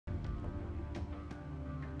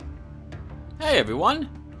Hey everyone!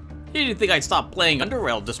 You didn't think I'd stop playing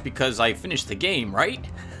Underrail just because I finished the game, right?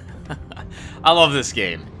 I love this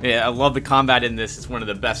game. Yeah, I love the combat in this. It's one of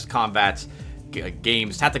the best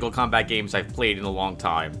games, tactical combat games I've played in a long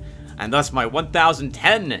time. And thus my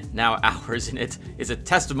 1010 now hours in it is a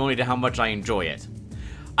testimony to how much I enjoy it.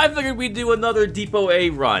 I figured we'd do another Depot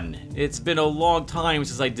A run. It's been a long time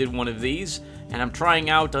since I did one of these, and I'm trying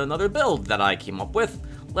out another build that I came up with.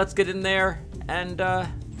 Let's get in there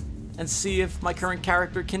and see if my current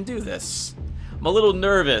character can do this. I'm a little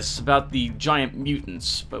nervous about the giant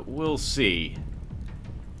mutants, but we'll see.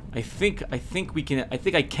 I think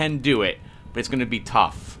I can do it, but it's gonna be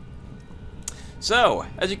tough. So,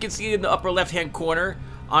 as you can see in the upper left-hand corner,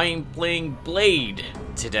 I'm playing Blade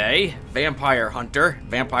today. Vampire hunter,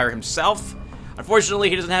 vampire himself. Unfortunately,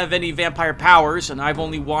 he doesn't have any vampire powers, and I've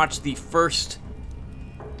only watched the first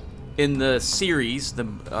in the series, the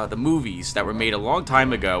movies that were made a long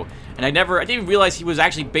time ago, and I didn't even realize he was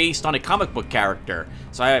actually based on a comic book character.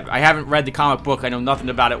 So I haven't read the comic book. I know nothing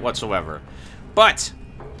about it whatsoever. But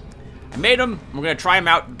I made him. We're gonna try him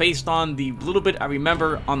out based on the little bit I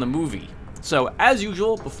remember on the movie. So as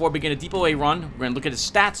usual, before we begin a Depot A run, we're gonna look at his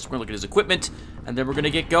stats, we're gonna look at his equipment, and then we're gonna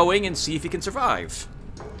get going and see if he can survive.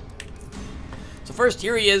 So first,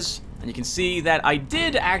 here he is, and you can see that I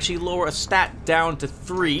did actually lower a stat down to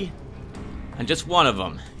 3. And just one of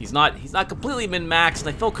them. He's not completely min-maxed, and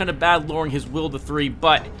I felt kind of bad lowering his will to 3,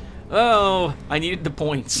 but oh, I needed the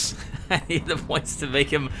points. I needed the points to make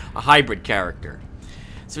him a hybrid character.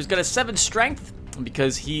 So he's got a 7 strength,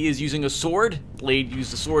 because he is using a sword. Blade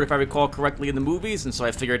used a sword, if I recall correctly, in the movies, and so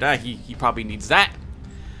I figured he probably needs that.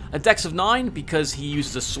 A dex of 9, because he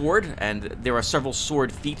uses a sword, and there are several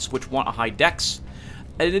sword feats which want a high dex.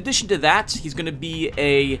 And in addition to that, he's going to be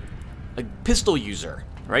a pistol user.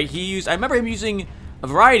 Right? I remember him using a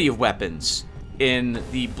variety of weapons in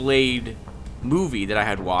the Blade movie that I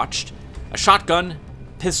had watched. A shotgun,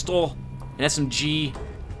 pistol, an SMG.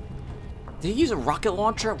 Did he use a rocket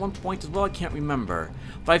launcher at one point as well? I can't remember.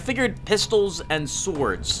 But I figured pistols and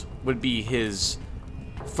swords would be his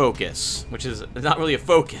focus, which is not really a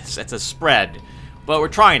focus, it's a spread. But we're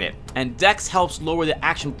trying it. And Dex helps lower the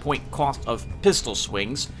action point cost of pistol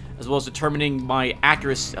swings, as well as determining my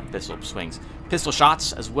accuracy of pistol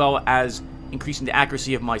shots, as well as increasing the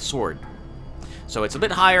accuracy of my sword. So it's a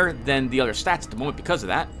bit higher than the other stats at the moment because of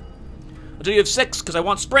that. Agility of 6, because I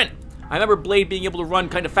want sprint. I remember Blade being able to run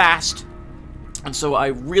kind of fast, and so I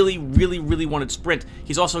really wanted sprint.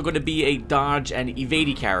 He's also going to be a dodge and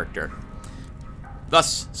evadey character.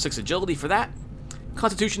 Thus, 6 agility for that.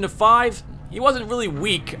 Constitution of 5. He wasn't really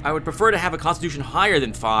weak. I would prefer to have a constitution higher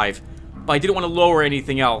than 5, but I didn't want to lower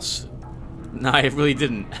anything else. No, I really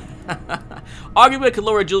didn't. Arguably, I could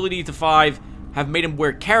lower agility to 5, have made him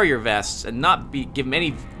wear carrier vests, and not give him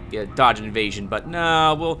any dodge and evasion, but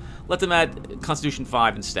no, we'll let them add Constitution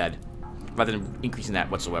 5 instead, rather than increasing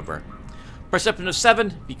that whatsoever. Perception of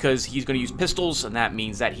 7, because he's going to use pistols, and that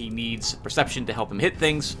means that he needs perception to help him hit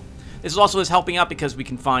things. This is also his helping out because we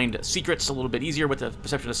can find secrets a little bit easier with the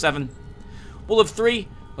perception of 7. Will of 3,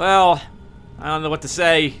 well, I don't know what to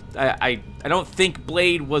say. I don't think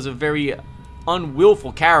Blade was a very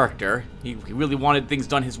unwillful character. He really wanted things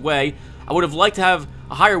done his way. I would have liked to have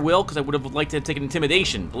a higher will, because I would have liked to take an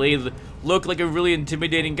intimidation. Blade looked like a really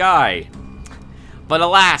intimidating guy. But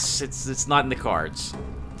alas, it's not in the cards.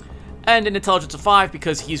 And an intelligence of 5,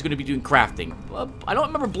 because he's going to be doing crafting. I don't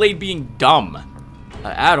remember Blade being dumb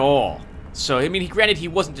at all. So, I mean, granted, he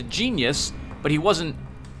wasn't a genius, but he wasn't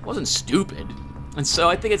stupid. And so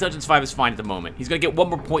I think intelligence 5 is fine at the moment. He's going to get 1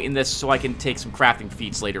 more point in this so I can take some crafting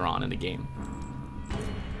feats later on in the game.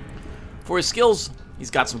 For his skills,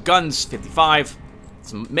 he's got some guns, 55,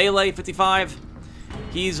 some melee, 55.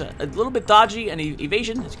 He's a little bit dodgy and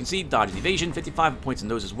evasion. As you can see, dodge and evasion, 55 points in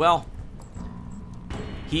those as well.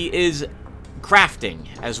 He is crafting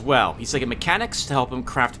as well. He's taking mechanics to help him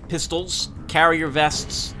craft pistols, carrier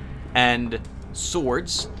vests, and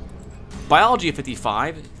swords. Biology of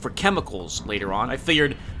 55 for chemicals later on. I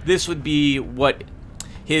figured this would be what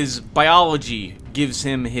his biology gives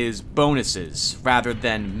him his bonuses rather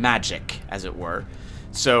than magic, as it were.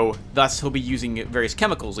 So thus he'll be using various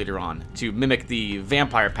chemicals later on to mimic the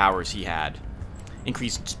vampire powers he had.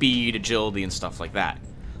 Increased speed, agility, and stuff like that.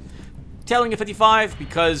 Tailoring of 55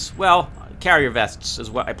 because, well, carrier vests is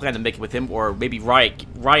what I plan to make with him, or maybe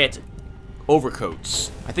riot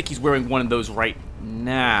overcoats. I think he's wearing one of those right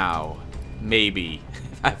now. Maybe,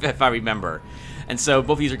 if I remember. And so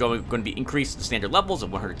both of these are going to be increased to standard levels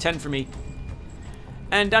of 110 for me.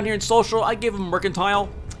 And down here in social, I gave him Mercantile.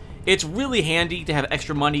 It's really handy to have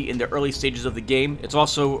extra money in the early stages of the game. It's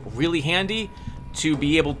also really handy to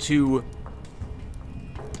be able to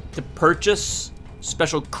to purchase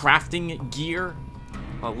special crafting gear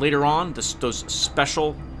later on. Those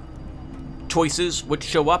special choices would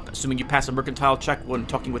show up, assuming you pass a mercantile check when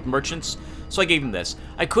talking with merchants. So I gave him this.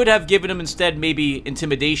 I could have given him instead maybe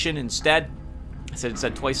intimidation instead. I said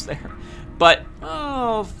instead twice there. But,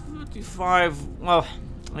 oh, 55, well,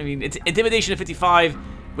 I mean, it's intimidation at 55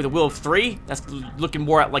 with a will of 3. That's looking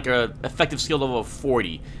more at like a effective skill level of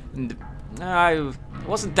 40. And I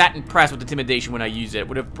wasn't that impressed with intimidation when I used it.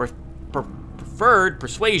 Would have preferred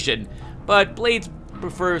persuasion, but Blades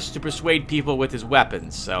prefers to persuade people with his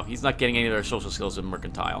weapons, so he's not getting any of their social skills in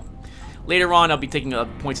mercantile. Later on, I'll be taking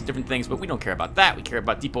points in different things, but we don't care about that. We care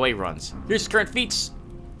about Depot A runs. Here's his current feats.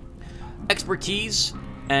 Expertise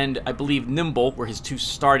and I believe Nimble were his 2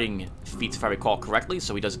 starting feats, if I recall correctly,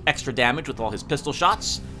 so he does extra damage with all his pistol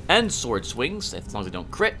shots and sword swings, as long as they don't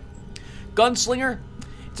crit. Gunslinger,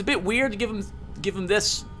 it's a bit weird to give him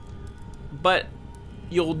this, but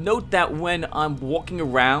you'll note that when I'm walking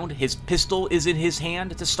around, his pistol is in his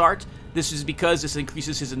hand to start. This is because this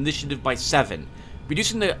increases his initiative by 7.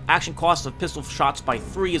 Reducing the action cost of pistol shots by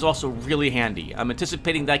 3 is also really handy. I'm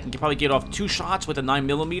anticipating that I can probably get off 2 shots with a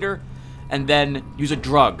 9mm, and then use a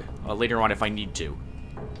drug later on if I need to.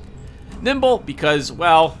 Nimble, because,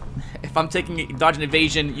 well, if I'm taking dodge and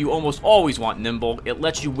evasion, you almost always want Nimble. It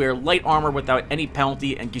lets you wear light armor without any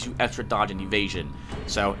penalty and gives you extra dodge and evasion.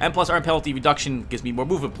 So, and plus arm penalty reduction gives me more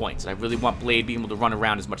movement points. I really want Blade being able to run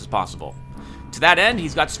around as much as possible. To that end,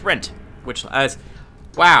 he's got Sprint, which,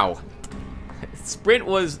 wow. Sprint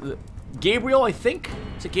was Gabriel, I think?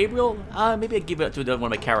 Is it Gabriel? Maybe I gave it to one of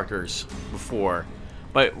my characters before.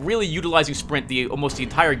 But really utilizing Sprint almost the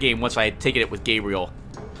entire game once I had taken it with Gabriel.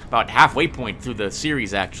 About halfway point through the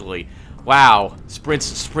series, actually. Wow,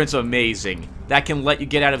 Sprint's amazing. That can let you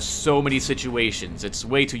get out of so many situations. It's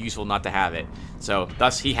way too useful not to have it. So,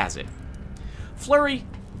 thus, he has it. Flurry,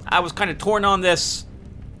 I was kind of torn on this.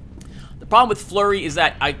 The problem with Flurry is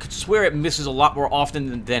that I could swear it misses a lot more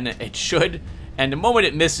often than it should. And the moment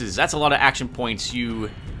it misses, that's a lot of action points you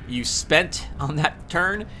spent on that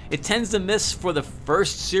turn. It tends to miss for the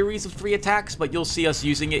first series of 3 attacks, but you'll see us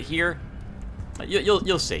using it here.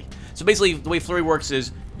 You'll see. So basically, the way Flurry works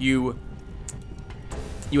is you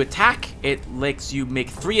attack, it lets you make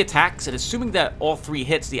 3 attacks, and assuming that all 3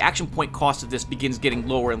 hits, the action point cost of this begins getting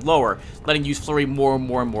lower and lower, letting you use Flurry more and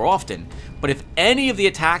more and more often. But if any of the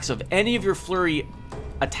attacks of any of your Flurry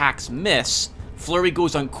attacks miss, Flurry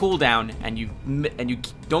goes on cooldown, and you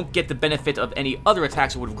don't get the benefit of any other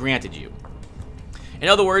attacks it would have granted you. In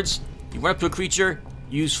other words, you run up to a creature,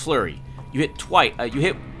 use Flurry. You hit twice. You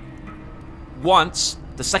hit once.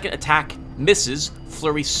 The second attack misses.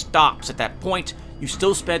 Flurry stops at that point. You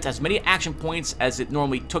still spent as many action points as it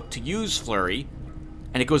normally took to use Flurry,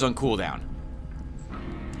 and it goes on cooldown.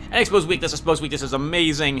 And Exposed Weakness. Exposed Weakness is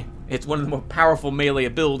amazing. It's one of the more powerful melee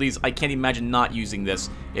abilities. I can't imagine not using this.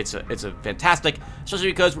 It's a fantastic, especially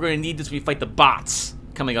because we're going to need this when we fight the bots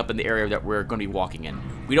coming up in the area that we're going to be walking in.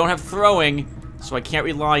 We don't have throwing, so I can't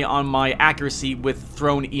rely on my accuracy with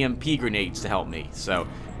thrown EMP grenades to help me. So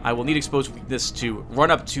I will need Exposed Weakness to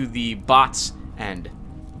run up to the bots and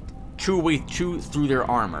chew through their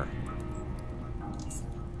armor.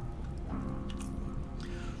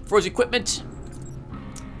 For his equipment,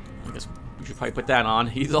 I guess we should probably put that on.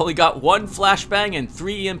 He's only got 1 flashbang and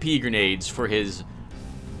 3 EMP grenades for his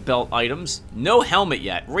belt items. No helmet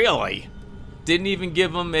yet, really? Didn't even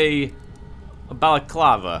give him a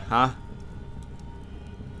balaclava, huh?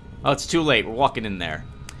 Oh, it's too late. We're walking in there.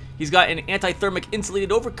 He's got an anti-thermic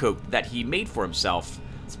insulated overcoat that he made for himself.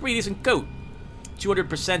 It's a pretty decent coat.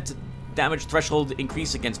 200% damage threshold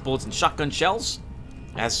increase against bullets and shotgun shells.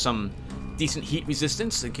 Has some decent heat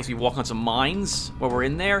resistance in case we walk on some mines while we're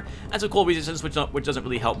in there. And some cold resistance, which doesn't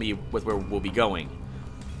really help me with where we'll be going.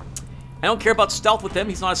 I don't care about stealth with him.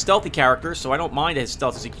 He's not a stealthy character, so I don't mind that his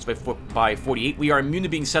stealth is increased by 48. We are immune to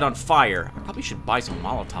being set on fire. I probably should buy some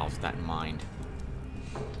Molotovs with that in mind.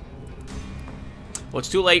 Well, it's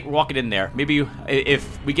too late. We're walking in there. Maybe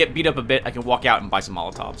if we get beat up a bit, I can walk out and buy some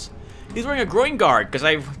Molotovs. He's wearing a groin guard because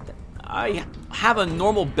I have a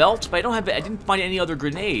normal belt, but I didn't find any other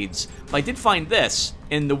grenades. But I did find this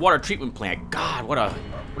in the water treatment plant. God, what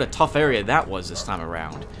a tough area that was this time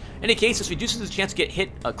around. In any case, this reduces the chance to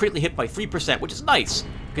get critically hit by 3%, which is nice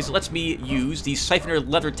because it lets me use these siphoner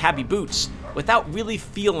leather tabby boots without really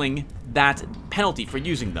feeling that penalty for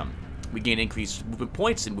using them. We gain increased movement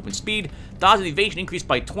points and movement speed. Dodge and evasion increased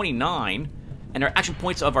by 29, and our action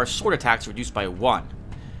points of our sword attacks reduced by 1.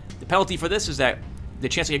 The penalty for this is that the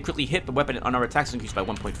chance to get critically hit the weapon on our attacks is increased by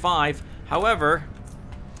 1.5. However,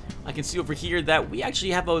 I can see over here that we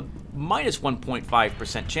actually have a minus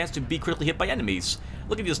 1.5% chance to be critically hit by enemies.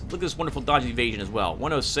 Look at this wonderful dodge evasion as well.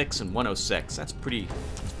 106 and 106. That's pretty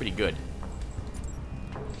good.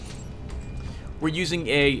 We're using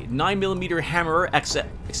a 9mm hammer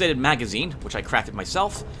extended magazine, which I crafted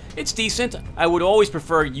myself. It's decent. I would always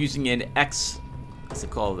prefer using an what's it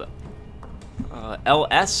called?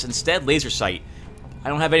 LS instead, laser sight. I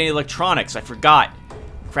don't have any electronics, I forgot.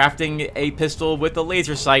 Crafting a pistol with a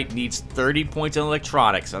laser sight needs 30 points in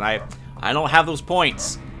electronics, and I don't have those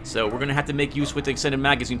points. So we're gonna have to make use with the extended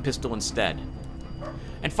magazine pistol instead.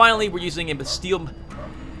 And finally, we're using a steel...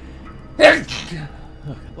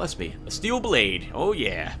 Bless me. A steel blade. Oh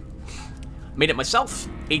yeah. Made it myself.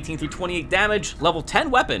 18 through 28 damage. Level 10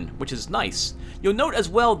 weapon, which is nice. You'll note as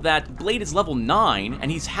well that Blade is level 9, and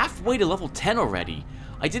he's halfway to level 10 already.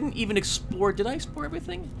 I didn't even explore... Did I explore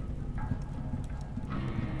everything?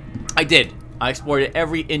 I did. I explored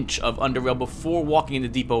every inch of Underrail before walking into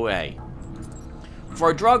Depot A. For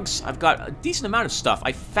our drugs, I've got a decent amount of stuff.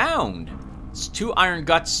 I found 2 iron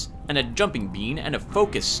guts and a jumping bean and a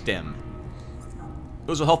focus stem.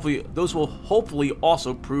 Those will hopefully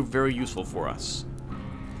also prove very useful for us.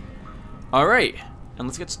 Alright, and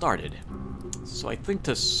let's get started. So I think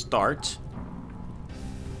to start,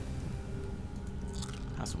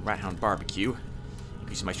 have some Rat Hound barbecue.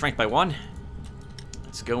 Increasing my strength by 1.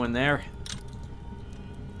 Let's go in there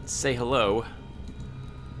and say hello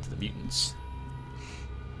to the mutants.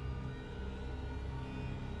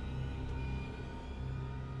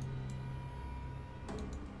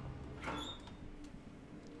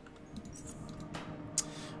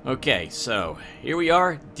 Okay, so here we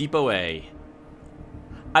are, Depot A.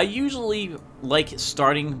 I usually like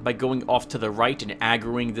starting by going off to the right and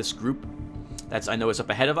aggroing this group I know is up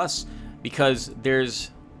ahead of us, because there's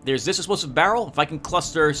this explosive barrel. If I can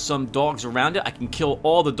cluster some dogs around it, I can kill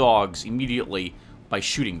all the dogs immediately by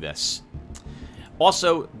shooting this.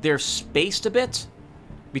 Also, they're spaced a bit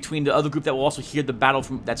between the other group that will also hear the battle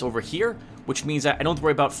that's over here, which means that I don't have to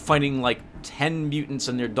worry about fighting like 10 mutants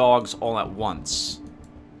and their dogs all at once.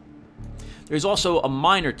 There's also a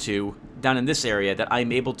mine or two down in this area that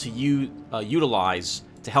I'm able to utilize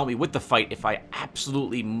to help me with the fight if I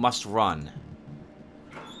absolutely must run.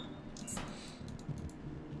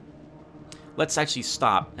 Let's actually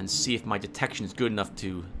stop and see if my detection is good enough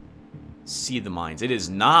to see the mines. It is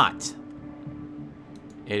not.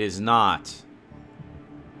 It is not.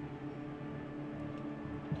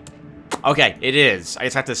 Okay, it is. I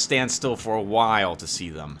just have to stand still for a while to see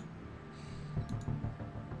them.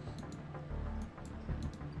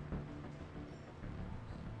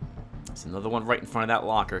 Another one right in front of that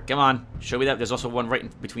locker. Come on, show me that. There's also one right in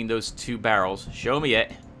between those 2 barrels. Show me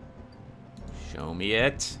it. Show me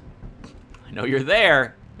it. I know you're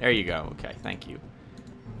there. There you go. Okay, thank you.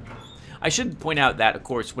 I should point out that, of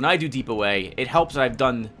course, when I do Depot A, it helps that I've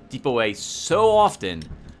done Depot A so often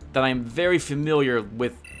that I'm very familiar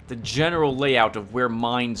with the general layout of where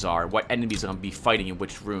mines are, what enemies are going to be fighting in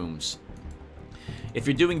which rooms. If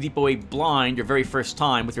you're doing Depot A blind your very first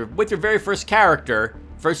time with your very first character,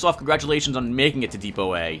 first off, congratulations on making it to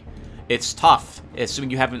Depot A. It's tough,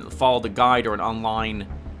 assuming you haven't followed a guide or an online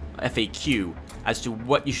FAQ as to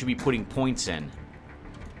what you should be putting points in.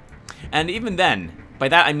 And even then, by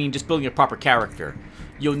that I mean just building a proper character.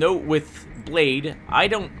 You'll note with Blade,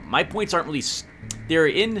 my points aren't really, they're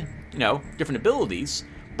in, you know, different abilities,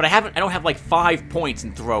 but I don't have like 5 points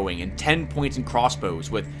in throwing and 10 points in crossbows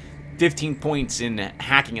with 15 points in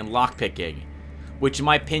hacking and lockpicking, which in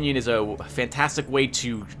my opinion is a fantastic way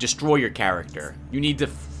to destroy your character. You need to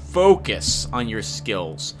focus on your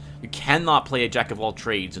skills. You cannot play a jack of all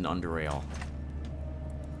trades in Underrail.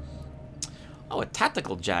 Oh, a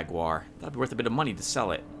tactical Jaguar. That'd be worth a bit of money to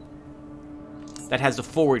sell it. That has the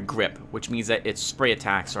forward grip, which means that its spray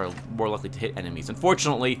attacks are more likely to hit enemies.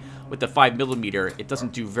 Unfortunately, with the 5mm, it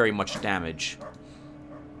doesn't do very much damage.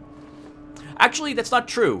 Actually, that's not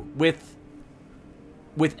true. With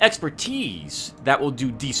expertise, that will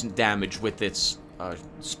do decent damage with its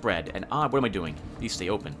spread. And what am I doing? These stay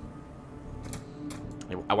open.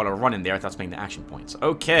 I want to run in there. I thought I was playing the action points.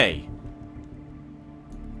 Okay.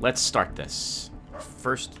 Let's start this.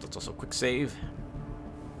 First, let's also quick save.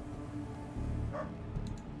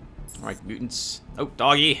 Alright, mutants. Oh,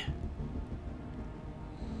 doggy!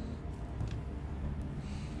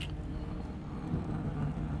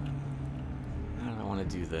 How do I want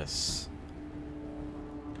to do this?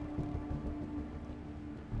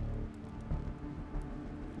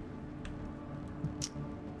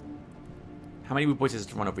 How many movement points is it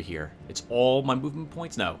to run over here? It's all my movement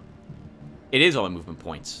points? No. It is all my movement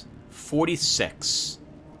points. 46.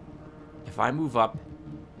 If I move up...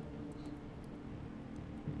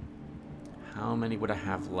 How many would I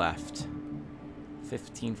have left?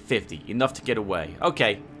 1550. Enough to get away.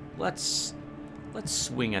 Okay, let's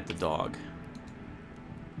swing at the dog.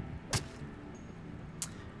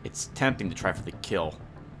 It's tempting to try for the kill.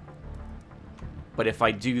 But if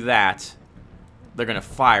I do that, they're going to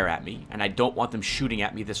fire at me, and I don't want them shooting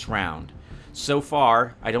at me this round. So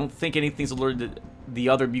far, I don't think anything's alerted the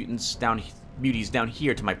other muties down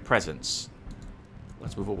here to my presence.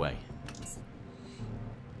 Let's move away.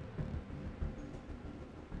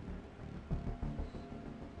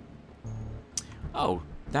 Oh,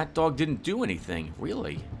 that dog didn't do anything,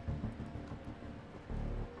 really.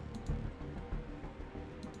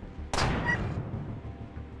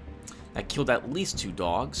 That killed at least 2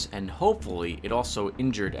 dogs, and hopefully it also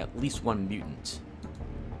injured at least 1 mutant.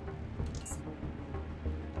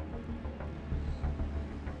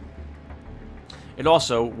 It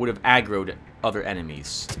also would have aggroed other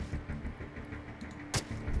enemies.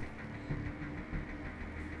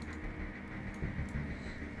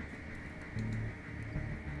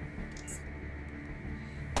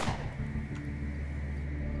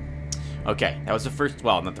 Okay, that was the first,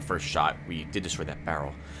 well, not the first shot. We did destroy that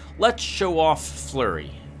barrel. Let's show off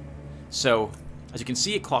Flurry. So, as you can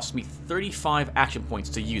see, it costs me 35 action points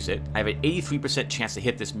to use it. I have an 83% chance to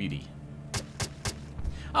hit this mutie.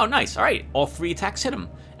 Oh, nice. Alright, all 3 attacks hit him,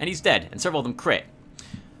 and he's dead, and several of them crit.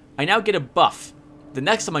 I now get a buff. The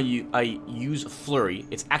next time I use Flurry,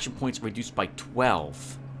 its action points are reduced by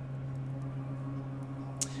 12.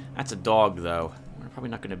 That's a dog, though. We're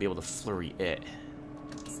probably not going to be able to Flurry it.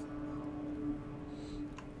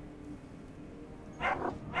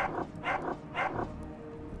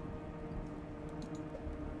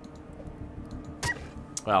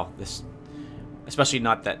 Well, this... especially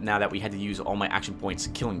not that now that we had to use all my action points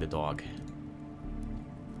killing the dog.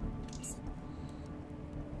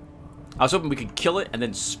 I was hoping we could kill it and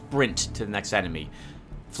then sprint to the next enemy.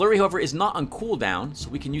 Flurry, however, is not on cooldown, so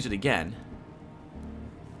we can use it again.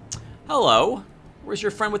 Hello. Where's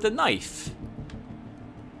your friend with the knife?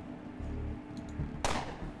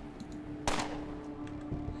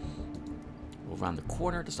 We'll round the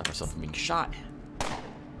corner to stop ourselves from being shot.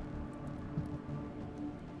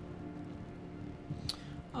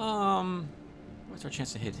 What's our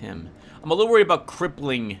chance to hit him? I'm a little worried about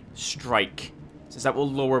crippling strike, since that will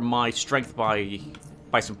lower my strength by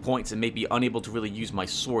some points and make me unable to really use my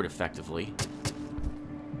sword effectively.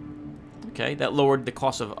 Okay, that lowered the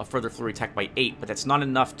cost of a further flurry attack by 8, but that's not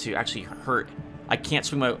enough to actually hurt. I can't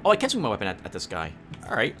swing my... oh, I can swing my weapon at this guy.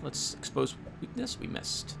 Alright, let's expose weakness. We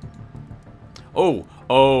missed.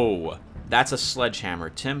 Oh, that's a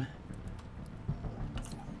sledgehammer, Tim.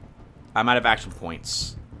 I'm out of action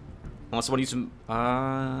points. Unless I want to use some...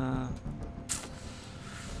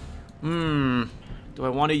 do I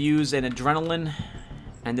want to use an adrenaline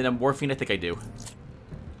and then a morphine? I think I do.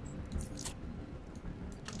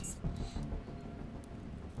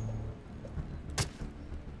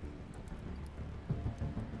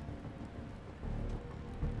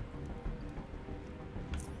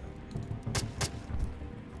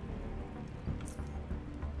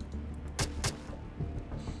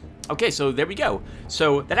 Okay, so there we go.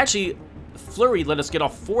 So that actually, Flurry let us get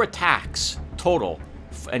off 4 attacks total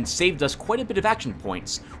and saved us quite a bit of action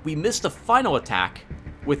points. We missed the final attack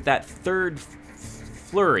with that third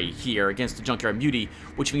Flurry here against the Junkyard Mutie,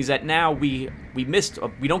 which means that now we missed,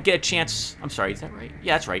 we don't get a chance. I'm sorry, is that right?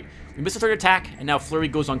 Yeah, that's right. We missed the third attack, and now Flurry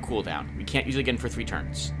goes on cooldown. We can't use it again for 3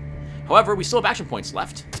 turns. However, we still have action points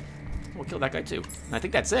left. We'll kill that guy too. And I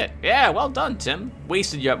think that's it. Yeah, well done, Tim.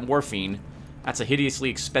 Wasted you at morphine. That's a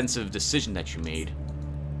hideously expensive decision that you made.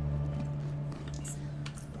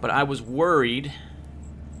 But I was worried.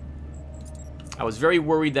 I was very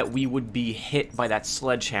worried that we would be hit by that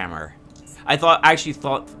sledgehammer. I actually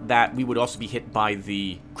thought that we would also be hit by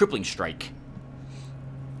the crippling strike.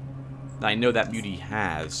 I know that Mutie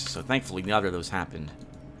has, so thankfully neither of those happened.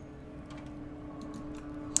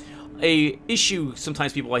 A issue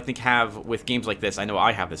sometimes people I think have with games like this, I know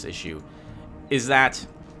I have this issue, is that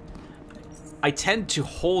I tend to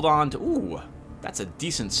hold on to... ooh, that's a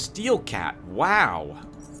decent steel cat. Wow.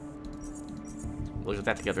 We'll look at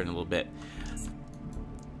that together in a little bit.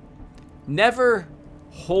 Never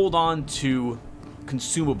hold on to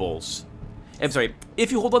consumables. I'm sorry,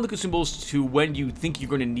 if you hold on to consumables to when you think you're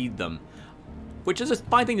going to need them, which is a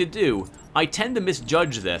fine thing to do, I tend to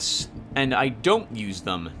misjudge this, and I don't use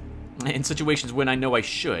them in situations when I know I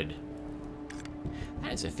should.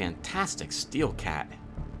 That is a fantastic steel cat.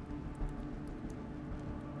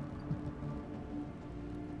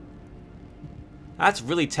 That's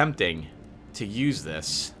really tempting to use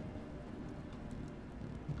this.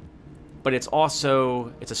 but it's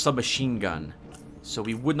also, it's a submachine gun. So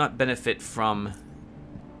we would not benefit from...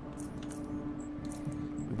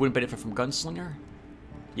 We wouldn't benefit from gunslinger?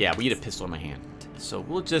 Yeah, we need a pistol in my hand. So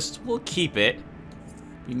we'll keep it.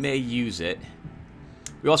 We may use it.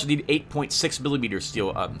 We also need 8.6mm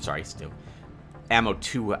steel, steel ammo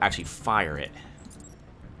to actually fire it.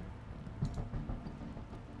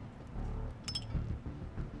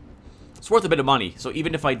 It's worth a bit of money, so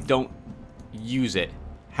even if I don't use it,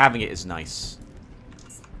 having it is nice.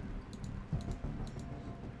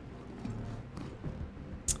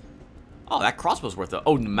 Oh, that crossbow's worth it.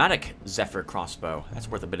 Oh, pneumatic Zephyr crossbow. That's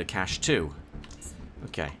worth a bit of cash, too.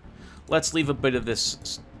 Okay. Let's leave a bit of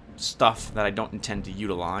this stuff that I don't intend to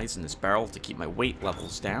utilize in this barrel to keep my weight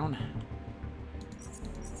levels down.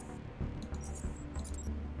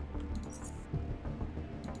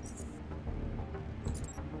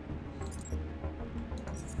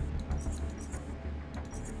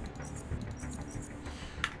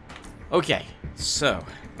 Okay, so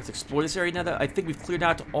let's explore this area now that I think we've cleared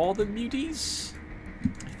out all the muties.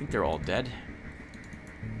 I think they're all dead.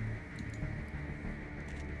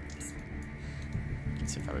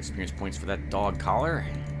 Let's see if I have experience points for that dog collar.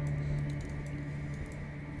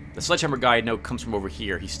 The sledgehammer guy I know comes from over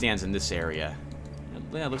here. He stands in this area.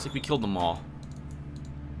 Yeah, looks like we killed them all.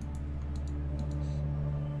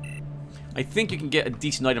 I think you can get a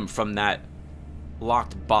decent item from that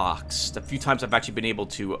locked box. The few times I've actually been able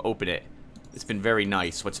to open it, it's been very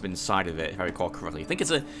nice what's been inside of it, if I recall correctly. I think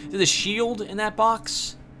it's a... Is it a shield in that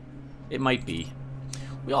box? It might be.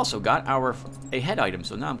 We also got a head item,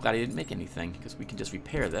 so now I'm glad I didn't make anything, because we can just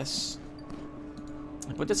repair this.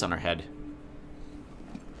 I put this on our head.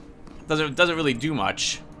 Doesn't really do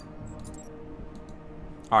much.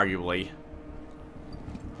 Arguably.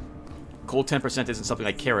 Cold 10% isn't something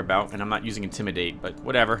I care about, and I'm not using Intimidate, but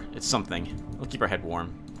whatever. It's something. It'll keep our head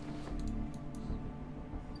warm.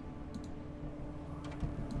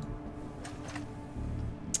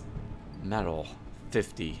 Metal.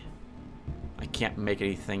 50. I can't make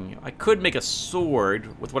anything. I could make a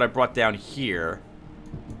sword with what I brought down here.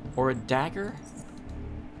 Or a dagger?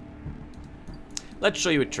 Let's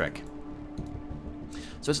show you a trick.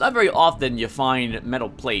 So it's not very often you find metal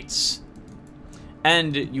plates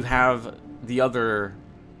and you have the other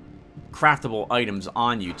craftable items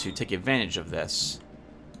on you to take advantage of this.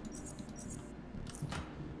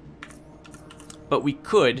 But we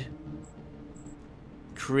could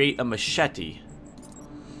create a machete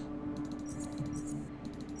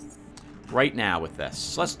right now with this.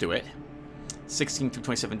 So let's do it. 16 through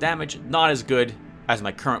 27 damage. Not as good as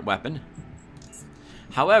my current weapon.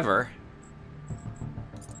 However,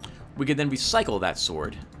 we could then recycle that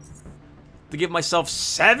sword to give myself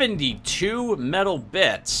 72 metal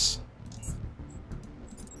bits.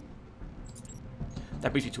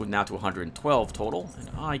 That brings me to now to 112 total, and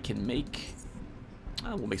I can make...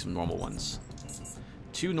 we'll make some normal ones.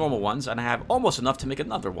 2 normal ones, and I have almost enough to make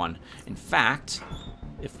another one. In fact,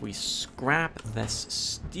 if we scrap this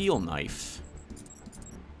steel knife...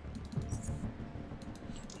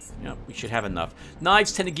 Yep, we should have enough.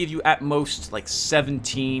 Knives tend to give you at most like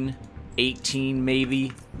 17, 18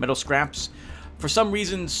 maybe metal scraps. For some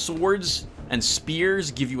reason, swords and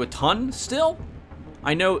spears give you a ton still.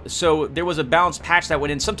 I know, so there was a balanced patch that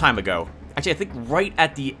went in some time ago. Actually, I think right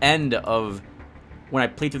at the end of when I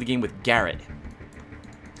played through the game with Garrett.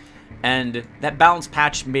 And that balanced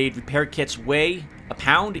patch made repair kits weigh a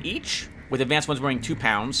pound each, with advanced ones weighing 2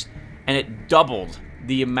 pounds, and it doubled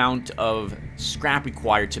the amount of scrap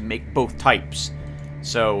required to make both types.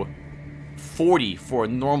 So 40 for a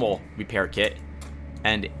normal repair kit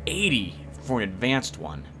and 80 for an advanced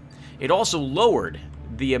one. It also lowered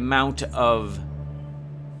the amount of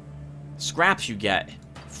scraps you get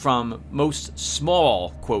from most small,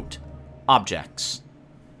 quote, objects,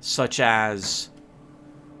 such as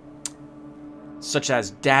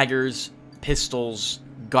daggers, pistols,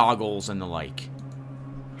 goggles, and the like.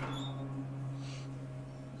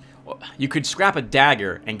 You could scrap a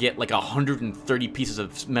dagger and get like 130 pieces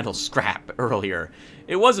of metal scrap earlier.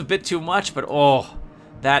 It was a bit too much, but oh,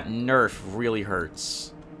 that nerf really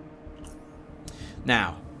hurts.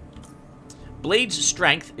 Now, Blade's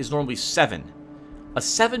strength is normally 7. A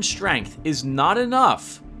 7 strength is not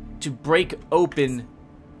enough to break open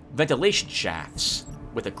ventilation shafts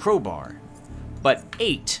with a crowbar, but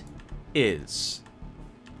 8 is.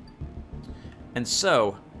 And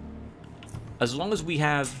so, as long as we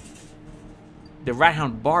have the Rat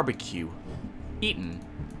Hound barbecue eaten,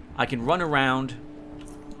 I can run around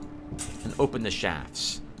and open the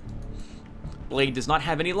shafts. Blade does not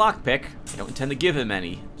have any lockpick. I don't intend to give him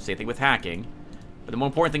any. Same thing with hacking. But But the more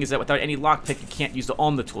important thing is that without any lockpick, you can't use the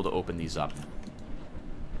Omni tool to open these up.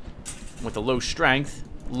 With the lower strength,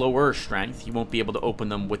 you won't be able to open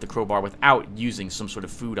them with the crowbar without using some sort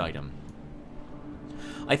of food item.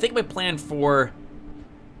 I think my plan for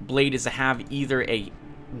Blade is to have either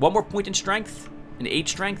one more point in strength, an 8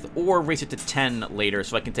 strength, or raise it to 10 later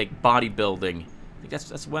so I can take bodybuilding. I think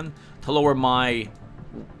that's when to lower my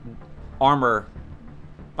armor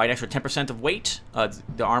by an extra 10% of weight,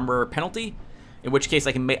 the armor penalty, in which case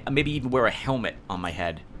I can maybe even wear a helmet on my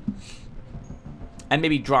head. And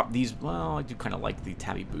maybe drop these. Well, I do kind of like the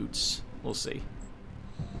tabby boots. We'll see.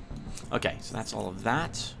 Okay, so that's all of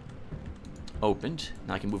that opened.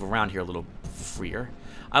 Now I can move around here a little freer.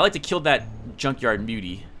 I like to kill that junkyard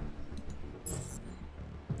mutie.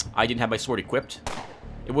 I didn't have my sword equipped.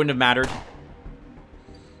 It wouldn't have mattered.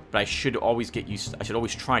 But I should always get used. I should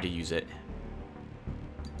always try to use it.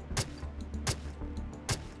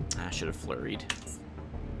 I should have flurried.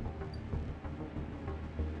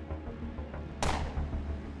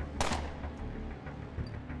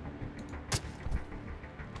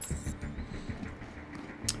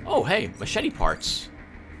 Oh, hey, machete parts.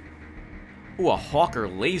 Ooh, a Hawker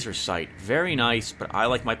laser sight. Very nice, but I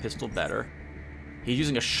like my pistol better. He's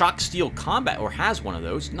using a shock steel combat, or has one of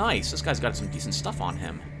those. Nice. This guy's got some decent stuff on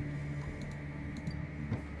him.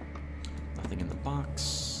 Nothing in the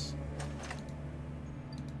box.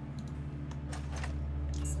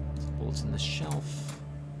 Bullets in the shelf.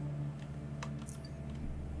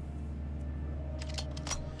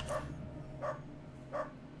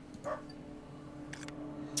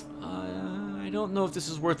 I don't know if this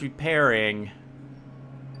is worth repairing.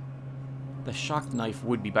 The shock knife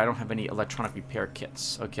would be, but I don't have any electronic repair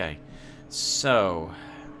kits. Okay, so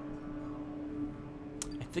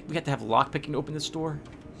I think we have to have lockpicking to open this door.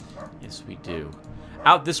 Yes, we do.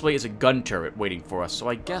 Out this way is a gun turret waiting for us, so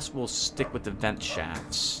I guess we'll stick with the vent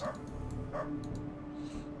shafts.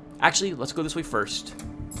 Actually, let's go this way first.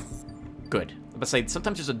 Good. I'm about to say,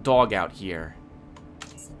 sometimes there's a dog out here.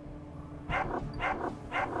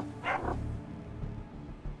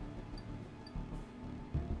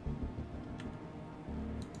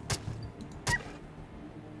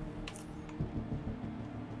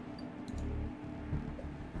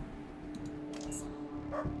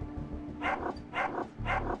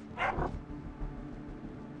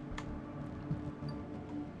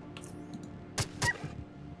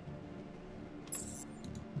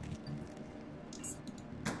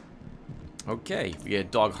 Okay, we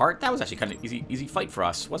had Dog Heart. That was actually kind of easy fight for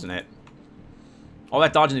us, wasn't it? All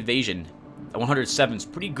that dodge and evasion. The 107 is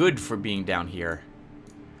pretty good for being down here.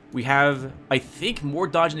 We have, I think, more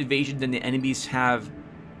dodge and evasion than the enemies have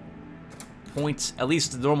points, at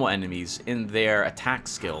least the normal enemies, in their attack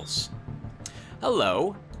skills.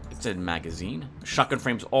 Hello. It's a magazine. Shotgun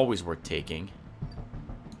frame's always worth taking.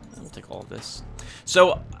 We'll take all of this.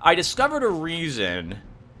 So, I discovered a reason,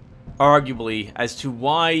 arguably, as to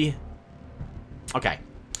why... Okay,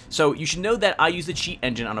 so you should know that I use the cheat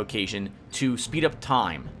engine on occasion to speed up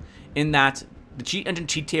time. In that, the cheat engine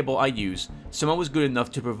cheat table I use, someone was good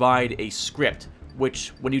enough to provide a script, which,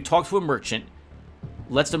 when you talk to a merchant,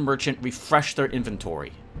 lets the merchant refresh their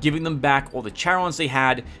inventory, giving them back all the charons they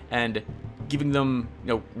had, and giving them,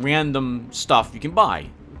 random stuff you can buy.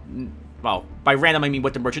 Well, by random I mean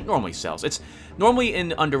what the merchant normally sells. It's normally in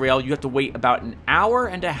Underrail, you have to wait about an hour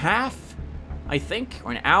and a half, I think,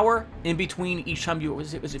 or an hour in between each time you...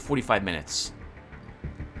 Was it 45 minutes?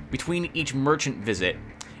 Between each merchant visit,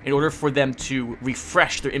 in order for them to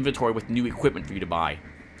refresh their inventory with new equipment for you to buy.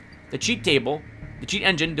 The cheat table, the cheat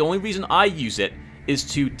engine, the only reason I use it is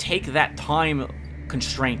to take that time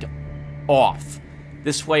constraint off.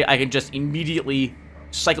 This way I can just immediately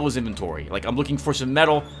cycle his inventory. Like, I'm looking for some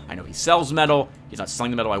metal, I know he sells metal, he's not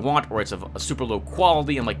selling the metal I want, or it's of a super low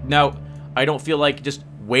quality. I'm like, no, I don't feel like just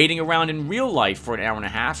waiting around in real life for an hour and a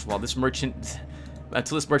half while this merchant,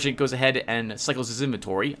 until this merchant goes ahead and cycles his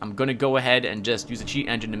inventory. I'm gonna go ahead and just use the cheat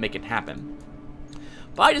engine to make it happen.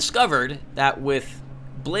 But I discovered that with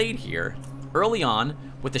Blade here, early on,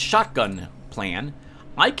 with the shotgun plan,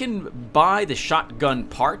 I can buy the shotgun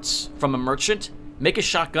parts from a merchant, make a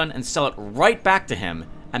shotgun, and sell it right back to him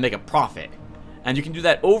and make a profit. And you can do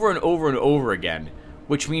that over and over and over again,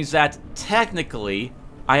 which means that technically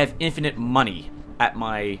I have infinite money at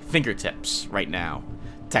my fingertips right now.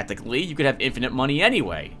 Technically, you could have infinite money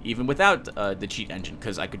anyway, even without the cheat engine,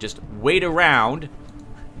 because I could just wait around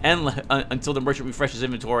and until the merchant refreshes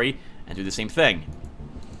inventory and do the same thing.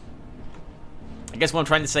 I guess what I'm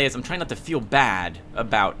trying to say is I'm trying not to feel bad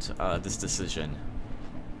about this decision.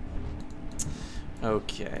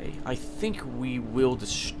 Okay, I think we will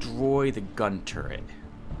destroy the gun turret.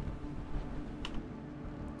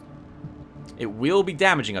 It will be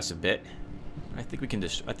damaging us a bit. I think we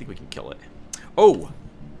can kill it. Oh!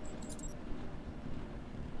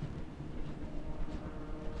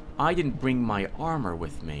 I didn't bring my armor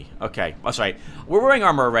with me. Okay, that's right. We're wearing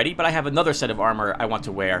armor already, but I have another set of armor I want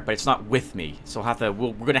to wear, but it's not with me. So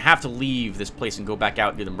we're gonna have to leave this place and go back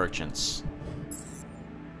out near the merchants.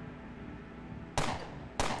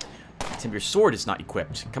 Tim, your sword is not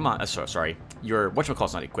equipped. Come on. Sorry. Your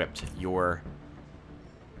whatchamacallit's not equipped. Your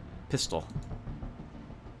pistol.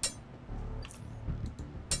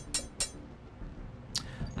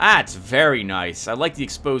 That's very nice. I like the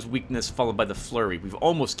exposed weakness followed by the flurry. We've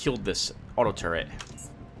almost killed this auto turret.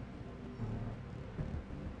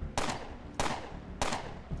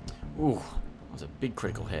 Ooh, that was a big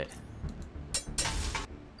critical hit.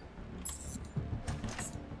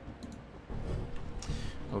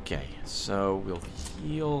 Okay, so we'll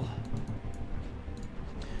heal.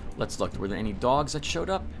 Let's look. Were there any dogs that showed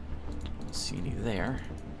up? I don't see any there.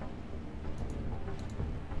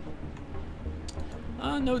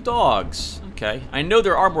 No dogs. Okay. I know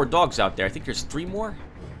there are more dogs out there. I think there's 3 more.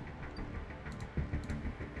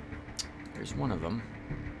 There's one of them.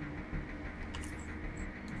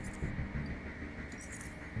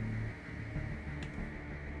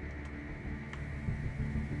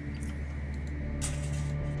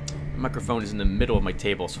 The microphone is in the middle of my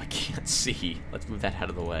table, so I can't see. Let's move that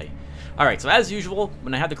out of the way. Alright, so as usual,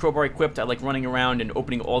 when I have the crowbar equipped, I like running around and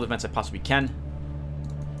opening all the vents I possibly can.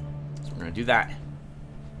 So we're going to do that.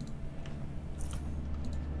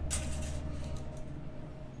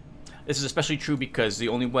 This is especially true because the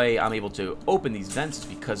only way I'm able to open these vents is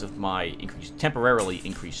because of my temporarily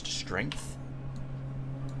increased strength.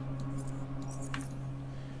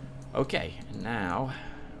 Okay, and now...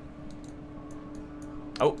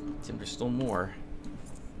 Oh, Tim, there's still more.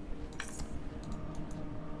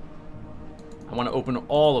 I want to open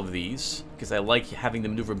all of these because I like having the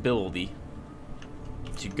maneuverability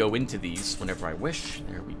to go into these whenever I wish.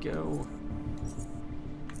 There we go.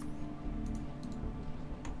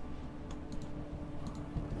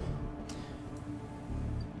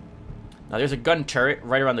 Now there's a gun turret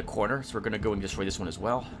right around the corner, so we're going to go and destroy this one as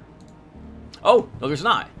well. Oh, no there's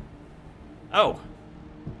not. Oh.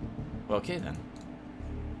 Okay then.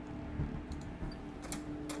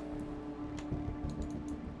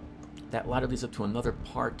 That ladder leads up to another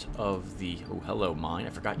part of the... Oh, hello, mine. I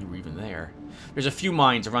forgot you were even there. There's a few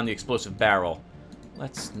mines around the explosive barrel.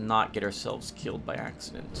 Let's not get ourselves killed by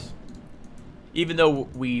accident. Even though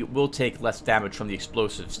we will take less damage from the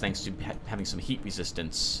explosives thanks to having some heat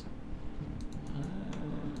resistance.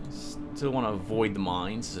 Still want to avoid the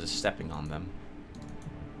mines instead of stepping on them.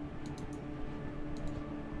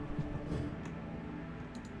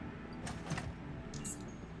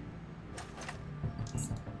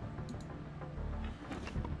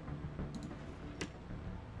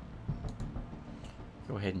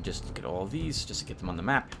 Go ahead and just look at all these just to get them on the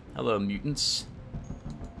map. Hello, mutants.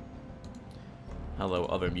 Hello,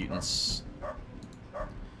 other mutants.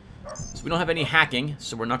 So we don't have any hacking,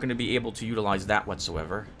 so we're not going to be able to utilize that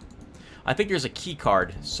whatsoever. I think there's a key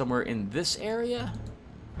card somewhere in this area.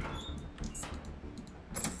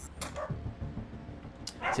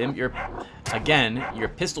 Tim, your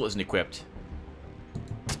pistol isn't equipped.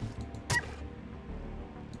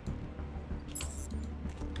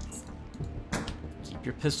 Keep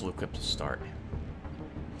your pistol equipped to start.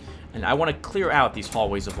 And I want to clear out these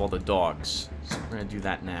hallways of all the dogs. So we're going to do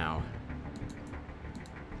that now.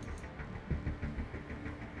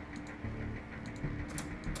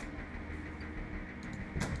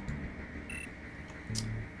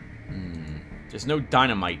 There's no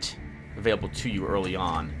dynamite available to you early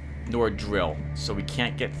on, nor a drill, so we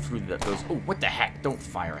can't get through those... Oh, what the heck? Don't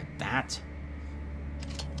fire at that.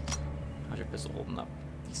 How's your pistol holding up?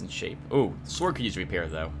 Decent shape. Oh, the sword could use repair,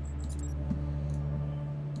 though.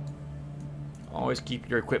 Always keep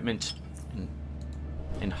your equipment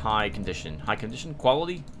in high condition. High condition?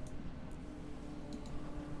 Quality?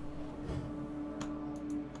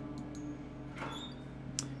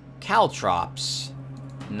 Caltrops.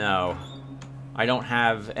 No. I don't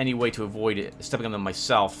have any way to avoid it, stepping on them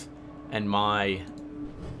myself. And my...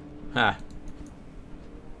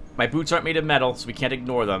 My boots aren't made of metal, so we can't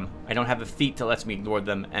ignore them. I don't have the feet that lets me ignore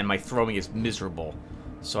them, and my throwing is miserable.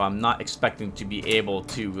 So I'm not expecting to be able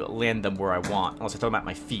to land them where I want, unless I throw them at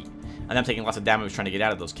my feet. And I'm taking lots of damage trying to get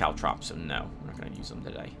out of those caltrops, so no, we're not going to use them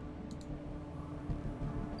today.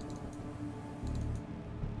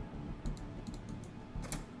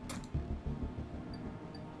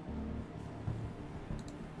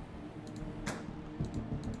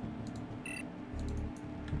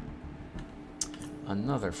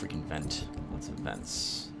 Another freaking vent. Lots of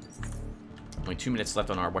vents. Only 2 minutes left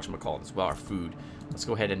on our whatchamacallit as well, our food. Let's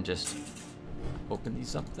go ahead and just open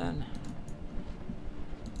these up then.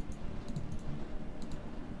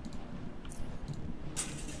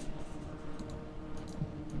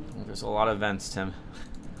 Oh, there's a lot of vents, Tim.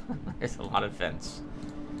 There's a lot of vents.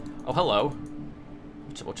 Oh, hello.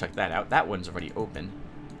 We'll check that out. That one's already open.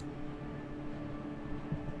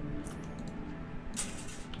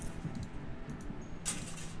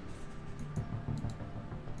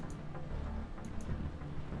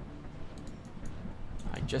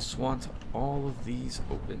 I just want all of these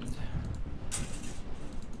opened.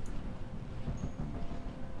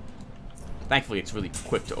 Thankfully, it's really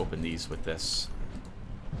quick to open these with this.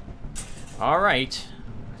 Alright.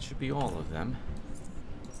 That should be all of them.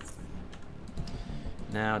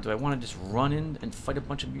 Now, do I want to just run in and fight a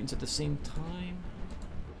bunch of mutants at the same time?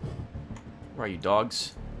 Where are you,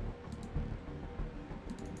 dogs?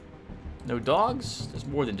 No dogs? There's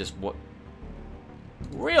more than just what...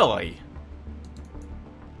 Really?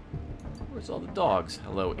 Where's all the dogs?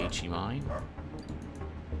 Hello, H.E. Mine.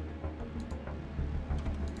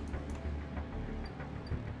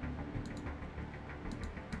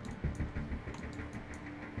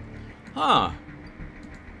 Huh.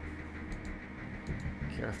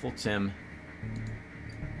 Careful, Tim.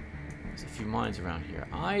 There's a few mines around here.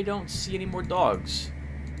 I don't see any more dogs.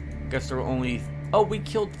 Guess there were only... Oh, we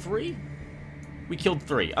killed 3? We killed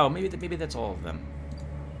 3. Oh, maybe that's all of them.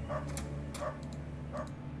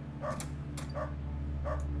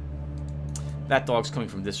 That dog's coming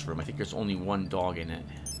from this room. I think there's only 1 dog in it.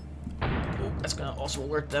 Oh, that's gonna also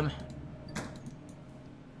alert them.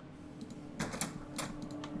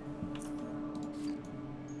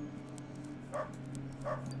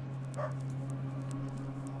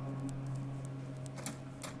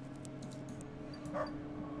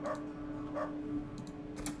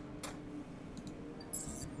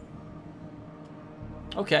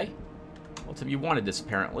 Okay. Well, Tim, you wanted this,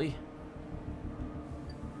 apparently.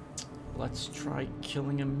 Let's try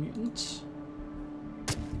killing a mutant.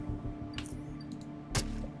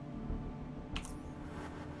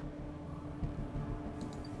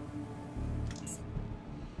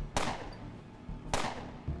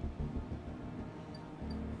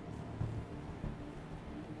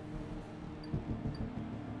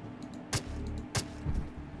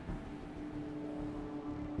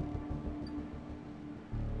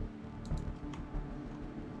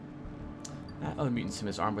 That other mutant sim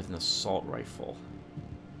is armed with an assault rifle.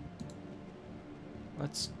 I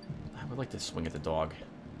would like to swing at the dog.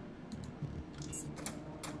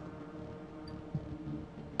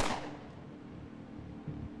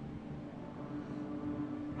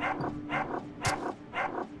 That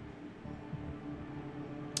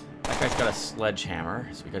guy's got a sledgehammer,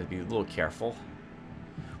 so we gotta be a little careful.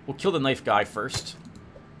 We'll kill the knife guy first.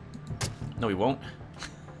 No, we won't.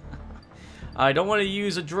 I don't want to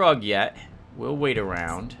use a drug yet. We'll wait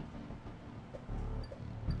around.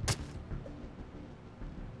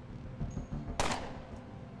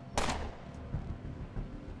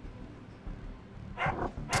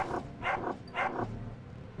 How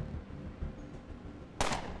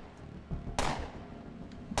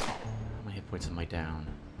many hit points am I down?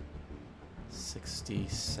 60,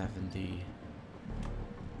 70.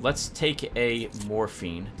 Let's take a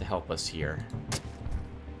morphine to help us here.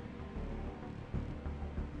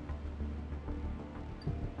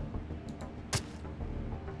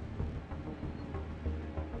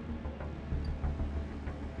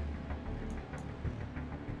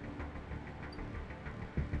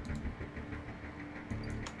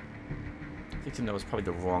 I think that was probably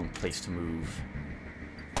the wrong place to move.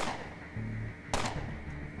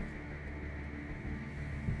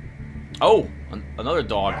 Oh, another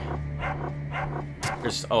dog.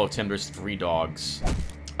 Tim, there's 3 dogs.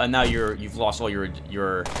 And now you've lost all your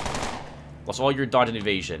dodge and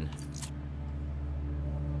evasion.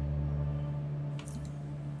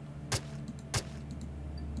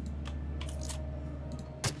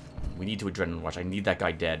 We need to adrenaline rush. I need that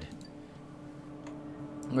guy dead.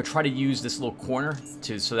 I'm gonna try to use this little corner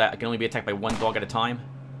so that I can only be attacked by 1 dog at a time,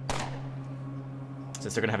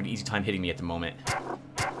 since they're gonna have an easy time hitting me at the moment.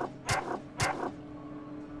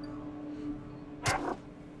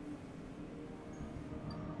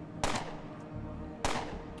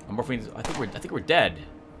 Our morphine's, I think we're dead.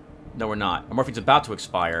 No, we're not. Our morphine's about to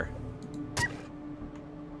expire.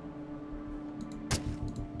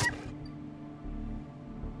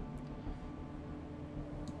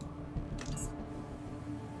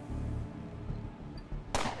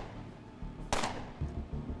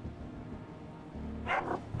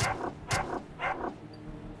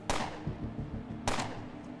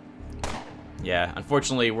 Yeah,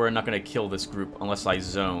 unfortunately, we're not going to kill this group unless I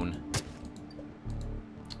zone.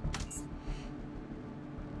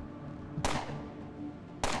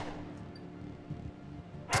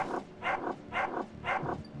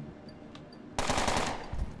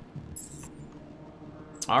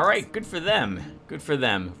 Alright, good for them. Good for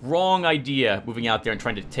them. Wrong idea, moving out there and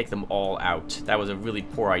trying to take them all out. That was a really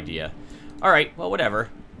poor idea. Alright, well, whatever.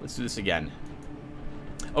 Let's do this again.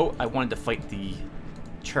 Oh, I wanted to fight the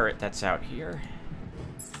turret that's out here.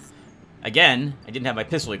 Again, I didn't have my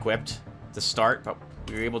pistol equipped to start, but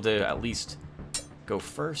we were able to at least go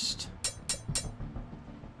first.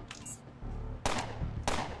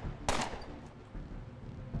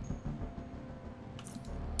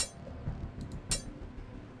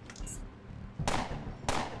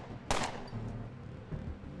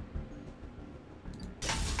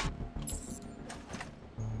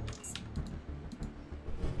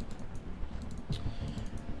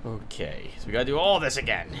 Okay, so we gotta do all this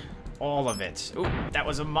again. All of it. Ooh, that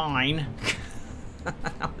was a mine.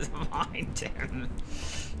 That was a mine, Tim.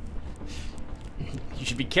 You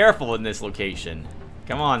should be careful in this location.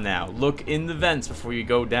 Come on now. Look in the vents before you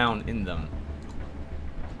go down in them.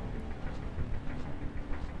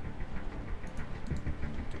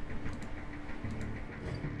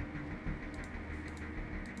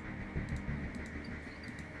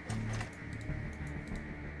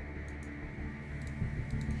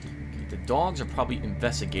 The dogs are probably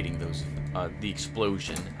investigating those, the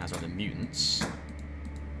explosion, as are the mutants.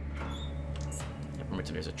 Remember,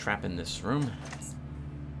 there's a trap in this room.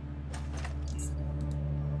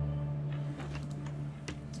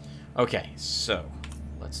 Okay, so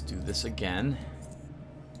let's do this again.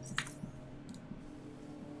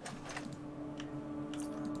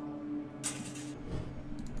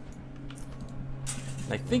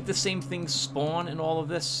 I think the same things spawn in all of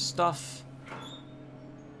this stuff.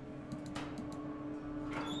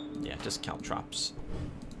 Yeah, just caltrops.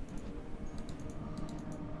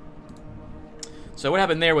 So what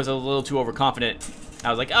happened there was a little too overconfident. I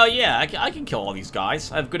was like, oh yeah, I can kill all these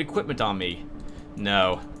guys. I have good equipment on me.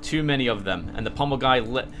 No, too many of them. And the pummel guy,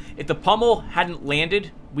 if the pummel hadn't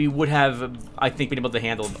landed, we would have, I think, been able to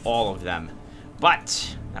handle all of them.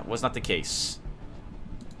 But that was not the case.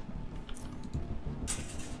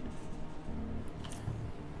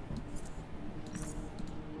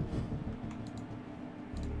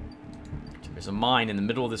 There's a mine in the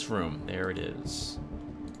middle of this room. There it is.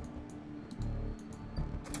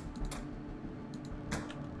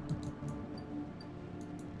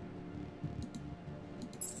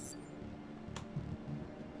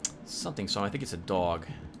 Something, so I think it's a dog.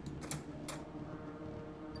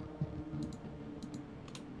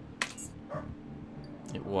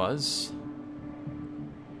 It was.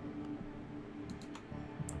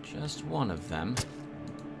 Just one of them.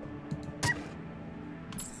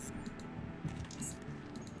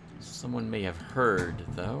 Someone may have heard,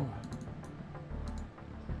 though.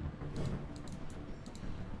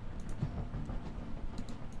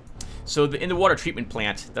 So in the water treatment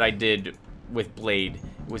plant that I did with Blade,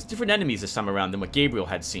 it was different enemies this time around than what Gabriel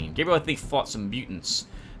had seen. Gabriel, I think, fought some mutants.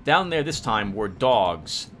 Down there this time were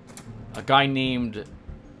dogs. A guy named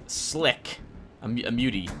Slick, a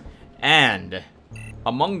mutie. And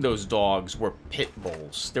among those dogs were pit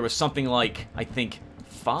bulls. There was something like, I think,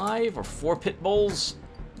 5 or 4 pit bulls.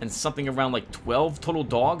 And something around like 12 total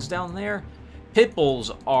dogs down there. Pit bulls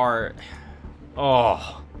are...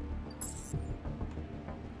 Oh.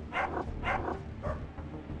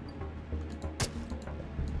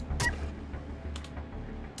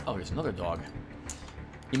 Oh, there's another dog.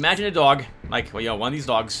 Imagine a dog, like, well, you know, one of these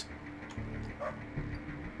dogs.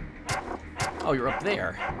 Oh, you're up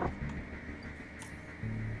there.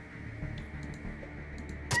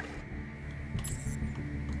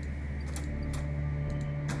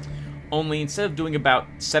 Only instead of doing about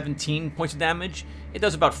 17 points of damage, it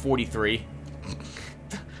does about 43.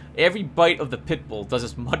 Every bite of the pit bull does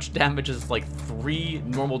as much damage as like 3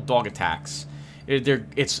 normal dog attacks.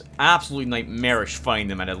 It's absolutely nightmarish fighting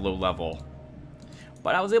them at a low level.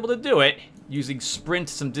 But I was able to do it using sprint,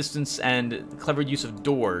 some distance, and clever use of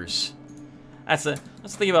doors. That's the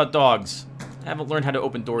thing about dogs. I haven't learned how to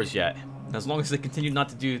open doors yet. And as long as they continue not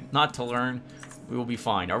to learn, we will be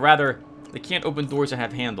fine. Or rather, they can't open doors that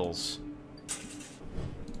have handles.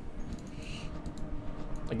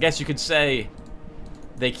 I guess you could say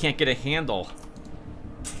they can't get a handle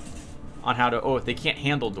on how to... Oh, they can't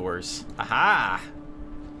handle doors. Aha!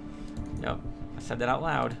 Yep, I said that out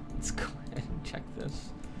loud. Let's go ahead and check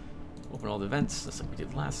this. Open all the vents, just like we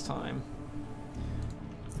did last time.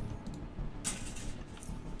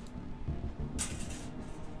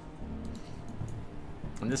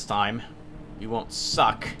 And this time, we won't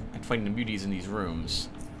suck at fighting the muties in these rooms.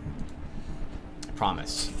 I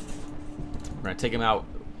promise. We're gonna take them out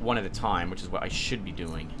one at a time, which is what I should be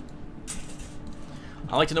doing.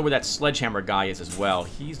 I'd like to know where that sledgehammer guy is as well.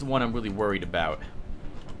 He's the one I'm really worried about.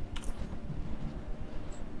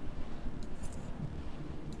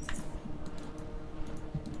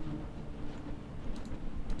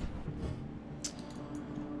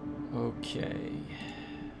 Okay.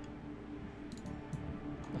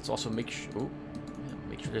 Let's also make sure.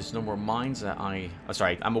 Make sure there's no more mines that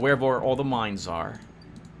sorry, I'm aware of where all the mines are.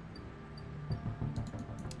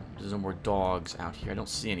 There's no more dogs out here. I don't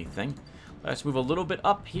see anything. Let's move a little bit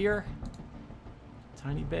up here.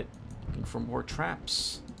 Tiny bit. Looking for more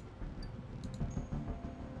traps.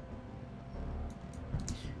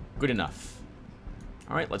 Good enough.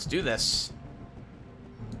 Alright, let's do this.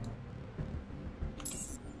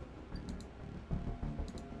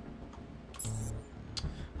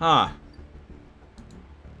 Huh.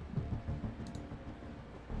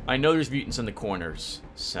 I know there's mutants in the corners,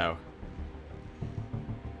 so...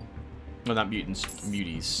 Well, not mutants,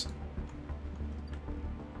 muties.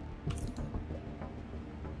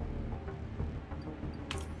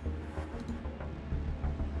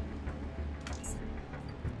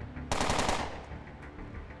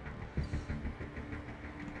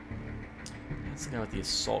 That's the guy with the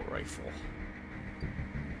assault rifle.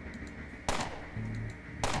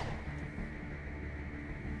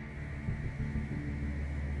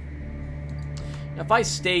 If I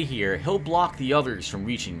stay here, he'll block the others from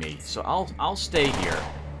reaching me. So I'll stay here.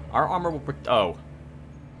 Our armor will oh.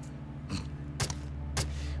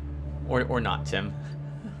 Or not, Tim.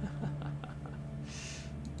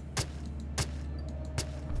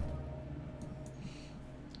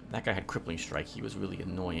 That guy had crippling strike. He was really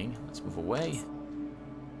annoying. Let's move away.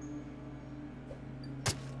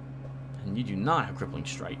 And you do not have crippling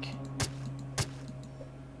strike.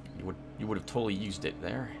 You would have totally used it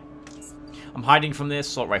there. I'm hiding from this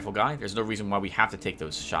assault rifle guy. There's no reason why we have to take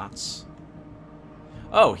those shots.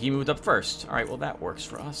 Oh, he moved up first. Alright, well that works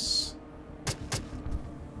for us.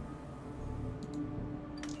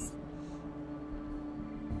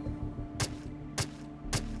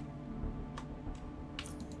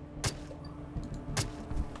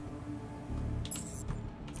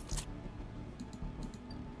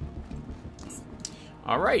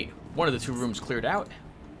 Alright, one of the two rooms cleared out.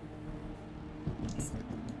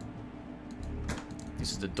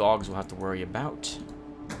 This is the dogs we'll have to worry about.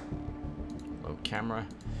 Load camera.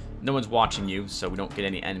 No one's watching you, so we don't get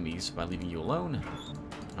any enemies by leaving you alone.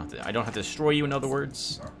 I don't have to destroy you, in other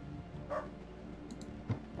words.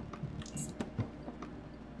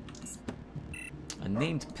 A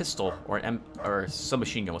named pistol or or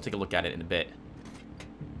submachine gun. We'll take a look at it in a bit.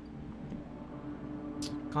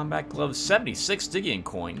 Combat gloves, 76 Stygian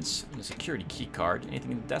coins, and a security key card.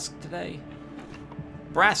 Anything in the desk today?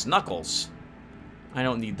 Brass knuckles. I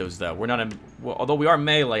don't need those though. We're not well, although we are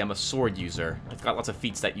melee, I'm a sword user. I've got lots of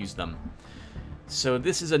feats that use them. So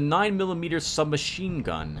this is a 9mm submachine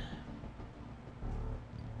gun.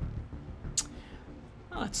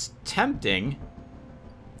 Oh, it's tempting.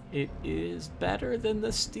 It is better than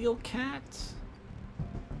the Steel Cat.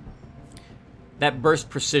 That burst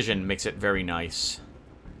precision makes it very nice.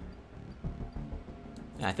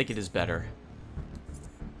 Yeah, I think it is better.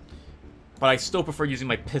 But I still prefer using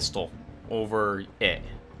my pistol over it.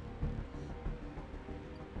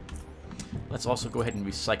 Let's also go ahead and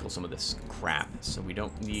recycle some of this crap, so we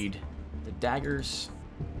don't need the daggers.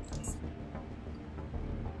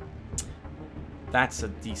 That's a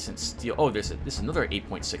decent steel. Oh, this is another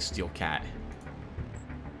 8.6 Steel Cat.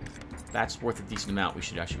 That's worth a decent amount. We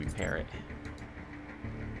should actually repair it.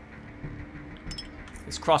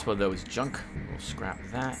 This crossbow, though, is junk. We'll scrap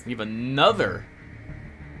that. We have another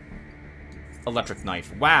electric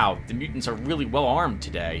knife. Wow, the mutants are really well armed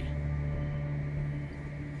today.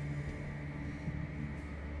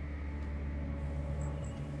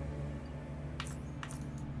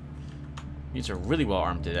 Mutants are really well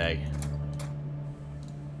armed today.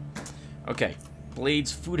 Okay,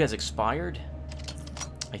 Blade's food has expired.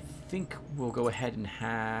 I think we'll go ahead and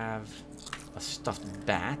have a stuffed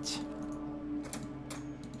bat.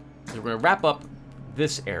 So we're going to wrap up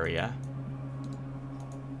this area.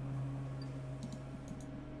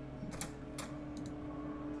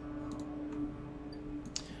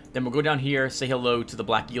 Then we'll go down here, say hello to the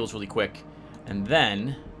black eels really quick, and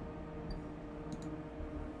then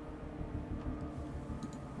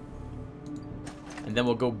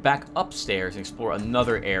we'll go back upstairs and explore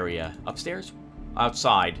another area. Upstairs?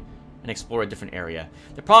 Outside, and explore a different area.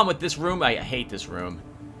 The problem with this room, I hate this room.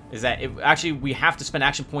 is that actually we have to spend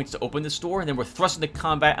action points to open this door, and then we're thrust into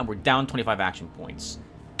combat, and we're down 25 action points.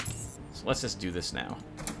 So let's just do this now.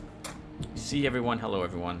 See everyone, hello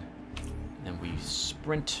everyone. And then we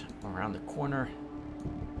sprint around the corner.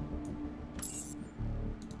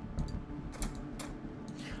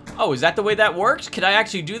 Oh, is that the way that works? Can I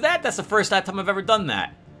actually do that? That's the first time I've ever done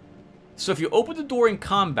that. So if you open the door in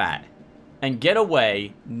combat and get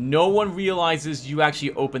away, no one realizes you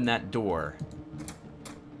actually opened that door.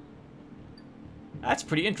 That's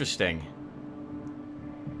pretty interesting.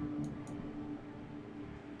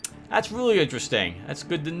 That's really interesting. That's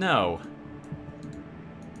good to know.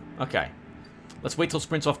 Okay. Let's wait till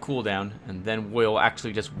sprint's off cooldown, and then we'll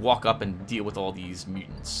actually just walk up and deal with all these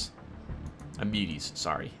mutants. Muties,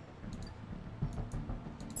 sorry.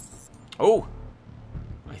 Oh!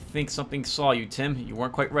 I think something saw you, Tim. You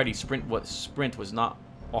weren't quite ready. Sprint was not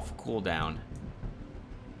off cooldown.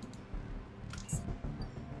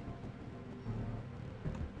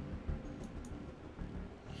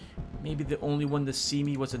 Maybe the only one to see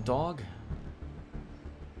me was a dog?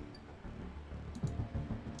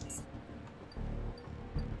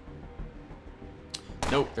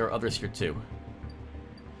 Nope, there are others here too.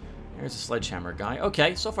 There's a sledgehammer guy.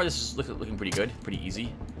 Okay, so far this is looking pretty good. Pretty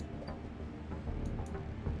easy.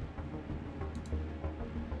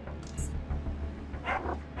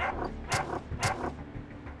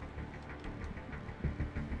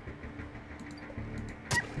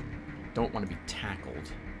 Don't want to be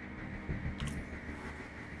tackled.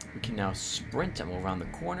 We can now sprint and we'll round the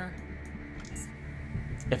corner.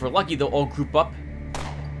 If we're lucky, they'll all group up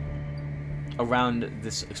around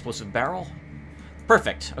this explosive barrel.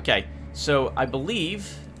 Perfect. Okay, so I believe,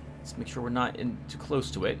 let's make sure we're not in too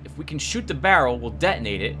close to it. If we can shoot the barrel, we'll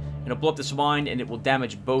detonate it, and it'll blow up this mine, and it will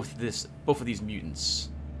damage both of these mutants.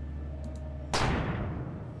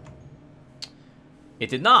 It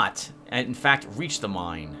did not, and in fact, reach the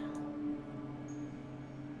mine.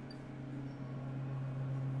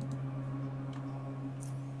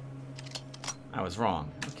 I was wrong.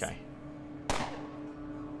 Okay.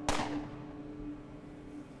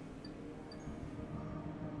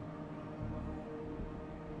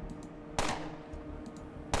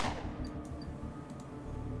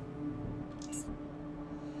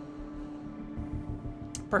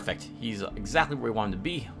 Perfect. He's exactly where we want him to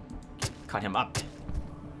be. Cut him up.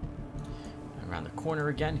 Around the corner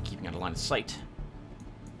again, keeping out of line of sight.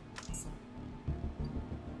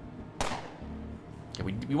 Okay,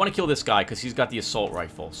 we want to kill this guy because he's got the assault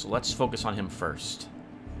rifle, so let's focus on him first.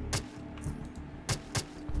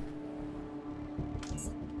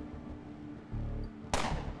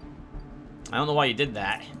 I don't know why you did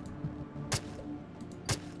that.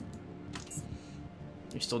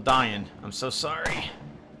 You're still dying. I'm so sorry.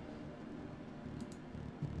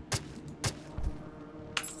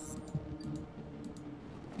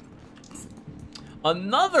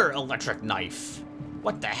 Another electric knife.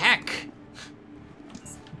 What the heck?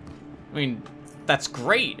 I mean, that's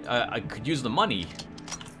great. I could use the money.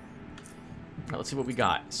 Right, let's see what we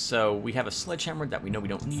got. So we have a sledgehammer that we know we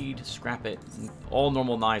don't need. Scrap it. All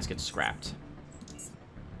normal knives get scrapped.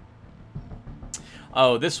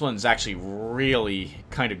 Oh, this one's actually really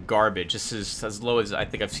kind of garbage. This is as low as I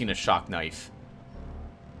think I've seen a shock knife.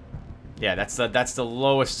 Yeah, that's the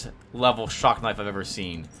lowest level shock knife I've ever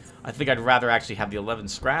seen. I think I'd rather actually have the 11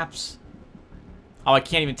 scraps. Oh, I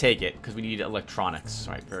can't even take it because we need electronics.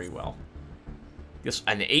 All right, very well. This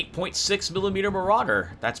an 8.6mm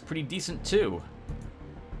Marauder. That's pretty decent too.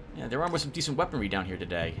 Yeah, there are some decent weaponry down here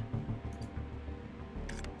today.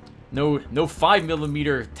 No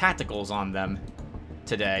 5mm tacticals on them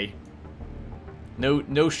today.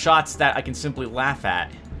 No shots that I can simply laugh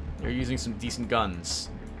at. They're using some decent guns.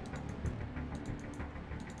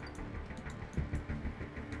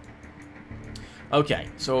 Okay,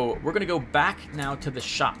 so we're gonna go back now to the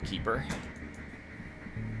shopkeeper.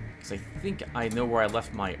 Because I think I know where I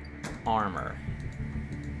left my armor.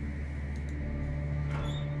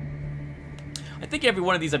 I think every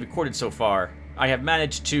one of these I've recorded so far, I have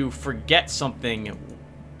managed to forget something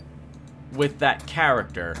with that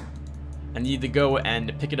character and need to go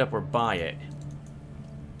and pick it up or buy it.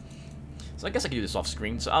 So I guess I can do this off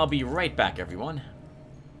screen, so I'll be right back, everyone.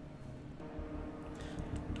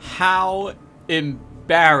 How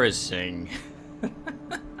embarrassing.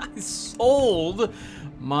 I sold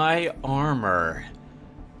my armor.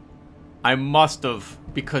 I must have,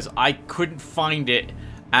 because I couldn't find it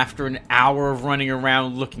after an hour of running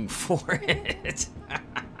around looking for it.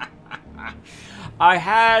 I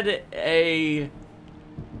had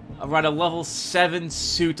around a level 7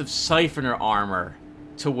 suit of siphoner armor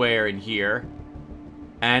to wear in here,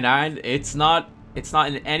 and it's not It's not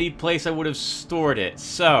in any place I would have stored it.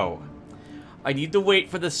 So, I need to wait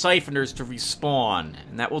for the siphoners to respawn,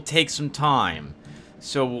 and that will take some time.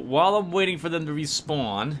 So, while I'm waiting for them to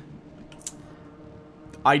respawn,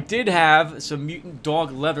 I did have some mutant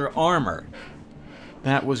dog leather armor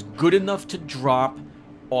that was good enough to drop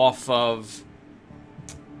off of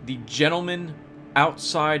the gentleman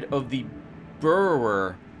outside of the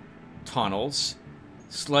Burrower tunnels,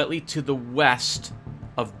 slightly to the west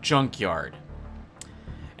of Junkyard.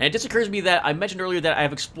 And it just occurs to me that I mentioned earlier that I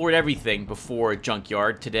have explored everything before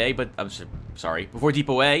Junkyard today, but I'm sorry, before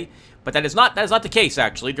Depot A, but that is not the case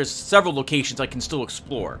actually. There's several locations I can still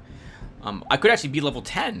explore. I could actually be level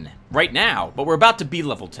 10 right now, but we're about to be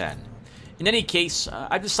level 10. In any case,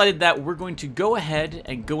 I've decided that we're going to go ahead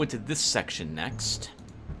and go into this section next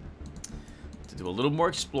to do a little more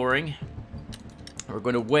exploring. We're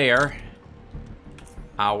going to wear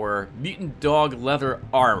our mutant dog leather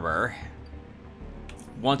armor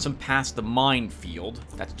once I'm past the minefield.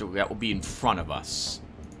 That will be in front of us.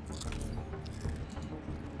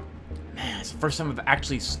 Man, it's the first time I've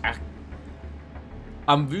actually...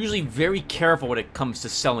 I'm usually very careful when it comes to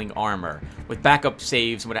selling armor with backup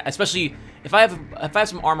saves, especially if I have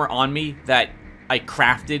some armor on me that I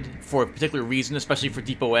crafted for a particular reason, especially for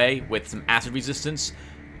Depot A with some acid resistance,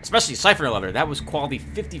 especially Siphoner leather. That was quality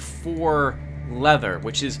 54 leather,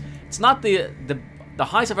 which is it's not the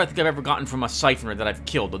highest I think I've ever gotten from a Siphoner that I've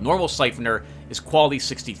killed. The normal Siphoner is quality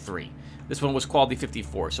 63. This one was quality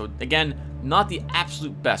 54. So again, not the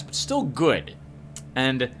absolute best, but still good.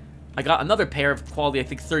 And I got another pair of quality, I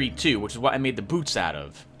think, 32, which is what I made the boots out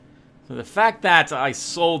of. So the fact that I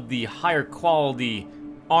sold the higher quality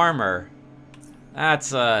armor,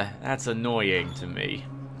 that's annoying to me.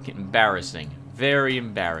 Embarrassing. Very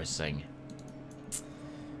embarrassing.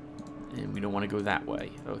 And we don't want to go that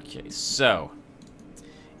way. Okay, so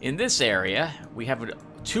in this area, we have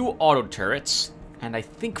 2 auto turrets, and I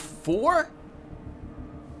think 4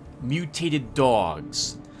 mutated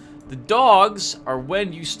dogs. The dogs are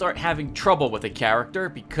when you start having trouble with a character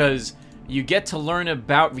because you get to learn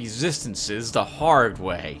about resistances the hard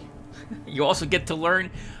way. You also get to learn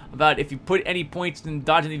about if you put any points in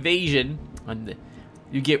dodge and evasion, and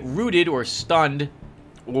you get rooted or stunned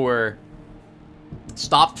or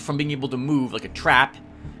stopped from being able to move like a trap,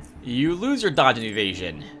 you lose your dodge and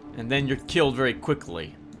evasion, and then you're killed very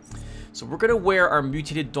quickly. So we're going to wear our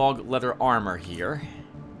mutated dog leather armor here.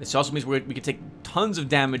 This also means we can take tons of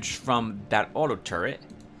damage from that auto turret.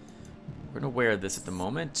 We're going to wear this at the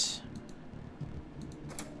moment.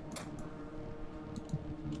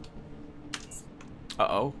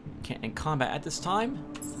 Uh-oh. Can't in combat at this time?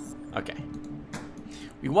 Okay.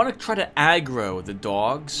 We want to try to aggro the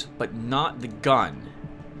dogs, but not the gun.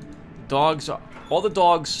 All the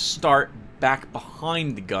dogs start back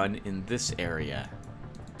behind the gun in this area.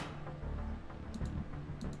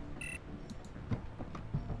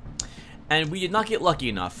 And we did not get lucky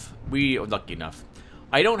enough.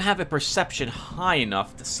 I don't have a perception high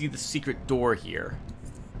enough to see the secret door here.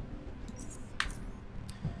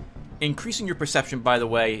 Increasing your perception, by the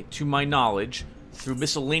way, to my knowledge, through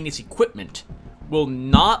miscellaneous equipment, will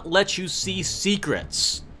not let you see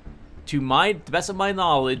secrets. To the best of my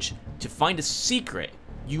knowledge, to find a secret,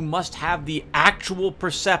 you must have the actual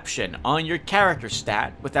perception on your character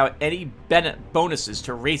stat without any bonuses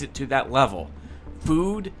to raise it to that level.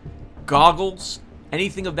 Food, goggles,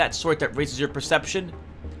 anything of that sort that raises your perception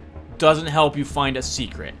doesn't help you find a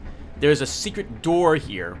secret. There's a secret door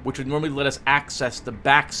here, which would normally let us access the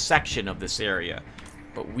back section of this area,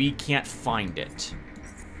 but we can't find it.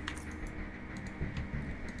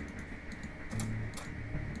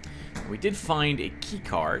 We did find a key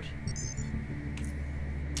card,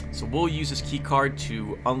 so we'll use this key card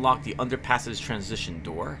to unlock the underpass's transition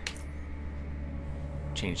door.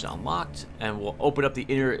 Change to unlocked, and we'll open up the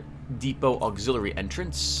inner depot auxiliary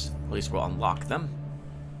entrance. At least we'll unlock them.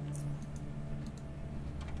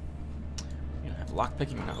 We don't have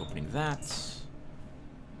lockpicking, we're not opening that.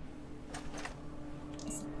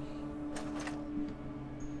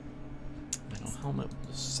 Metal helmet,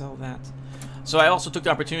 we'll sell that. So I also took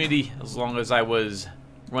the opportunity, as long as I was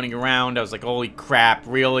running around, I was like, holy crap,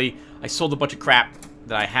 really? I sold a bunch of crap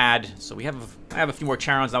that I had. So I have a few more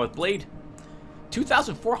Charons now with Blade.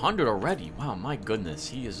 2,400 already. Wow, my goodness,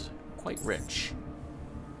 he is quite rich.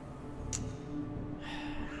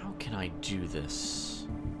 How can I do this?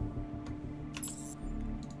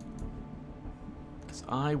 Because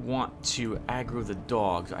I want to aggro the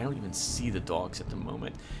dogs. I don't even see the dogs at the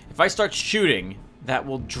moment. If I start shooting, that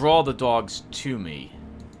will draw the dogs to me.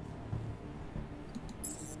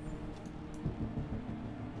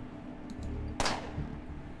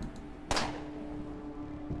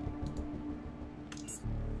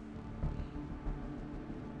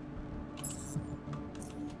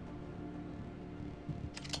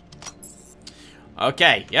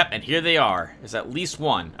 Okay, yep, and here they are. There's at least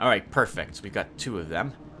one. Alright, perfect. We've got 2 of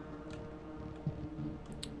them.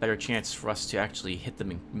 Better chance for us to actually hit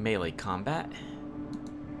them in melee combat.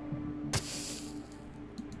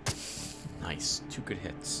 Nice. 2 good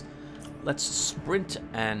hits. Let's sprint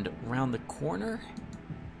and round the corner.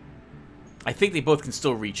 I think they both can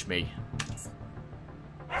still reach me.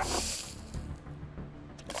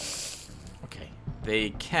 Okay,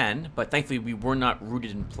 they can, but thankfully we were not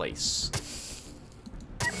rooted in place.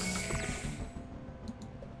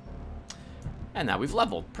 And now we've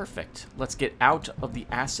leveled. Perfect. Let's get out of the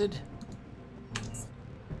acid.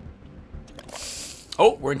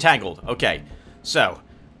 Oh, we're entangled. Okay, so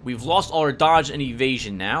we've lost all our dodge and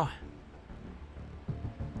evasion now.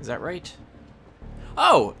 Is that right?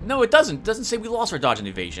 Oh, no, it doesn't. It doesn't say we lost our dodge and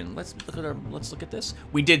evasion. Let's look at this.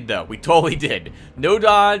 We did, though. We totally did. No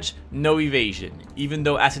dodge, no evasion. Even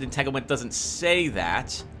though acid entanglement doesn't say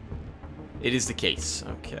that, it is the case.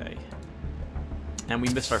 Okay. And we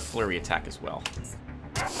missed our flurry attack as well.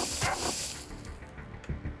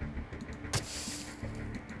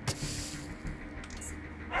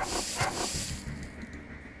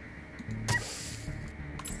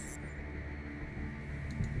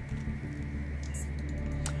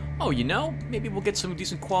 Oh, you know, maybe we'll get some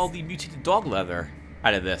decent quality mutated dog leather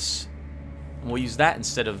out of this. And we'll use that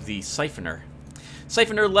instead of the siphoner.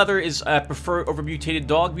 Siphoner leather is preferred over mutated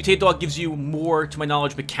dog. Mutated dog gives you more, to my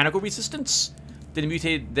knowledge, mechanical resistance than the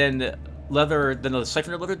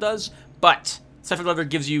siphoner leather does. But siphoner leather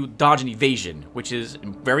gives you dodge and evasion, which is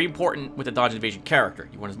very important with a dodge and evasion character.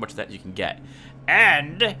 You want as much of that as you can get.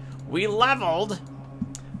 And we leveled.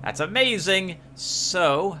 That's amazing.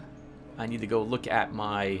 So I need to go look at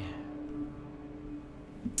my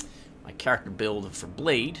character build for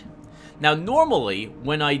Blade. Now, normally,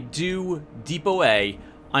 when I do Depot A,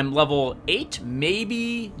 I'm level 8,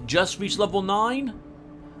 maybe just reach level 9.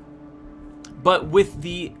 But with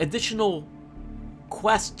the additional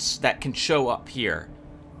quests that can show up here,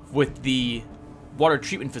 with the water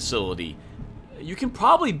treatment facility, you can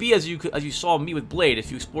probably be, as you saw me with Blade,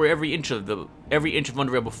 if you explore every inch of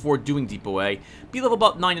Underrail before doing Depot A, be level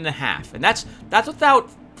about 9.5, and that's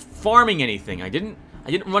without farming anything. I didn't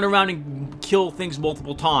run around and kill things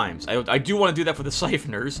multiple times. I do want to do that for the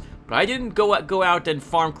siphoners, but I didn't go out and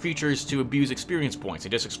farm creatures to abuse experience points. I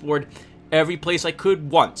just explored every place I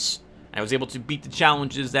could once. I was able to beat the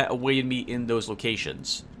challenges that awaited me in those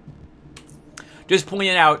locations. Just pointing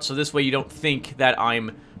it out so this way you don't think that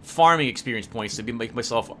I'm farming experience points to make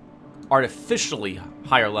myself artificially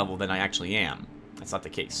higher level than I actually am. That's not the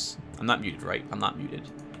case. I'm not muted, right? I'm not muted.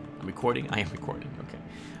 I'm recording? I am recording. Okay.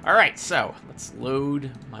 Alright, so let's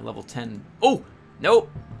load my level 10. Oh!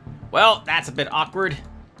 Nope! Well, that's a bit awkward.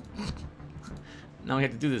 Now we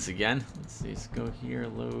have to do this again. Let's see. Let's go here,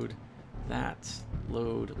 load that.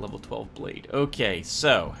 Load level 12 Blade. Okay,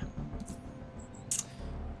 so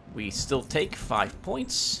we still take 5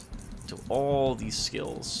 points to all these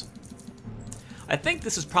skills. I think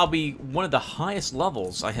this is probably one of the highest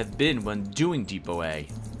levels I have been when doing Depot A.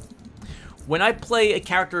 When I play a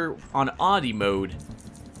character on Oddity mode,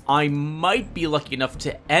 I might be lucky enough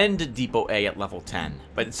to end Depot A at level 10,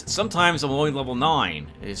 but sometimes I'm only level 9.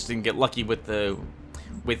 I just didn't get lucky with the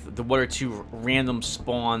 1 or 2 random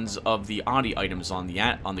spawns of the Oddity items on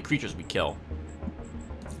the creatures we kill.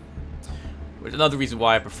 Which is another reason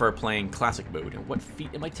why I prefer playing Classic mode. And what feat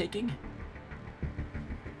am I taking?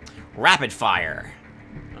 Rapid Fire.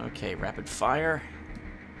 Okay, Rapid Fire.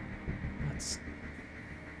 Let's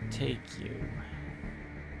take you.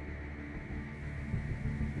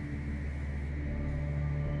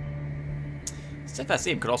 Steadfast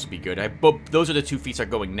Aim could also be good. Those are the 2 feats that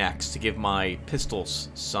are going next to give my pistols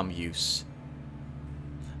some use.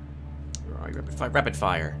 Where are you? Rapid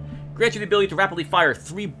Fire. Grants you the ability to rapidly fire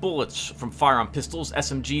 3 bullets from firearm pistols,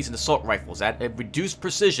 SMGs, and assault rifles at a reduced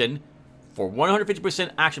precision for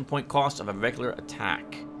 150% action point cost of a regular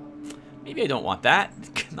attack. Maybe I don't want that.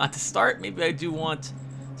 Not to start. Maybe I do want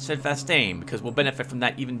Steadfast Aim, because we'll benefit from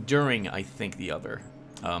that even during, I think, the other.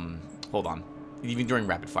 Hold on. Even during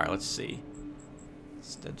Rapid Fire. Let's see.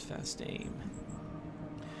 Steadfast Aim.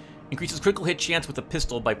 Increases critical hit chance with a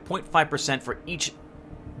pistol by 0.5% for each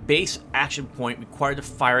base action point required to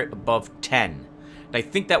fire it above 10. And I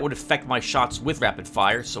think that would affect my shots with Rapid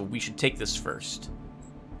Fire, so we should take this first.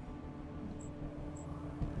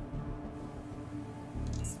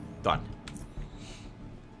 Done.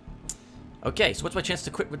 Okay, so what's my chance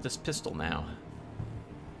to quit with this pistol now?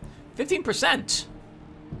 15%!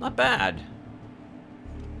 Not bad.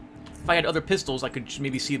 If I had other pistols, I could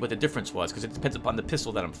maybe see what the difference was, because it depends upon the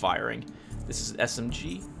pistol that I'm firing. This is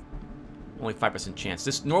SMG. Only 5% chance.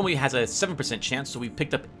 This normally has a 7% chance, so we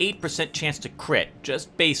picked up 8% chance to crit.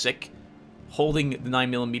 Just basic. Holding the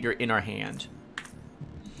 9mm in our hand.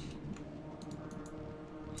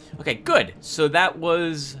 Okay, good. So that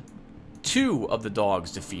was 2 of the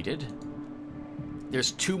dogs defeated.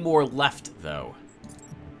 There's 2 more left, though.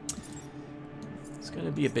 It's going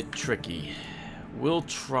to be a bit tricky. We'll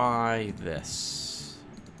try this.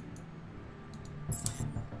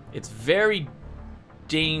 It's very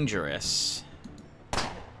dangerous.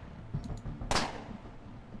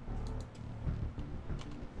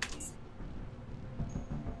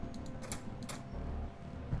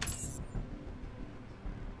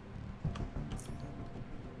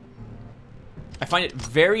 I find it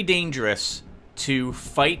very dangerous to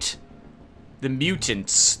fight the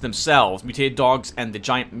mutants themselves, mutated dogs and the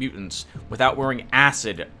giant mutants, without wearing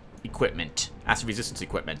acid equipment, acid resistance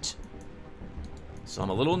equipment. So I'm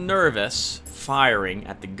a little nervous firing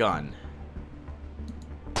at the gun.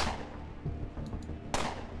 But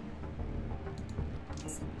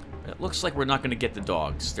it looks like we're not going to get the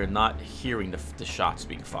dogs. They're not hearing the shots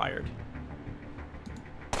being fired.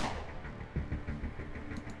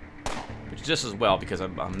 Which is just as well, because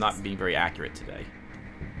I'm not being very accurate today.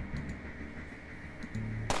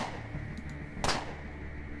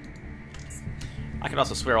 I can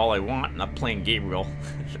also swear all I want. I'm not playing Gabriel.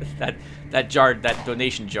 that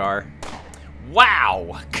donation jar.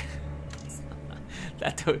 Wow!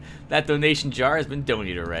 that donation jar has been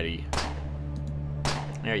donated already.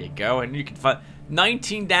 There you go. And you can find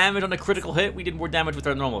 19 damage on a critical hit. We did more damage with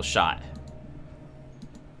our normal shot.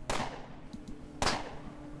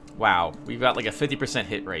 Wow, we've got like a 50%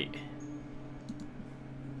 hit rate.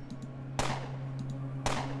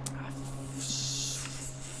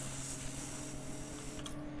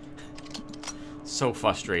 So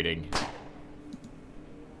frustrating.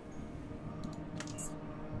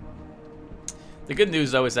 The good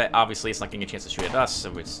news, though, is that obviously it's not getting a chance to shoot at us,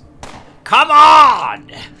 so it's... Come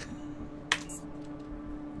on!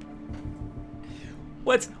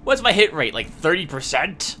 What's my hit rate? Like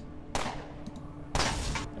 30%?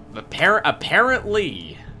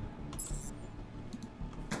 Apparently,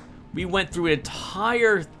 we went through an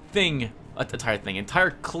entire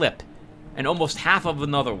clip, and almost half of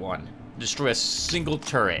another one. Destroy a single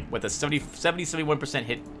turret with a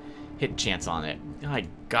 71% hit chance on it. My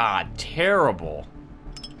God, terrible.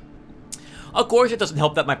 Of course, it doesn't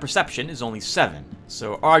help that my perception is only 7,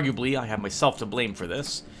 so arguably I have myself to blame for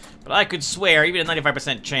this. But I could swear even a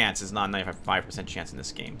 95% chance is not a 95% chance in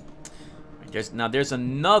this game. There's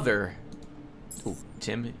another... Ooh,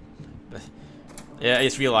 Tim. Yeah, I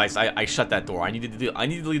just realized I shut that door. I needed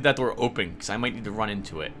to leave that door open because I might need to run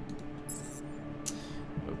into it.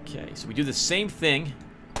 Okay, so we do the same thing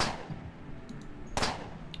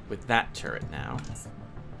with that turret now.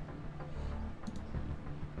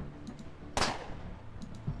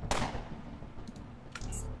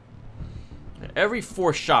 Every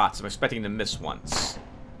 4 shots, I'm expecting to miss once.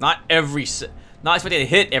 Not expecting to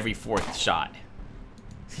hit every 4th shot.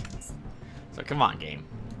 So come on, game.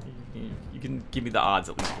 You can give me the odds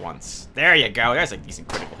at least once. There you go. There's a decent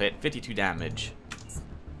critical hit. 52 damage.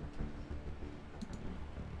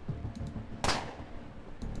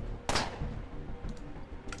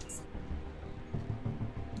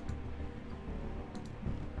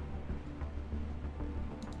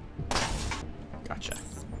 Gotcha.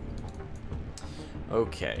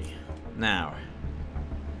 Okay. Now,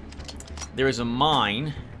 there is a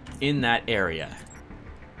mine in that area.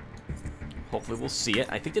 Hopefully we'll see it.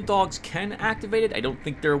 I think the dogs can activate it. I don't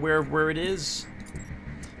think they're aware of where it is.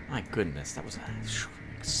 My goodness, that was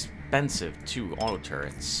expensive 2 auto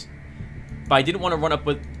turrets. But I didn't want to run up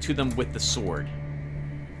to them with the sword.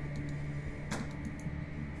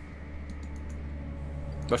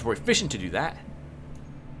 Much more efficient to do that.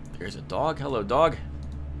 There's a dog. Hello, dog.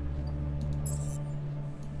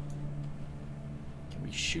 Can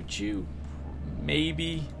we shoot you?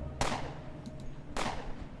 Maybe.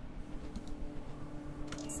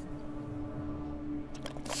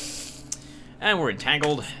 And we're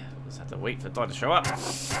entangled. Just have to wait for the dog to show up.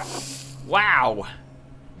 Wow!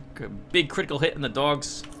 Good, big critical hit in the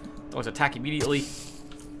dogs. Dogs attack immediately.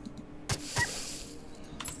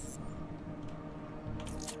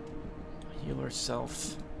 Heal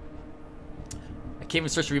ourselves. I can't even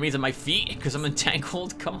search the remains of my feet because I'm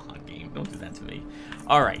entangled. Come on, game. Don't do that to me.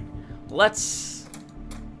 Alright. Let's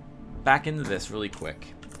back into this really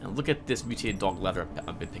quick. And look at this mutated dog leather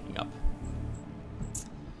I've been picking up.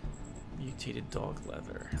 Mutated dog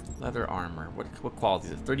leather. Leather armor. What quality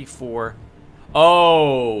is it? 34.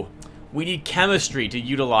 Oh! We need chemistry to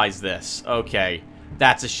utilize this. Okay.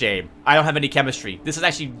 That's a shame. I don't have any chemistry. This is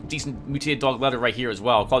actually decent mutated dog leather right here as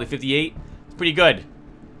well. Quality 58. It's pretty good.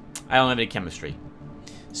 I don't have any chemistry.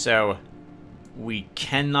 So, we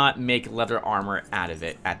cannot make leather armor out of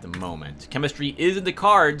it at the moment. Chemistry is in the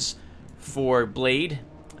cards for Blade.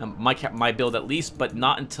 My build at least, but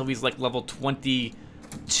not until he's like level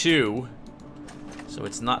 22. So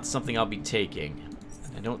it's not something I'll be taking.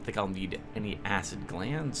 I don't think I'll need any acid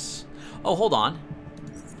glands. Oh, hold on.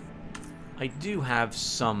 I do have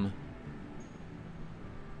some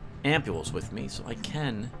ampules with me, so I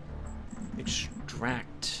can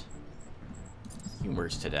extract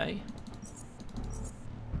humors today.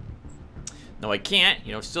 No, I can't.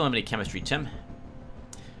 You know, still don't have any chemistry, Tim.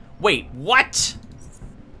 Wait, what?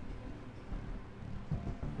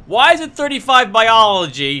 Why is it 35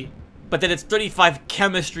 biology, but then it's 35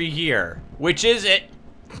 chemistry here? Which is it?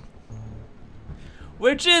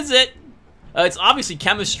 Which is it? It's obviously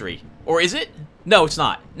chemistry. Or is it? No, it's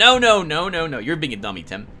not. No. You're being a dummy,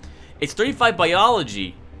 Tim. It's 35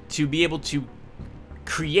 biology to be able to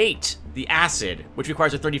create the acid, which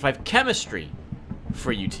requires a 35 chemistry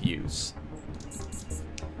for you to use.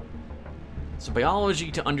 So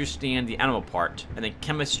biology to understand the animal part, and then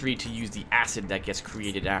chemistry to use the acid that gets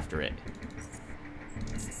created after it.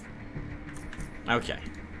 Okay.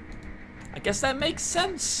 I guess that makes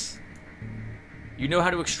sense. You know how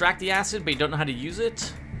to extract the acid, but you don't know how to use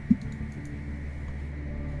it?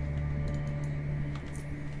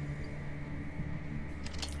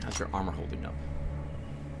 How's your armor holding up?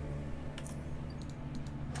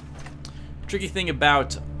 Tricky thing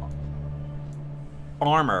about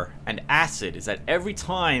armor and acid is that every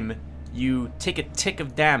time you take a tick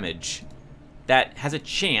of damage that has a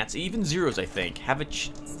chance, even zeros I think,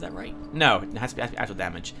 is that right? No, it has to be actual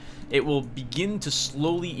damage. It will begin to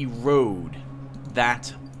slowly erode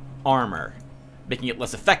that armor, making it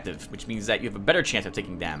less effective, which means that you have a better chance of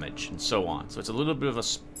taking damage, and so on. So it's a little bit of a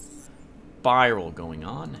spiral going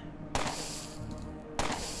on.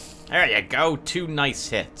 There you go, 2 nice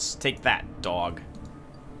hits. Take that, dog.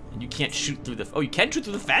 And you can't shoot through the... Oh, you can shoot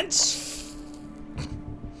through the fence?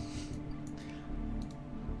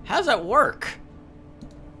 How does that work?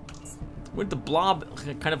 Wouldn't the blob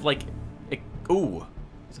kind of like... Ooh,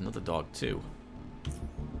 there's another dog, too.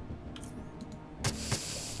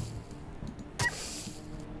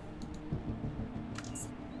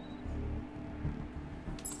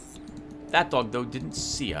 That dog, though, didn't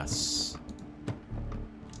see us.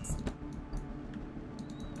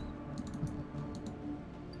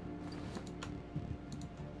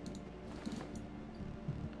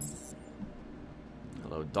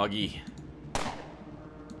 Hello, doggy.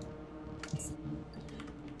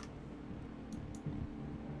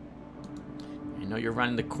 I know you're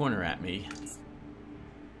running the corner at me.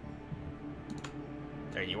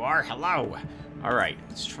 There you are. Hello. All right,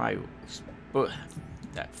 let's try...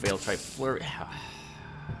 That failed. Try flurry.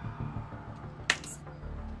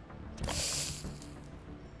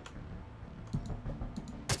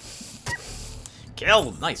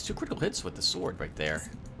 Killed. Nice. 2 critical hits with the sword right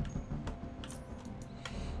there.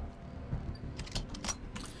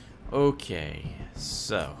 Okay,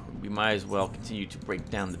 so we might as well continue to break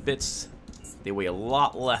down the bits. They weigh a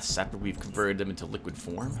lot less after we've converted them into liquid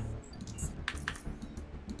form.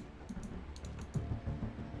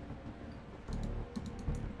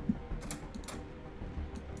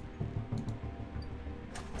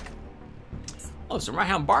 Oh, some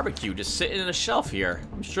Rhyhound barbecue just sitting in a shelf here.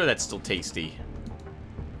 I'm sure that's still tasty.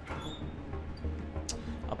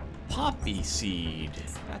 A poppy seed.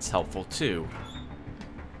 That's helpful too.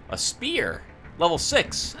 A spear. Level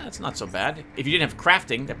 6. That's not so bad. If you didn't have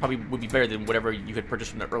crafting, that probably would be better than whatever you had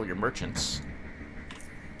purchased from the earlier merchants.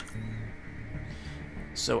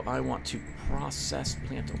 So I want to process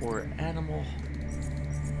plant or animal.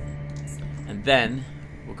 And then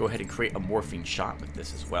we'll go ahead and create a morphine shot with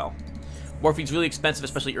this as well. Morphine's really expensive,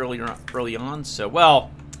 especially early on, so, well,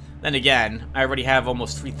 then again, I already have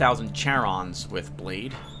almost 3,000 Charons with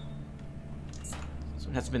Blade. So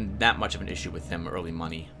it hasn't been that much of an issue with him early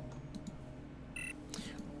money.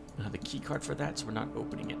 I have the key card for that, so we're not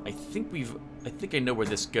opening it. I think I know where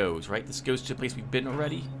this goes, right? This goes to a place we've been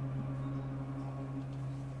already.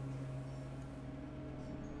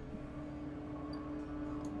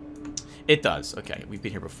 It does. Okay, we've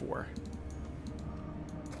been here before.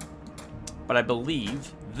 But I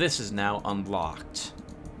believe this is now unlocked.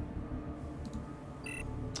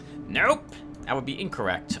 Nope! That would be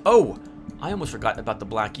incorrect. Oh! I almost forgot about the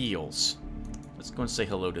black eels. Let's go and say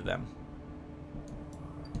hello to them.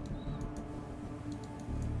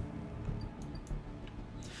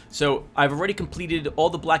 So, I've already completed all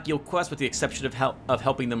the black eel quests with the exception of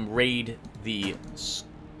helping them raid the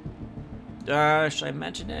should I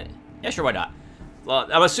mention it? Yeah, sure, why not? Well,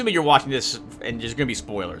 I'm assuming you're watching this and there's going to be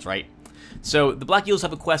spoilers, right? So, the Black Eels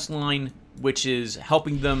have a quest line which is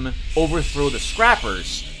helping them overthrow the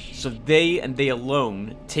Scrappers so they and they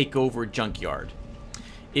alone take over Junkyard.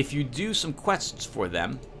 If you do some quests for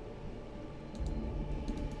them,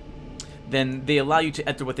 then they allow you to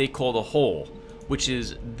enter what they call the Hole, which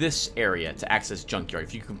is this area to access Junkyard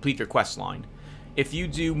if you complete their quest line. If you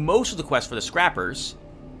do most of the quests for the Scrappers...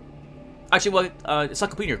 Actually, well, it's not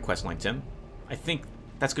completing your quest line, Tim. I think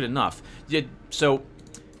that's good enough. Yeah, so...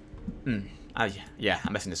 yeah,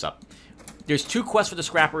 I'm messing this up. There's 2 quests for the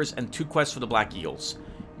Scrappers and 2 quests for the Black Eels.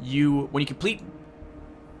 When you complete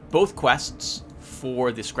both quests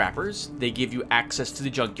for the Scrappers, they give you access to the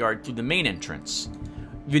Junkyard through the main entrance.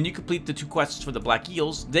 When you complete the 2 quests for the Black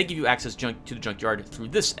Eels, they give you access to the Junkyard through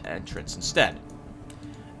this entrance instead.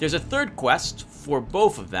 There's a 3rd quest for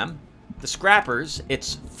both of them. The Scrappers,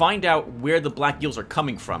 it's find out where the Black Eels are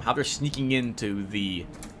coming from, how they're sneaking into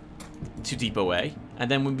to Depot A, and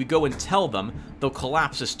then when we go and tell them, they'll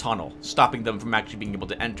collapse this tunnel, stopping them from actually being able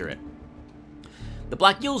to enter it. The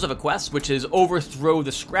Black Eels have a quest, which is overthrow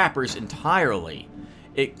the Scrappers entirely.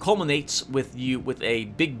 It culminates with a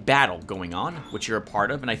big battle going on, which you're a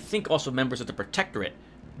part of, and I think also members of the Protectorate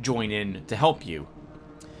join in to help you.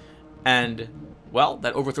 And, well,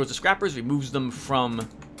 that overthrows the Scrappers, removes them from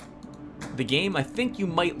the game. I think you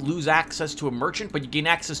might lose access to a merchant, but you gain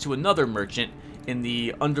access to another merchant in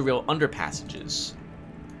the Underrail underpassages.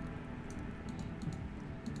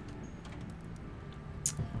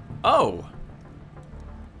 Oh!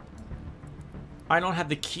 I don't have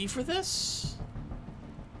the key for this?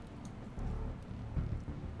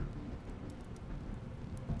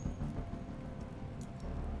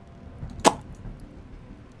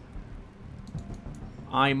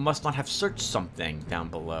 I must not have searched something down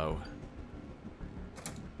below.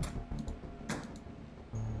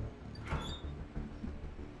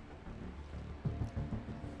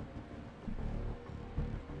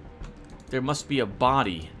 There must be a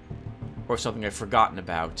body or something I've forgotten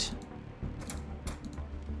about.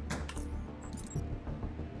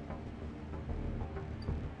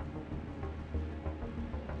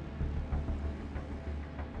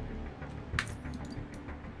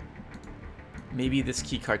 Maybe this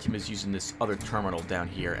keycard team is using this other terminal down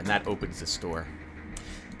here, and that opens this door.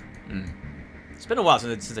 It's been a while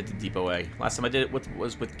since I did Depot A. Last time I did it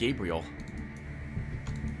was with Gabriel.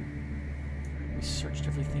 We searched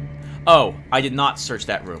everything. Oh, I did not search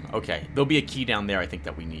that room. Okay, there'll be a key down there I think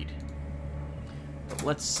that we need. But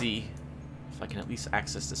let's see if I can at least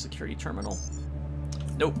access the security terminal.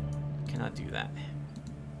 Nope, cannot do that.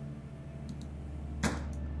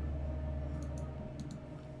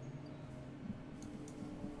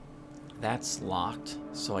 That's locked,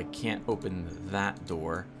 so I can't open that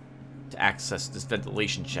door to access this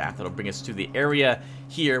ventilation shaft. That'll bring us to the area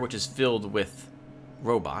here, which is filled with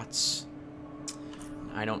robots.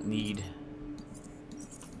 I don't need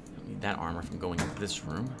that armor from going into this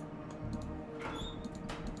room.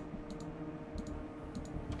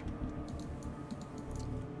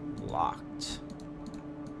 Locked.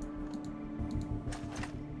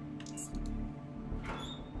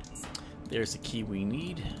 There's the key we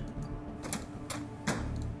need.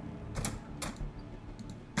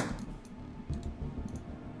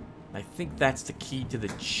 I think that's the key to the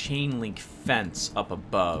chain link fence up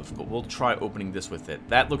above, but we'll try opening this with it.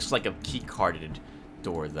 That looks like a key-carded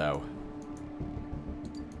door, though.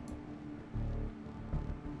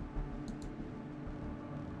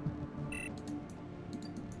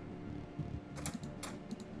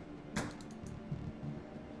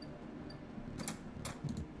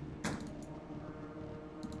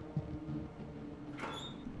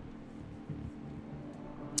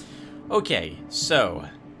 Okay, so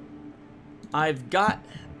I've got,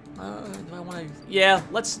 do I want to, yeah,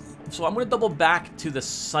 so I'm going to double back to the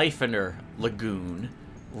Siphoner Lagoon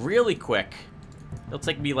really quick. It'll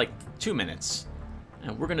take me like 2 minutes,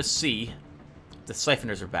 and we're going to see if the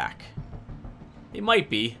Siphoners are back. They might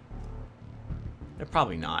be. They're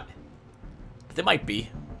probably not. But they might be.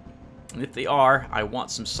 And if they are, I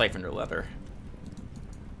want some Siphoner leather.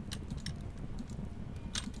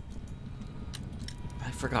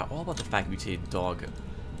 I forgot all about the fact mutated dog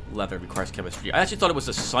leather requires chemistry. I actually thought it was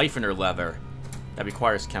the Siphoner leather that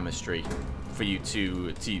requires chemistry for you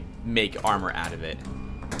to make armor out of it.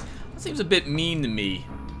 That seems a bit mean to me,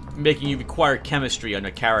 making you require chemistry on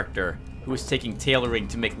a character who is taking tailoring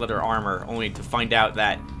to make leather armor, only to find out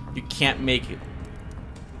that you can't make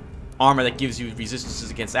armor that gives you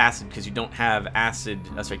resistances against acid because you don't have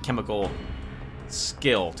chemical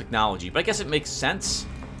skill, technology. But I guess it makes sense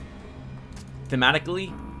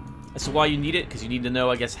thematically. as to why you need it, because you need to know,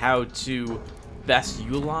 I guess, how to best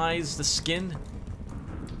utilize the skin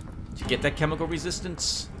to get that chemical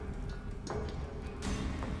resistance.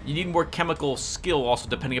 You need more chemical skill also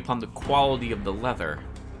depending upon the quality of the leather.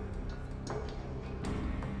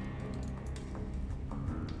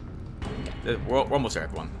 Okay, we're almost there,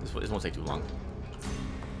 everyone. This won't take too long.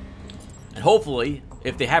 And hopefully,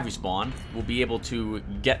 if they have respawned, we'll be able to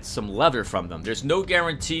get some leather from them. There's no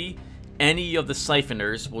guarantee any of the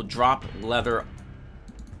siphoners will drop leather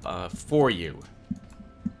for you.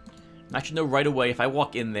 I should know right away if I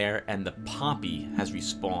walk in there and the poppy has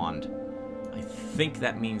respawned. I think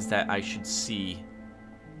that means that I should see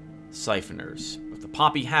siphoners. If the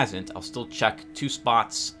poppy hasn't, I'll still check 2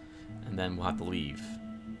 spots and then we'll have to leave.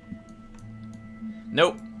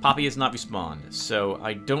 Nope, poppy has not respawned, so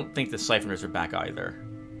I don't think the siphoners are back either.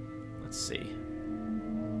 Let's see.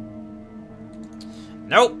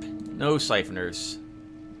 Nope, no siphoners.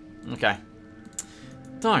 Okay.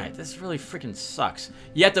 Darn it, this really freaking sucks.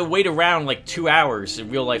 You have to wait around like 2 hours in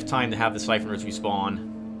real life time to have the siphoners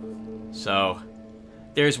respawn. So,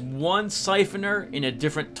 there's one siphoner in a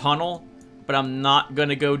different tunnel, but I'm not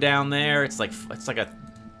gonna go down there. It's like a...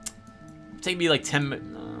 Take me like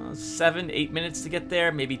 7, 8 minutes to get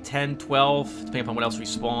there, maybe 10, 12, depending upon what else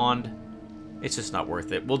respawned. It's just not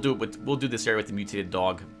worth it. We'll do this area with the mutated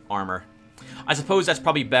dog armor. I suppose that's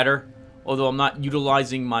probably better, although I'm not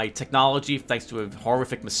utilizing my technology thanks to a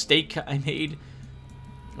horrific mistake I made.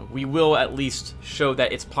 We will at least show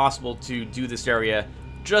that it's possible to do this area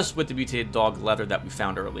just with the mutated dog leather that we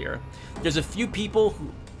found earlier. There's a few people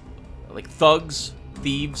who, like thugs,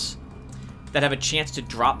 thieves, that have a chance to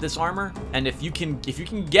drop this armor, and if you can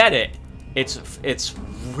get it, it's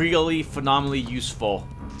really phenomenally useful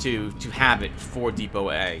to have it for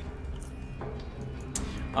Depot A.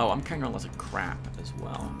 Oh, I'm carrying around lots of crap as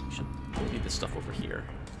well. We should leave this stuff over here.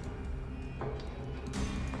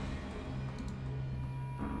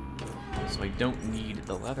 So I don't need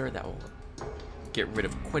the leather. That will get rid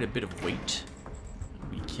of quite a bit of weight.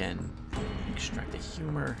 We can extract the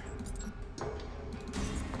humor.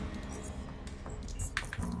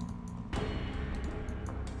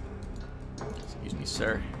 Excuse me,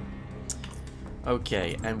 sir.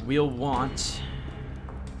 Okay, and we'll want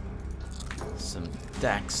some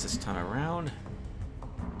decks this time around.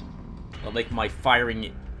 I'll make my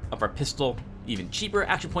firing of our pistol even cheaper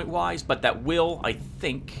action point wise, but that will, I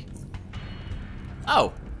think...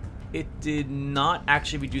 Oh! It did not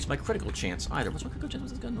actually reduce my critical chance either. What's my critical chance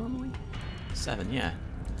with this gun normally? 7, yeah.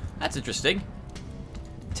 That's interesting.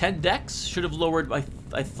 10 decks should have lowered, I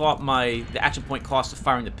thought, the action point cost of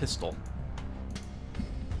firing the pistol.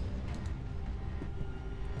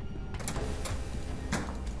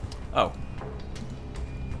 Oh.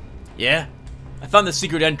 Yeah? I found the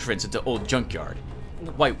secret entrance into old junkyard.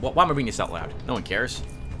 Why am I reading this out loud? No one cares.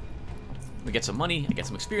 We get some money, I get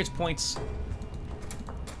some experience points.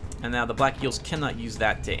 And now the black eels cannot use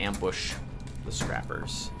that to ambush the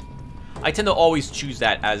scrappers. I tend to always choose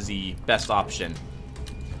that as the best option.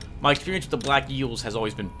 My experience with the black eels has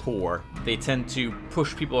always been poor. They tend to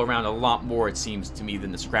push people around a lot more, it seems to me,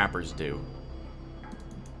 than the scrappers do.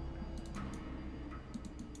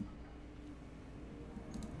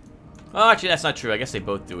 Oh, actually, that's not true. I guess they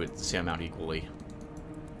both do it the same amount equally.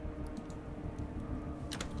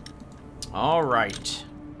 Alright.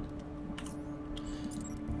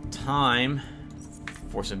 Time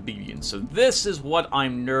for some BBs. So this is what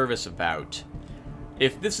I'm nervous about.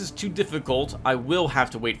 If this is too difficult, I will have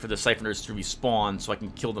to wait for the siphoners to respawn so I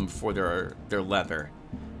can kill them for their leather.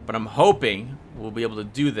 But I'm hoping we'll be able to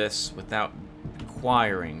do this without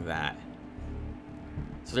requiring that.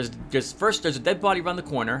 So there's a dead body around the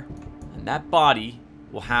corner, and that body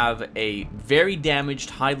will have a very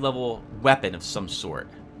damaged high-level weapon of some sort.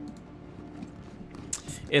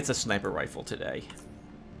 It's a sniper rifle today.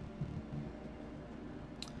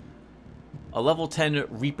 A level 10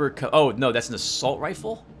 Reaper oh, no, that's an assault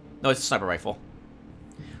rifle? No, it's a sniper rifle.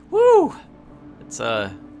 Woo! It's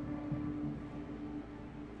a...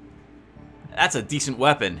 That's a decent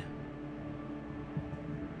weapon.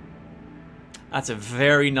 That's a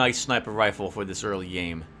very nice sniper rifle for this early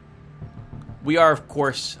game. We are, of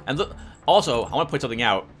course... And look, also, I want to point something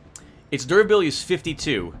out. Its durability is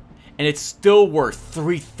 52, and it's still worth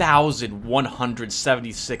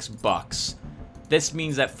 3,176 bucks. This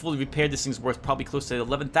means that fully repaired, this thing's worth probably close to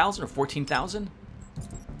 11,000 or 14,000.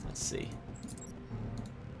 Let's see.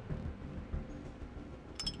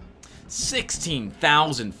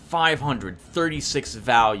 16,536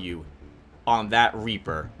 value on that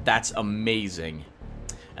Reaper. That's amazing.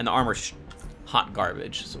 And the armor's hot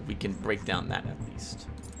garbage, so we can break down that at least.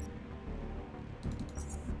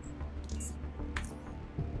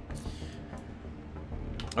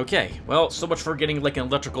 Okay, well, so much for getting like an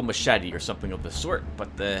electrical machete or something of the sort,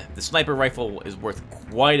 but the sniper rifle is worth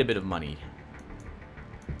quite a bit of money.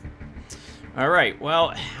 Alright, well,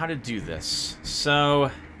 how to do this? So,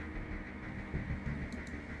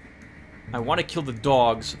 I want to kill the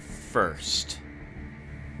dogs first.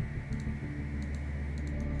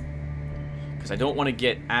 Because I don't want to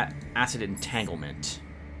get acid entanglement.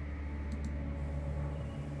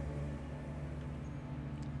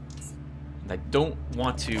 I don't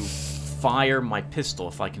want to fire my pistol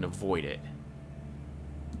if I can avoid it.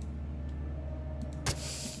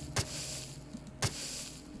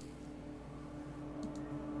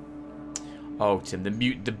 Oh, Tim,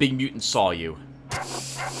 the big mutant saw you.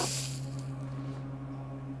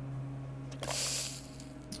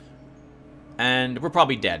 And we're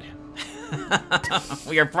probably dead.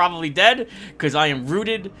 We are probably dead because I am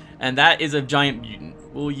rooted, and that is a giant mutant.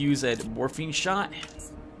 We'll use a morphine shot.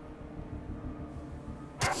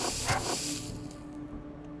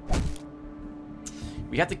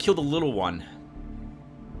 We have to kill the little one.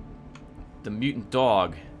 The mutant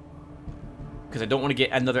dog. Because I don't want to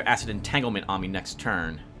get another acid entanglement on me next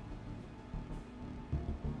turn.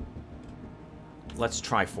 Let's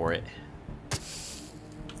try for it.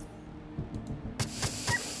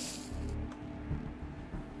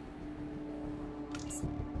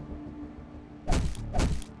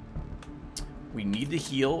 We need to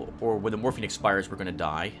heal, or when the morphine expires, we're going to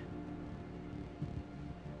die.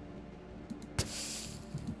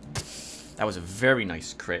 That was a very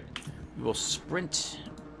nice crit. We will sprint.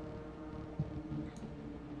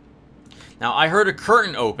 Now, I heard a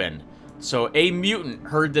curtain open. So, a mutant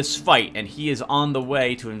heard this fight, and he is on the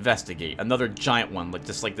way to investigate. Another giant one,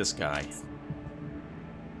 just like this guy.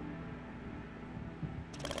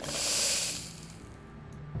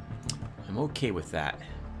 I'm okay with that.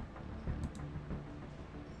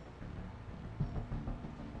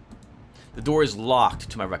 The door is locked,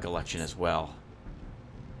 to my recollection, as well.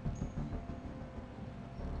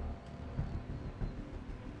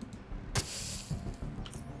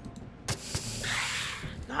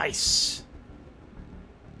 Nice.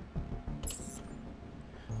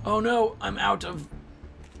 Oh no, I'm out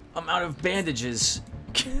of bandages.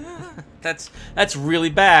 That's really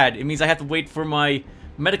bad. It means I have to wait for my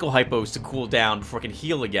medical hypos to cool down before I can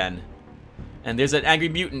heal again. And there's an angry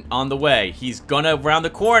mutant on the way. He's gonna round the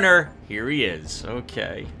corner. Here he is.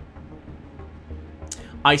 Okay.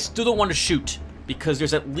 I still don't want to shoot because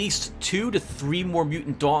there's at least 2 to 3 more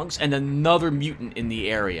mutant dogs and another mutant in the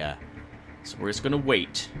area. So we're just gonna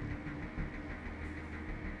wait.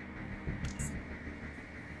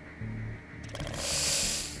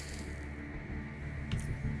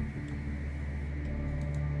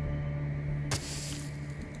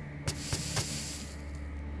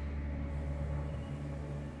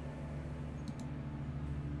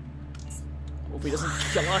 Hope he doesn't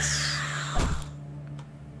kill us.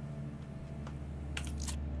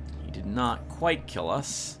 He did not quite kill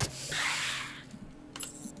us.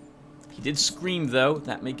 He did scream, though.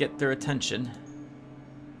 That may get their attention.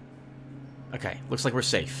 Okay, looks like we're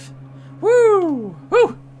safe. Woo!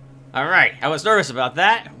 Woo! Alright, I was nervous about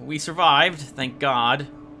that. We survived, thank God.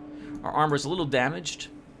 Our armor's a little damaged.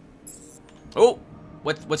 Oh!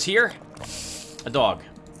 What's here? A dog.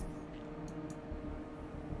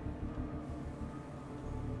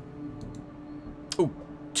 Oh,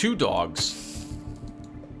 2 dogs.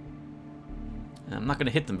 I'm not going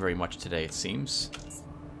to hit them very much today, it seems.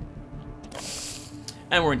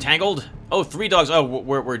 And we're entangled. Oh, 3 dogs. Oh,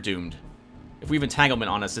 we're doomed. If we have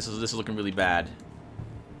entanglement on us, this is looking really bad.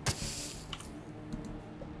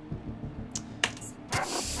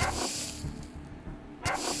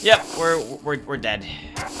 Yep, we're dead.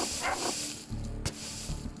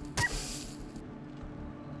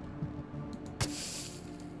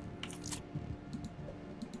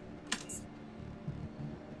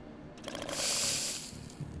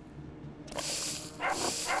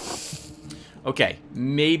 Okay,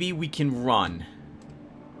 maybe we can run.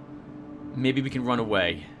 Maybe we can run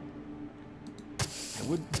away. I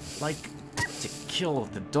would like to kill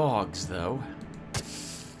the dogs, though.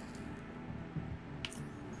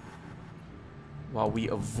 While we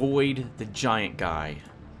avoid the giant guy.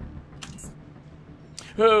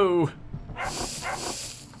 Oh!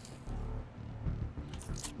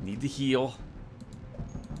 Need to heal.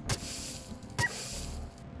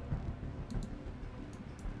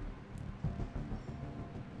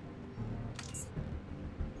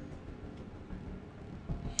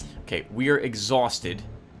 Okay, we are exhausted.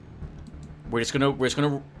 We're just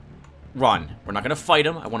gonna run. We're not gonna fight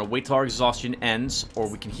him. I want to wait till our exhaustion ends, or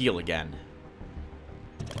we can heal again.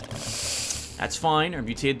 That's fine. Our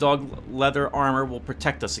mutated dog leather armor will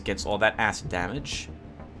protect us against all that acid damage.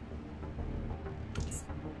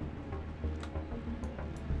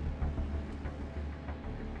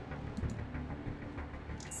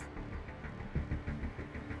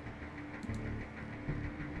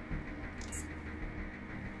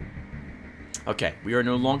 Okay, we are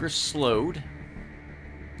no longer slowed.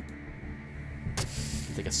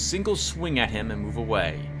 Take a single swing at him and move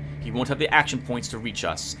away. He won't have the action points to reach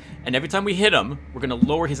us. And every time we hit him, we're going to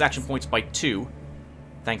lower his action points by 2.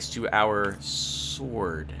 Thanks to our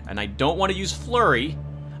sword. And I don't want to use Flurry.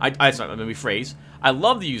 Sorry, let me rephrase. I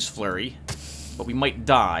love to use Flurry, but we might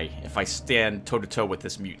die if I stand toe-to-toe with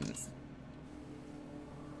this mutant.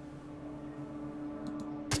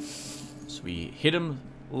 So we hit him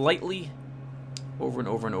lightly over and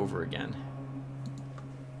over and over again.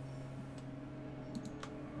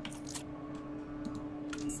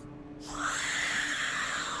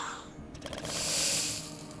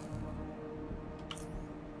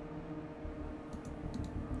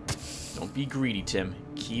 Don't be greedy, Tim.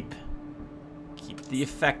 Keep the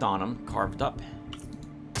effect on him carved up.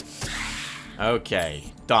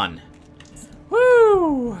 Okay, done.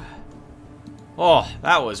 Woo! Oh,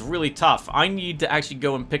 that was really tough. I need to actually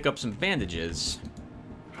go and pick up some bandages.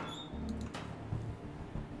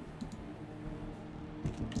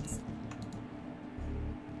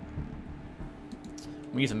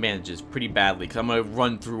 We need some bandages pretty badly, because I'm going to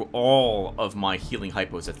run through all of my healing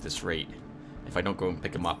hypos at this rate if I don't go and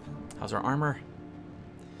pick them up. How's our armor?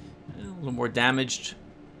 A little more damaged.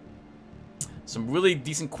 Some really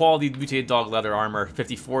decent quality mutated dog leather armor.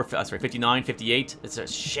 59, 58. It's a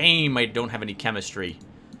shame I don't have any chemistry.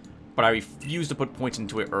 But I refuse to put points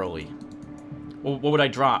into it early. Well, what would I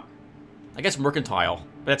drop? I guess mercantile.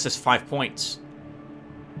 But that's just 5 points.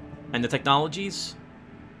 And the technologies?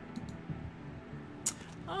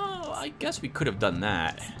 I guess we could have done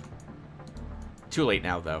that. Too late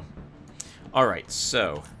now, though. Alright,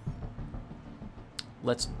 so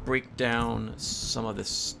let's break down some of this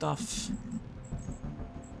stuff.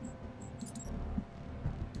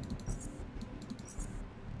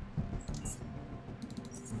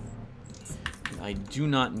 I do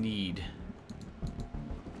not need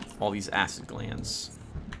all these acid glands.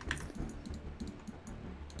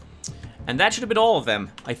 And that should have been all of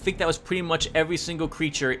them. I think that was pretty much every single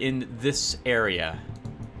creature in this area.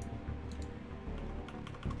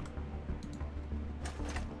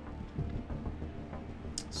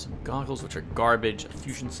 Some goggles, which are garbage. A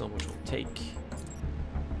fusion cell, which we'll take.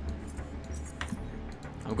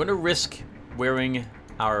 I'm going to risk wearing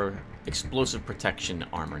our explosive protection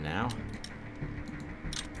armor now.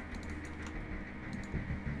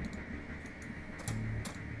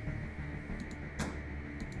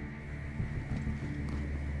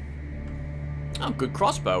 Oh, good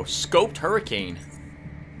crossbow. Scoped Hurricane.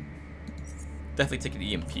 Definitely take an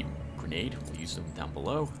EMP grenade. We'll use them down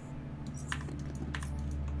below.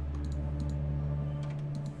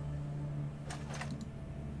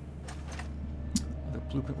 Another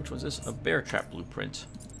blueprint. Which one's this? A bear trap blueprint.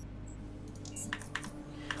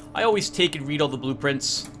 I always take and read all the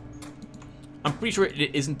blueprints. I'm pretty sure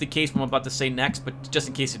it isn't the case what I'm about to say next, but just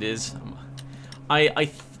in case it is. I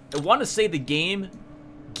want to say the game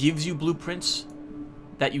gives you blueprints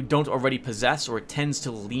that you don't already possess, or it tends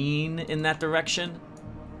to lean in that direction.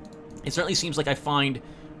 It certainly seems like I find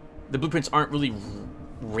the blueprints aren't really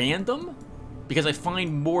random, because I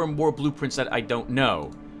find more and more blueprints that I don't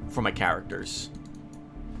know for my characters.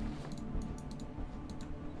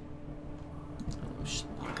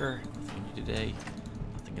 Locker, nothing new today.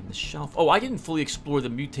 Nothing in the shelf. Oh, I didn't fully explore the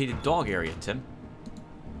mutated dog area, Tim.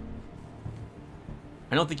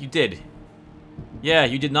 I don't think you did. Yeah,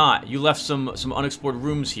 you did not. You left some unexplored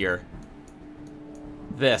rooms here.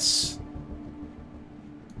 This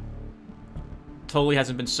totally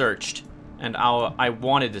hasn't been searched, and I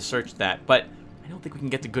wanted to search that, but I don't think we can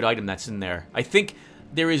get the good item that's in there. I think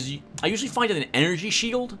there is. I usually find an energy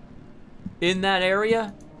shield in that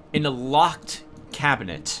area in a locked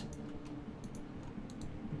cabinet.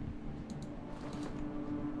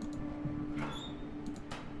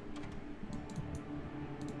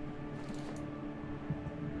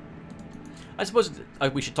 I suppose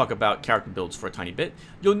we should talk about character builds for a tiny bit.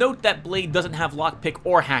 You'll note that Blade doesn't have lockpick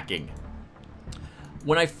or hacking.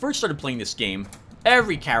 When I first started playing this game,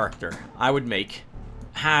 every character I would make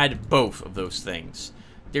had both of those things.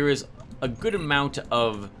 There is a good amount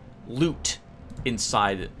of loot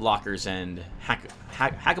inside lockers and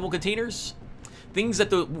hackable containers. Things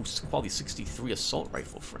that those... Ooh, quality 63 assault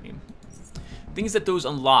rifle frame. Things that those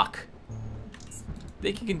unlock.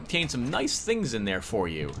 They can contain some nice things in there for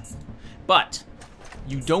you. But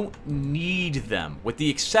You don't need them, with the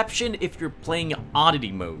exception if you're playing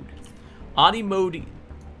Oddity mode. Oddity mode,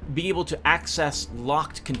 being able to access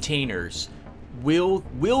locked containers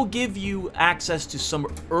will give you access to some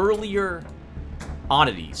earlier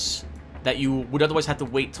oddities that you would otherwise have to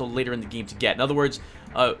wait till later in the game to get. In other words,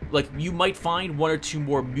 like you might find one or two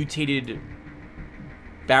more mutated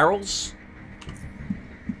barrels.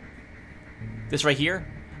 This right here.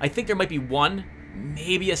 I think there might be one,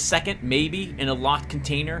 maybe a second, maybe, in a locked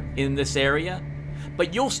container in this area.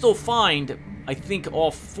 But you'll still find, I think,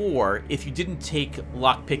 all four if you didn't take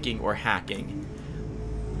lockpicking or hacking.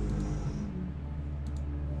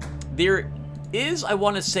 There is, I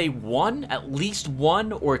want to say, one, at least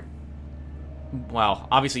one, or, well,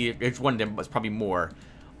 obviously, if it's one of them, but it's probably more,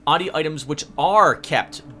 oddity items which are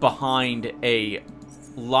kept behind a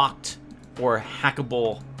locked or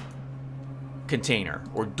hackable container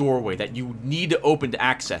or doorway that you need to open to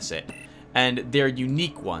access it. And they're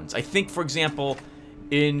unique ones. I think, for example,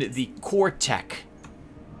 in the core tech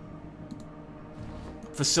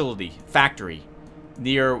factory,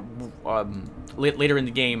 near later in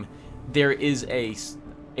the game, there is a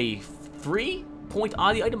 3-point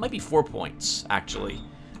oddity item, might be 4 points actually,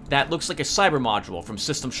 that looks like a cyber module from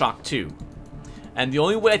System Shock 2. And the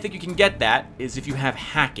only way I think you can get that is if you have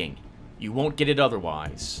hacking. You won't get it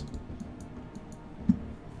otherwise.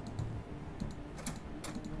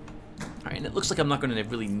 Alright, and it looks like I'm not going to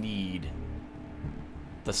really need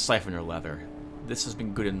the siphoner leather. This has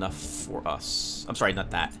been good enough for us. I'm sorry,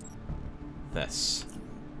 not that. This.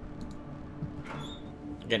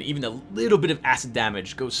 Again, even a little bit of acid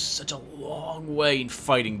damage goes such a long way in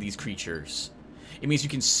fighting these creatures. It means you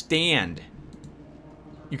can stand.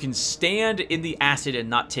 You can stand in the acid and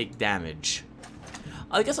not take damage.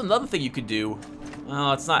 I guess another thing you could do,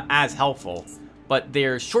 well, it's not as helpful, but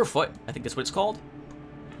there's Surefoot, I think that's what it's called.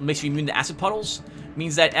 It makes you immune to acid puddles. It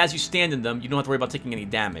means that as you stand in them, you don't have to worry about taking any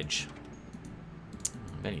damage.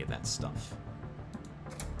 Any of that stuff.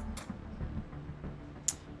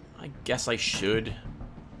 I guess I should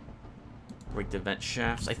break the vent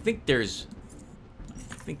shafts. I think there's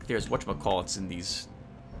whatchamacallits in these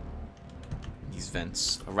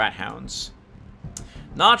vents. Rat hounds.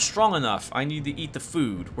 Not strong enough. I need to eat the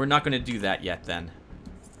food. We're not going to do that yet then.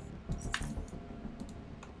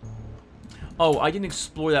 Oh, I didn't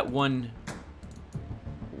explore that one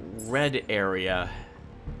red area.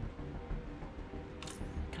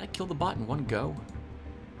 Can I kill the bot in one go?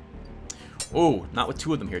 Oh, not with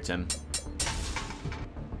two of them here, Tim.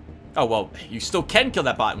 Oh, well, you still can kill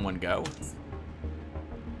that bot in one go.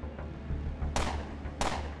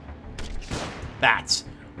 Bats.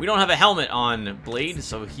 We don't have a helmet on Blade,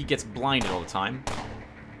 so he gets blinded all the time.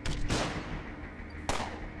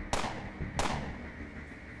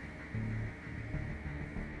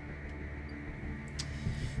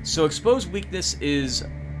 So exposed weakness is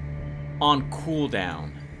on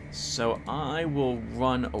cooldown. So I will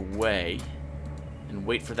run away and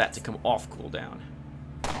wait for that to come off cooldown.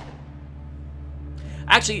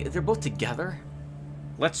 Actually, they're both together.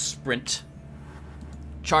 Let's sprint,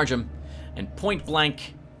 charge them, and point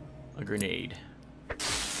blank a grenade.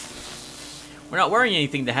 We're not wearing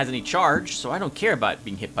anything that has any charge, so I don't care about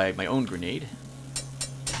being hit by my own grenade.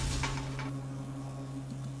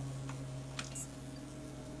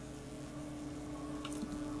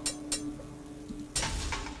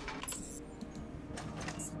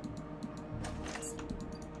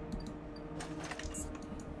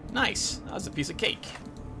 Nice. That was a piece of cake.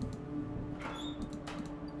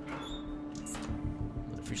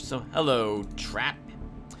 So, hello, trap.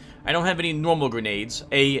 I don't have any normal grenades.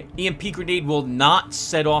 A EMP grenade will not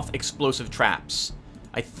set off explosive traps.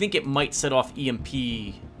 I think it might set off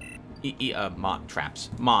traps.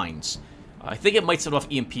 Mines. I think it might set off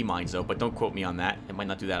EMP mines, though, but don't quote me on that. It might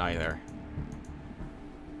not do that either.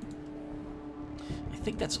 I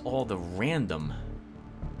think that's all the random.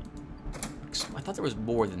 I thought there was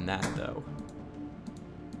more than that, though.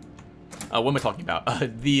 What am I talking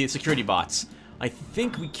about? The security bots. I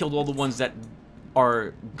think we killed all the ones that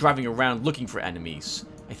are driving around looking for enemies.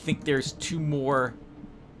 I think there's two more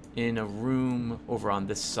in a room over on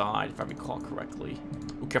this side, if I recall correctly.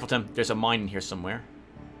 Oh, careful, Tim. There's a mine in here somewhere.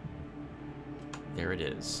 There it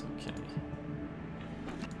is. Okay.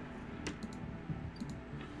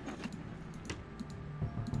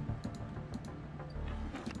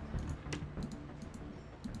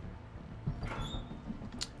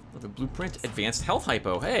 The blueprint, advanced health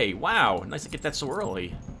hypo. Hey, wow, nice to get that so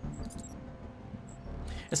early.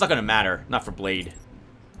 It's not gonna matter, not for Blade.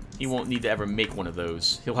 He won't need to ever make one of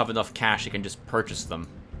those. He'll have enough cash he can just purchase them.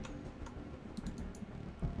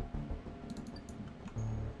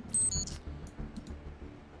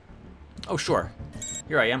 Oh, sure.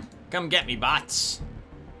 Here I am. Come get me, bots.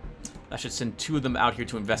 I should send 2 of them out here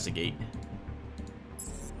to investigate.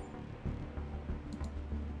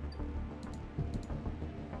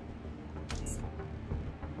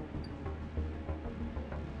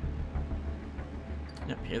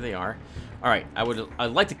 Yep, here they are. Alright,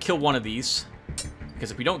 I'd like to kill one of these.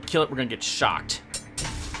 Because if we don't kill it, we're going to get shocked.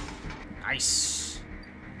 Nice.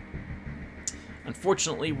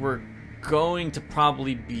 Unfortunately, we're going to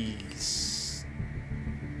probably be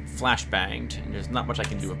flashbanged, and there's not much I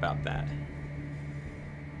can do about that.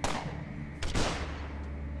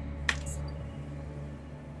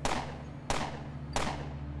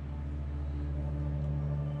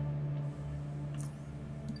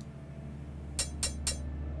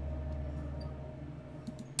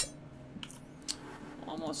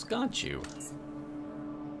 Almost got you.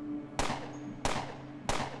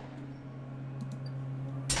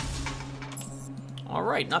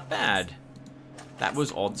 Alright, not bad. That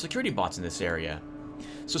was all the security bots in this area.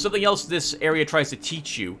 So something else this area tries to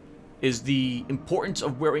teach you is the importance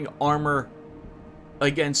of wearing armor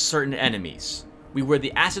against certain enemies. We wear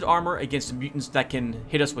the acid armor against the mutants that can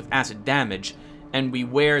hit us with acid damage, and we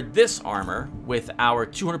wear this armor with our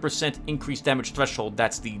 200% increased damage threshold.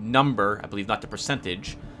 That's the number, I believe, not the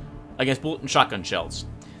percentage, against bullet and shotgun shells.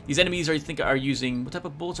 These enemies are using, what type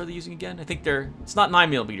of bullets are they using again? I think it's not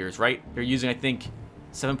 9mm, right? They're using, I think,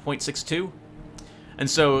 7.62. And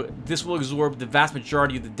so this will absorb the vast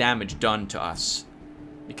majority of the damage done to us,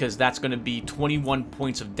 because that's going to be 21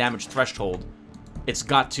 points of damage threshold. It's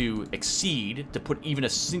got to exceed to put even a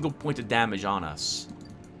single point of damage on us.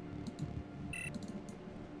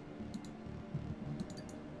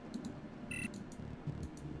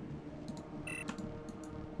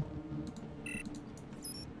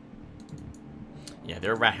 Yeah,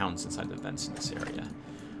 there are rat hounds inside the vents in this area.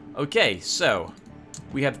 Okay, so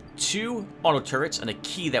we have 2 auto turrets and a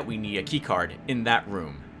key that we need, a key card, in that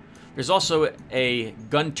room. There's also a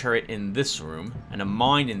gun turret in this room and a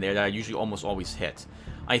mine in there that I usually almost always hit.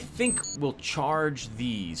 I think we'll charge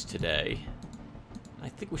these today. I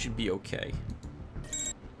think we should be okay.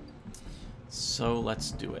 So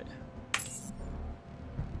let's do it.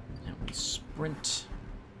 And we sprint.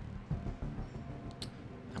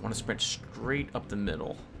 I want to sprint straight up the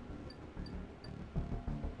middle.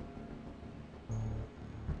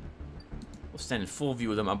 We'll stand in full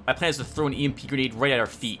view of them. My plan is to throw an EMP grenade right at our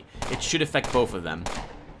feet. It should affect both of them.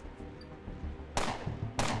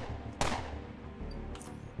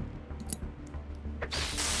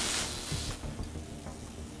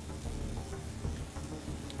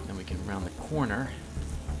 Then we can round the corner.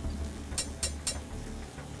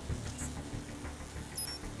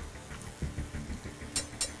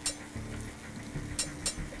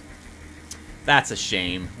 That's a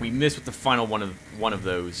shame. We missed with the final one of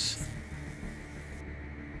those.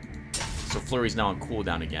 So Flurry's now on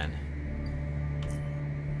cooldown again.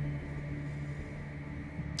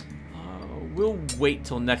 We'll wait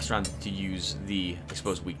till next round to use the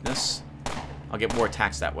exposed weakness. I'll get more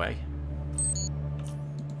attacks that way.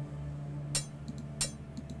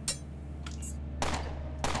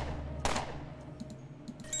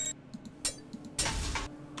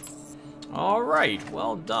 Alright,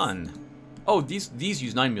 well done. Oh, these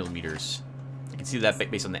use 9mm. I can see that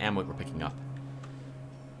based on the ammo we're picking up.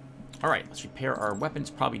 Alright, let's repair our weapons,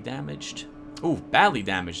 probably damaged. Ooh, badly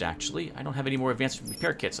damaged, actually. I don't have any more advanced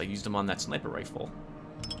repair kits. I used them on that sniper rifle.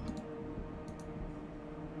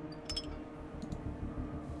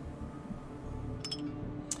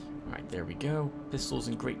 Alright, there we go. Pistol's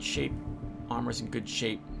in great shape. Armor's in good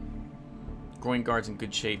shape. Groin guard's in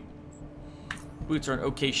good shape. Boots are in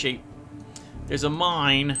okay shape. There's a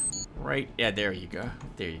mine, right? Yeah, there you go.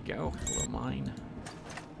 There you go. Hello, mine.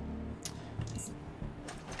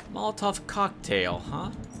 Molotov cocktail,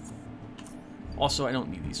 huh? Also, I don't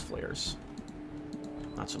need these flares.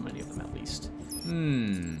 Not so many of them, at least.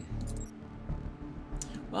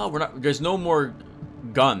 Well, there's no more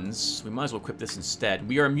guns. We might as well equip this instead.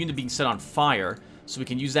 We are immune to being set on fire, so we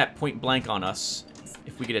can use that point blank on us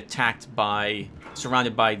if we get attacked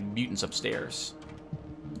surrounded by mutants upstairs.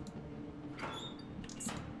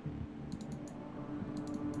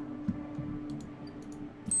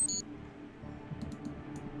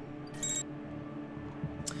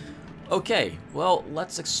 Okay, well,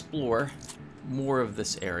 let's explore more of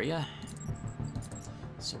this area.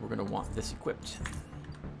 So we're going to want this equipped.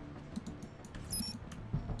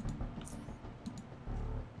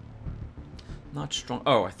 Not strong.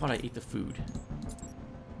 Oh, I thought I ate the food.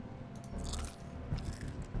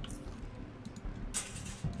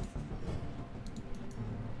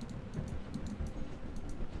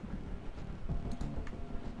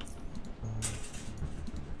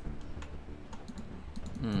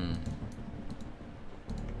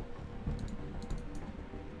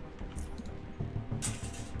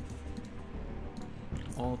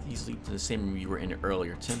 all these lead to the same room you were in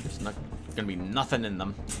earlier, Tim. There's not gonna be nothing in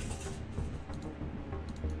them.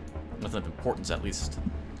 Nothing of importance, at least.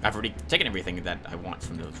 I've already taken everything that I want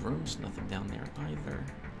from those rooms. Nothing down there either.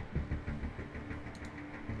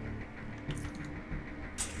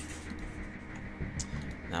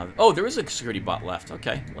 Now, oh, there is a security bot left.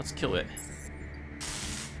 Okay, let's kill it.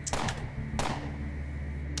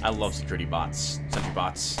 I love security bots, sentry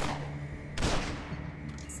bots.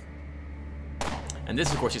 And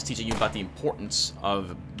this, of course, is teaching you about the importance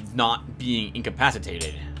of not being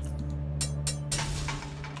incapacitated.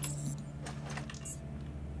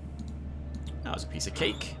 That was a piece of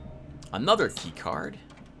cake. Another key card.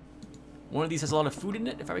 One of these has a lot of food in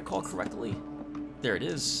it, if I recall correctly. There it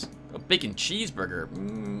is. A bacon cheeseburger.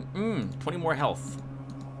 20 more health.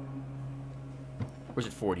 Or is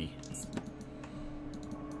it 40?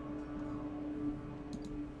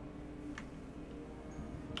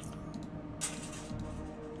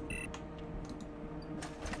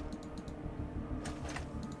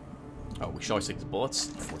 Oh, we should always take the bullets.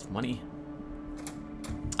 They're worth money.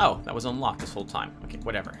 Oh, that was unlocked this whole time. Okay,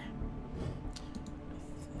 whatever.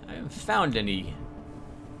 I haven't found any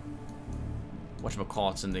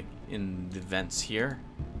whatchamacallits in the vents here.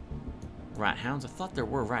 Rat hounds? I thought there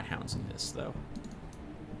were rat hounds in this, though.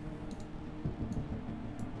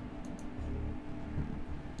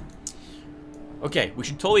 Okay, we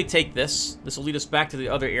should totally take this. This will lead us back to the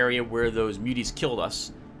other area where those muties killed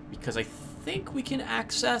us, because I think we can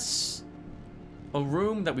access a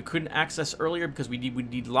room that we couldn't access earlier because we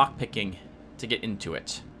need lockpicking to get into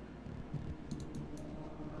it.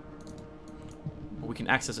 But we can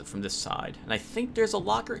access it from this side. And I think there's a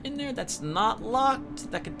locker in there that's not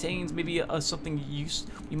locked that contains maybe something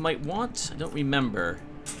you might want. I don't remember.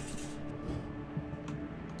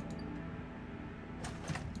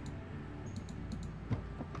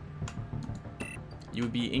 You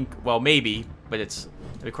would be well, maybe, but it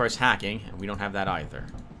requires hacking, and we don't have that either.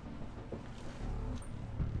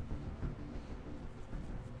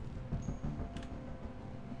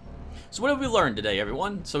 So what have we learned today,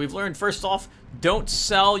 everyone? So we've learned, first off, don't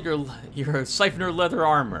sell your siphoner leather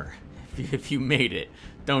armor if you made it.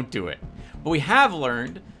 Don't do it. But we have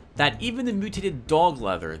learned that even the mutated dog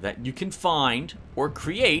leather that you can find or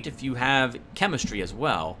create, if you have chemistry as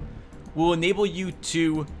well, will enable you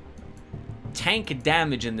to tank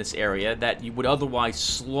damage in this area that you would otherwise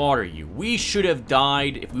slaughter you. We should have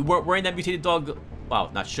died if we weren't wearing that mutated dog.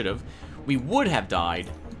 Well, not should have. We would have died.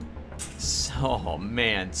 Oh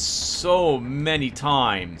man, so many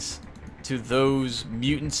times to those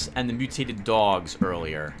mutants and the mutated dogs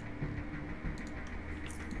earlier.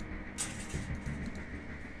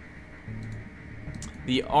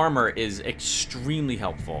 The armor is extremely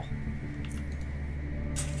helpful.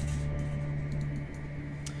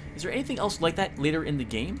 Is there anything else like that later in the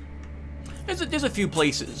game? There's a few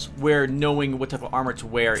places where knowing what type of armor to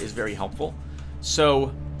wear is very helpful.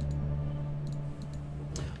 So,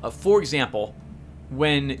 for example,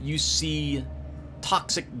 when you see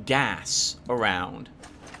toxic gas around,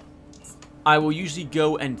 I will usually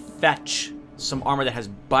go and fetch some armor that has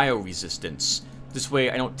bioresistance. This way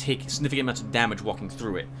I don't take significant amounts of damage walking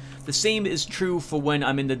through it. The same is true for when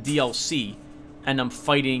I'm in the DLC and I'm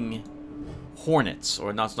fighting hornets,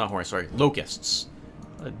 or not hornets, sorry, locusts.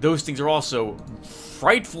 Those things are also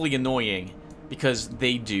frightfully annoying because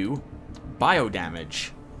they do bio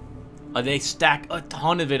damage. They stack a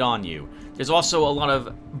ton of it on you. There's also a lot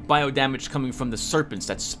of bio damage coming from the serpents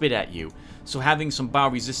that spit at you. So having some bio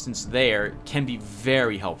resistance there can be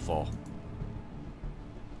very helpful.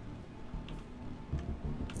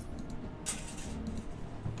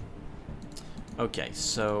 Okay,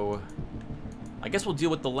 so I guess we'll deal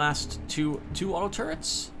with the last two auto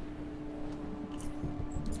turrets,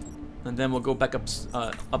 and then we'll go back up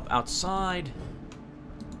outside.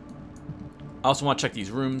 I also want to check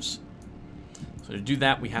these rooms. So to do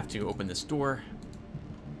that, we have to open this door.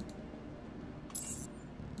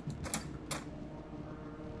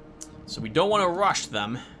 So we don't want to rush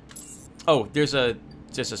them. Oh, there's a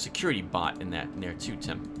security bot in there too,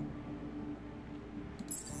 Tim.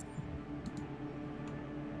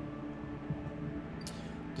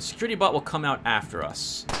 The security bot will come out after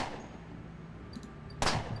us.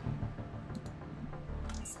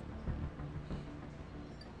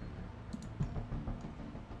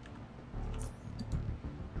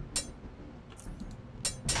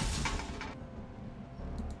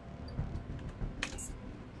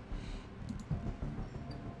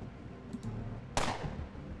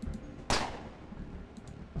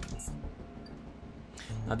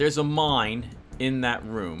 Now there's a mine in that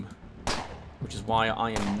room, which is why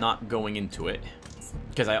I am not going into it.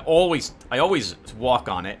 Because I always walk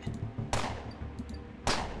on it.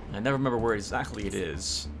 I never remember where exactly it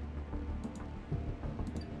is.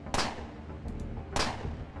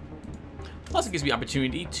 Plus, it gives me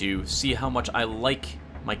opportunity to see how much I like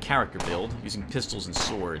my character build using pistols and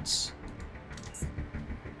swords.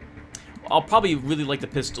 I'll probably really like the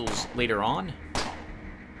pistols later on.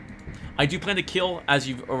 I do plan to kill, as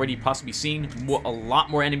you've already possibly seen, a lot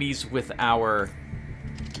more enemies with our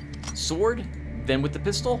sword than with the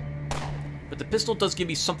pistol. But the pistol does give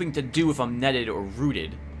me something to do if I'm netted or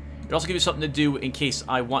rooted. It also gives me something to do in case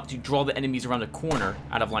I want to draw the enemies around the corner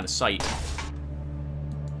out of line of sight.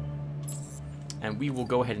 And we will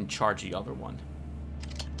go ahead and charge the other one.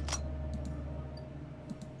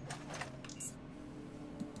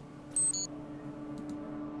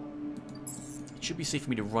 It should be safe for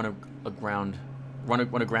me to run around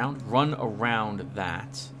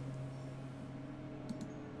that.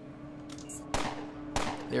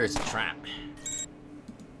 There's a trap.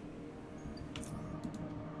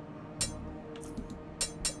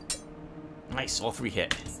 Nice, all 3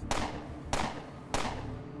 hit.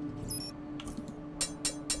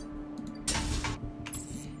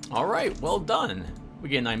 Alright, well done. We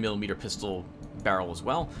get a 9mm pistol barrel as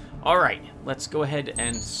well. Alright, let's go ahead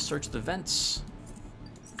and search the vents.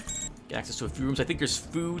 Get access to a few rooms. I think there's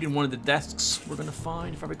food in one of the desks we're going to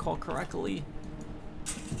find, if I recall correctly.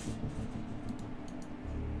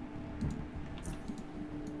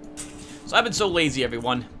 So I've been so lazy,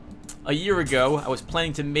 everyone. A year ago, I was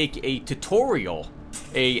planning to make a tutorial,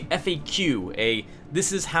 a FAQ,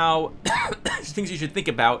 this is how things you should think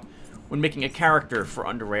about when making a character for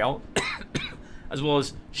Underrail, as well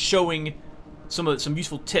as showing some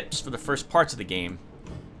useful tips for the first parts of the game.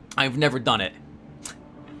 I've never done it.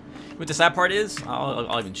 What the sad part is,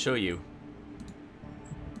 I'll even show you.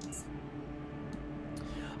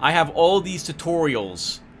 I have all these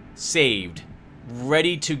tutorials saved,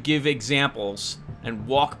 ready to give examples and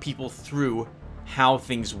walk people through how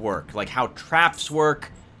things work. Like how traps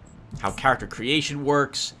work, how character creation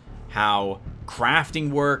works, how crafting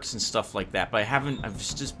works, and stuff like that. But I've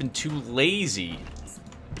just been too lazy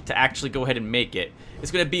to actually go ahead and make it.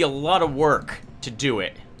 It's going to be a lot of work to do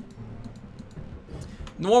it.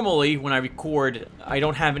 Normally, when I record, I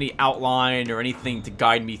don't have any outline or anything to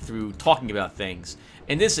guide me through talking about things.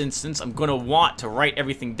 In this instance, I'm going to want to write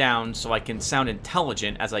everything down so I can sound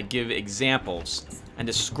intelligent as I give examples and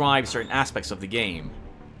describe certain aspects of the game.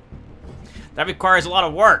 That requires a lot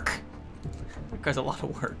of work. It requires a lot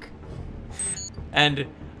of work. And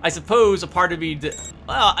I suppose a part of me...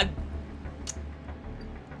 let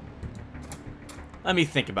me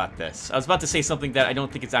think about this. I was about to say something that I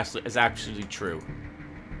don't think is actually true.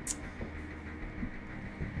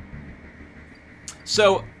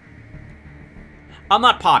 So, I'm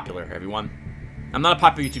not popular, everyone. I'm not a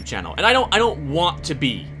popular YouTube channel, and I don't want to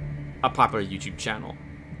be a popular YouTube channel.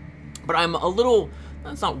 But I'm a little...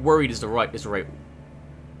 That's not worried is the right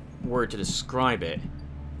word to describe it.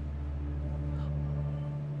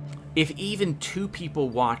 If even 2 people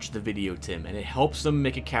watch the video, Tim, and it helps them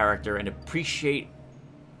make a character and appreciate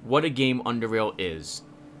what a game Underrail is,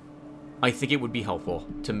 I think it would be helpful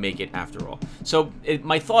to make it after all. So,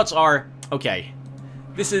 my thoughts are, okay,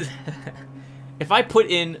 this is... if I put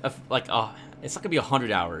in, it's not going to be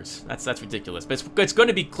 100 hours. That's ridiculous. But it's going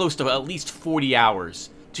to be close to at least 40 hours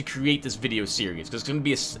to create this video series. Because it's going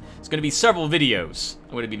to be several videos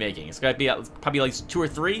I'm going to be making. It's going to be probably at least 2 or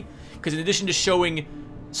 3. Because in addition to showing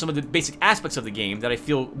some of the basic aspects of the game that I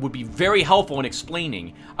feel would be very helpful in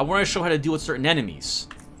explaining, I want to show how to deal with certain enemies.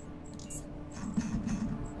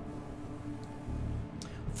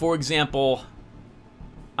 For example,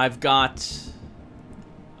 I've got...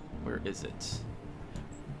 where is it?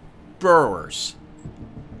 Burrowers.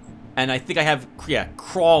 And I think I have, yeah,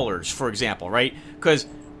 crawlers, for example, right? Because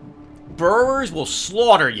burrowers will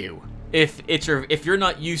slaughter you if you're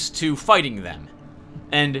not used to fighting them.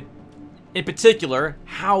 And in particular,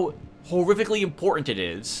 how horrifically important it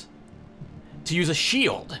is to use a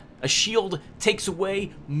shield. A shield takes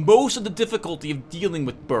away most of the difficulty of dealing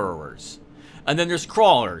with burrowers. And then there's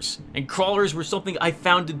crawlers. And crawlers were something I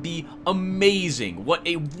found to be amazing. What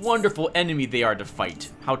a wonderful enemy they are to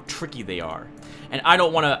fight. How tricky they are. And I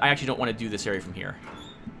actually don't want to do this area from here.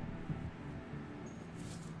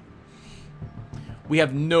 We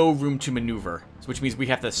have no room to maneuver, which means we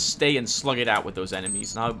have to stay and slug it out with those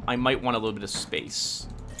enemies. Now, I might want a little bit of space.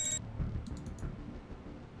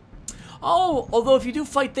 Oh, although if you do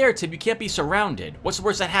fight there, Tim, you can't be surrounded. What's the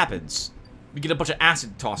worst that happens? We get a bunch of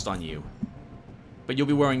acid tossed on you. But you'll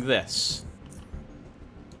be wearing this.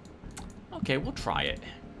 Okay, we'll try it.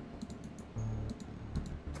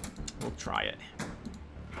 We'll try it.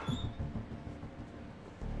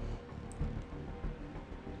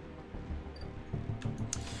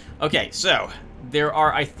 Okay, so there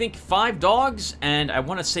are, I think, 5 dogs, and I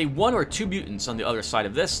want to say 1 or 2 mutants on the other side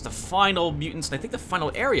of this. The final mutants, and I think the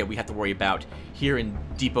final area we have to worry about here in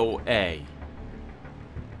Depot A.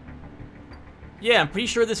 Yeah, I'm pretty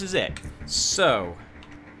sure this is it. So,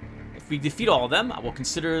 if we defeat all of them, I will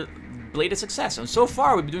consider Blade a success. And so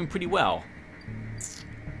far, we've been doing pretty well.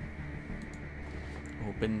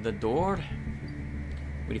 Open the door.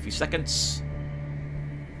 Wait a few seconds.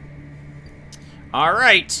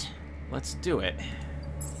 Alright, let's do it.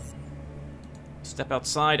 Step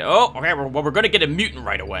outside. Oh, okay, well, we're gonna get a mutant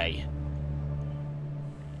right away.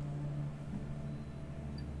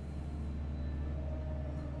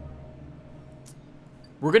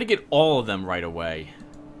 We're gonna get all of them right away.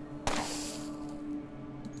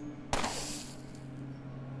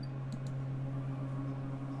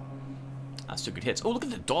 That's 2 good hits. Oh, look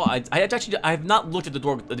at the dog. I have not looked at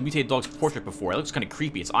the mutated dog's portrait before. It looks kind of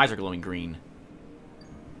creepy. Its eyes are glowing green.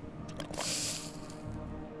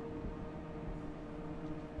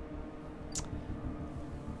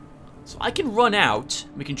 So I can run out.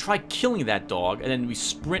 We can try killing that dog, and then we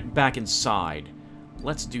sprint back inside.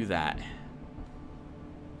 Let's do that.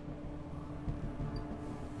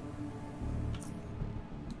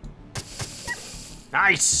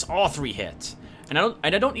 Nice! All 3 hit. And I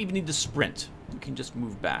don't even need to sprint. We can just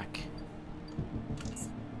move back.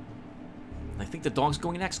 I think the dog's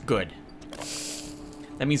going next. Good.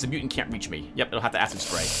 That means the mutant can't reach me. Yep, it'll have to acid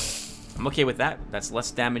spray. I'm okay with that. That's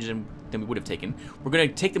less damage than we would have taken. We're going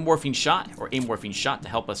to take the morphine shot, or a morphine shot, to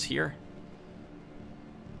help us here.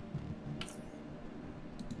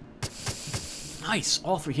 Nice!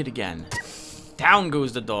 All 3 hit again. Down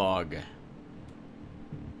goes the dog.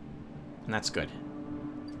 And that's good.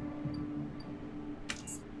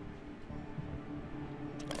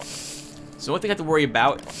 So the only thing I have to worry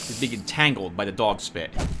about is being entangled by the dog spit.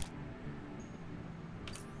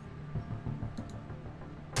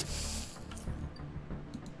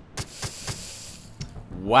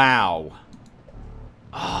 Wow.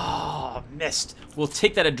 Oh, missed. We'll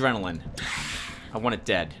take that adrenaline. I want it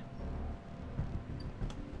dead.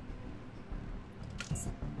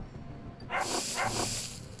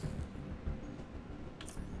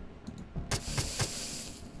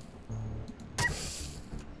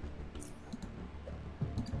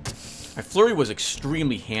 My flurry was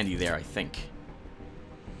extremely handy there, I think.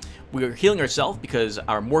 We are healing ourselves because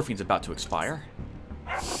our morphine's about to expire.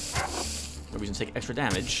 No reason to take extra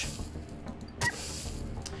damage.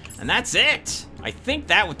 And that's it! I think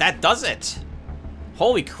that does it!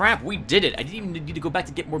 Holy crap, we did it! I didn't even need to go back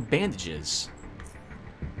to get more bandages.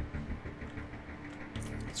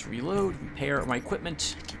 Let's reload, repair my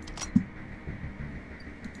equipment.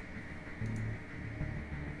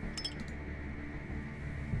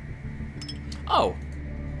 Oh,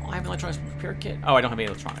 I have an electronics repair kit. Oh, I don't have any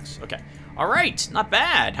electronics. Okay. Alright, not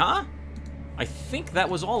bad, huh? I think that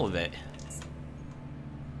was all of it.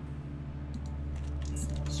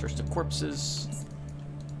 Search the corpses.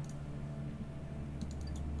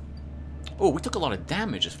 Oh, we took a lot of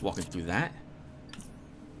damage just walking through that.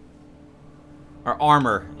 Our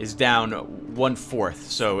armor is down 1/4,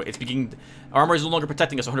 so it's beginning... Our armor is no longer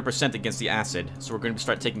protecting us 100% against the acid, so we're going to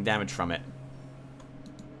start taking damage from it.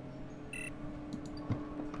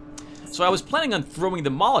 So I was planning on throwing the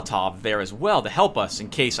Molotov there as well to help us in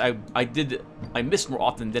case I missed more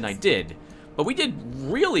often than I did. But we did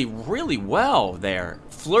really, really well there.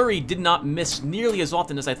 Flurry did not miss nearly as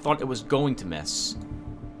often as I thought it was going to miss.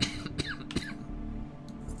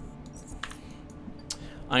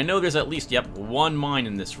 I know there's at least, yep, 1 mine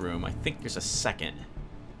in this room. I think there's a second.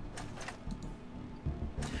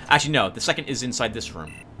 Actually, no, the second is inside this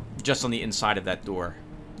room. Just on the inside of that door.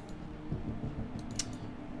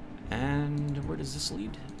 And where does this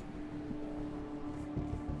lead?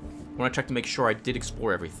 I want to check to make sure I did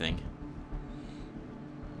explore everything.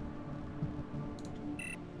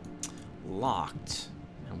 Locked.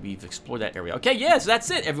 And we've explored that area. Okay, yes, that's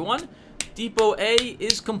it, everyone. Depot A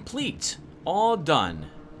is complete. All done.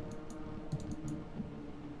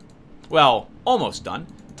 Well, almost done.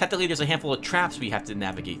 Technically, there's a handful of traps we have to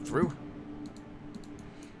navigate through.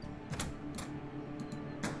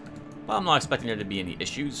 But I'm not expecting there to be any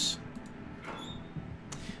issues.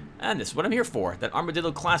 And this is what I'm here for. That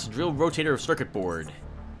Armadillo-class drill rotator circuit board.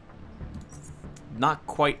 Not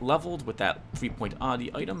quite leveled with that 3-point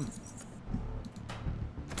oddity item.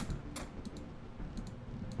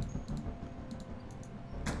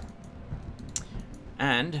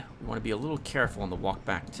 And we want to be a little careful on the walk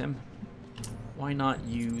back, Tim. Why not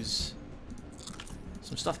use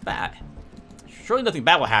some stuff back? Surely nothing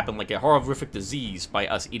bad will happen, like a horrific disease, by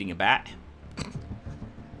us eating a bat.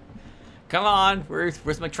 Come on,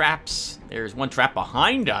 where's my traps? There's one trap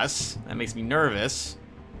behind us. That makes me nervous.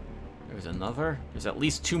 There's another. There's at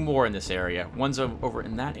least 2 more in this area. One's over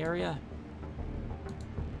in that area.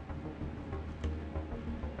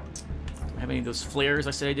 Do I have any of those flares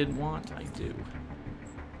I said I didn't want? I do.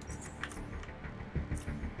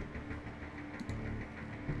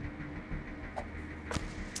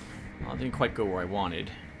 Well, it didn't quite go where I wanted.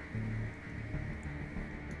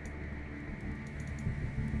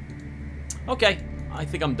 Okay, I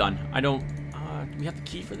think I'm done. I don't... do we have the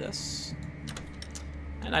key for this?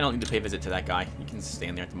 And I don't need to pay a visit to that guy. He can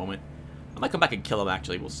stand there at the moment. I might come back and kill him,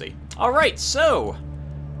 actually. We'll see. Alright, so...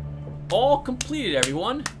 all completed,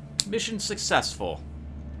 everyone. Mission successful.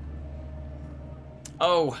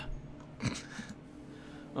 Oh.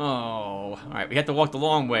 Oh. Alright, we have to walk the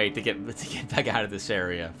long way to get back out of this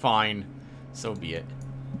area. Fine. So be it.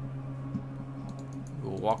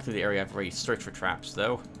 We'll walk through the area. I've already searched for traps,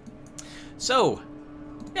 though. So,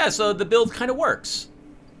 yeah, so the build kind of works.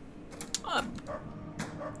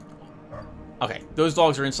 Okay, those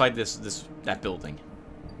dogs are inside that building.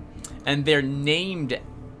 And they're named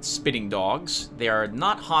spitting dogs. They are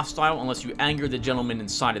not hostile unless you anger the gentleman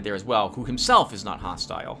inside of there as well, who himself is not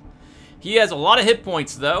hostile. He has a lot of hit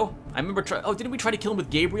points, though. I remember oh, didn't we try to kill him with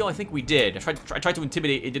Gabriel? I think we did. I tried to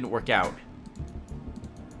intimidate, it didn't work out.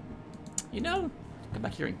 You know, come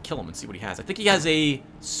back here and kill him and see what he has. I think he has a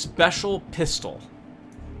special pistol.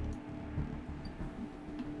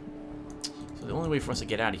 So the only way for us to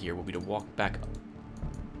get out of here will be to walk back up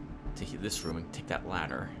to this room and take that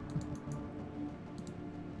ladder.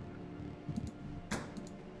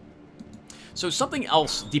 So something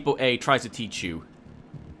else Depot A tries to teach you.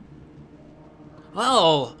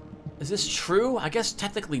 Well, is this true? I guess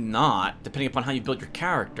technically not, depending upon how you build your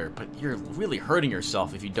character, but you're really hurting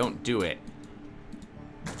yourself if you don't do it.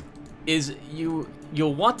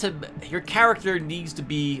 You'll want to, your character needs to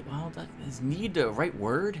be, well, is need the right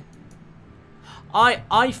word?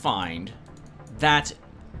 I find that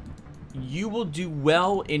you will do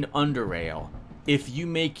well in Underrail if you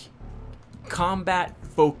make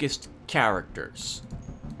combat-focused characters.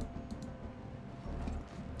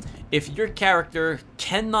 If your character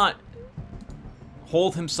cannot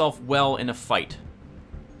hold himself well in a fight,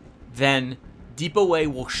 then Depot A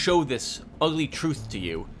will show this ugly truth to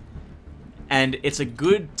you. And it's a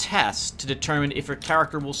good test to determine if your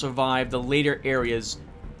character will survive the later areas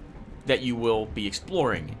that you will be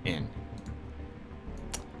exploring in.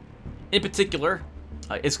 In particular,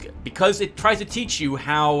 it's because it tries to teach you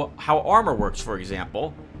how armor works, for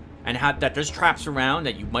example, and that there's traps around,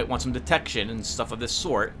 that you might want some detection and stuff of this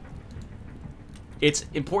sort. It's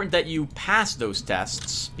important that you pass those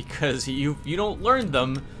tests, because you don't learn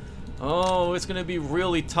them, oh, it's gonna be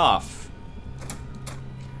really tough.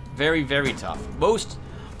 Very, very tough.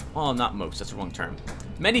 Well, not most, that's the wrong term.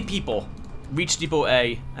 Many people reach Depot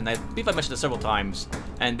A, and I believe I mentioned it several times,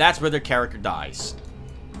 and that's where their character dies.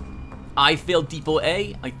 I failed Depot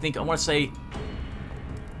A, I think, I want to say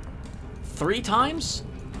 3 times?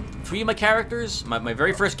 3 of my characters, my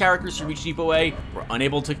very first characters who reached Depot A, were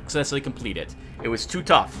unable to successfully complete it. It was too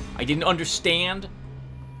tough. I didn't understand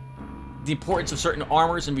the importance of certain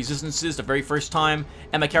armors and resistances the very first time,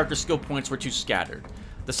 and my character skill points were too scattered.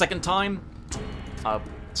 The second time,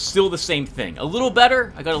 still the same thing. A little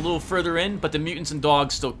better, I got a little further in, but the mutants and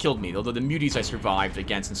dogs still killed me, although the muties I survived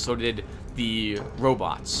against, and so did the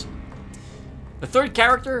robots. The third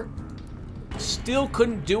character still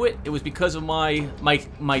couldn't do it. It was because of my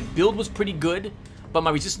build was pretty good, but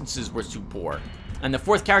my resistances were too poor. And the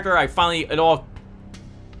fourth character, it all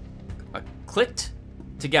clicked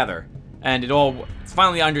together, and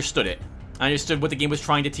finally I understood it. I understood what the game was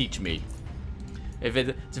trying to teach me.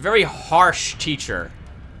 It's a very harsh teacher.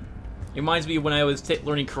 It reminds me of when I was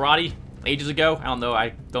learning karate ages ago. I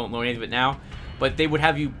don't know any of it now. But they would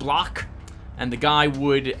have you block, and the guy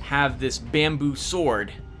would have this bamboo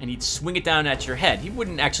sword, and he'd swing it down at your head. He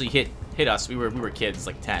wouldn't actually hit us. We were kids,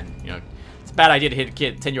 like 10. You know, it's a bad idea to hit a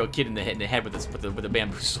 10-year-old kid in the head with a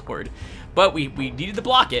bamboo sword. But we needed to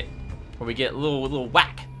block it, or we get a little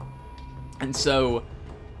whack. And so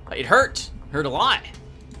it hurt a lot.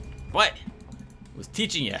 But it was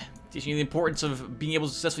teaching you the importance of being able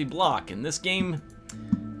to successfully block. And this game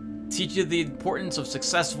teaches you the importance of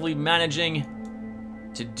successfully managing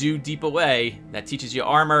to do Depot A. That teaches you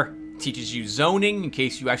armor, teaches you zoning in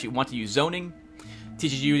case you actually want to use zoning,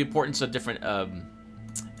 teaches you the importance of different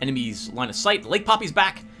enemies' line of sight. Lake Poppy's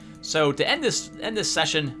back. So to end this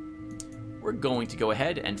session, we're going to go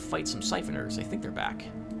ahead and fight some siphoners. I think they're back.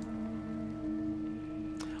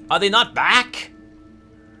 Are they not back?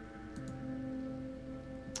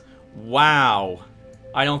 Wow.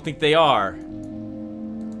 I don't think they are.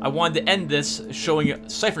 I wanted to end this showing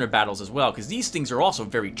Siphoner battles as well, because these things are also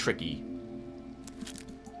very tricky.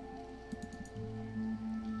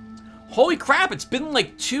 Holy crap, it's been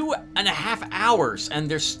like 2.5 hours,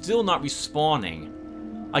 and they're still not respawning.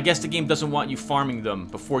 I guess the game doesn't want you farming them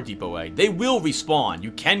before Depot A. They will respawn.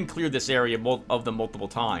 You can clear this area of them multiple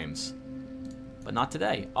times. But not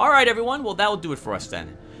today. Alright, everyone. Well, that will do it for us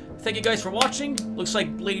then. Thank you guys for watching. Looks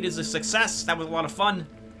like Blade is a success. That was a lot of fun.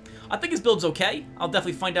 I think his build's okay. I'll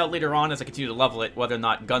definitely find out later on as I continue to level it whether or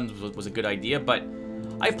not guns was a good idea, but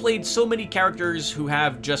I've played so many characters who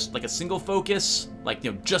have just like a single focus, like,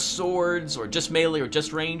 you know, just swords or just melee or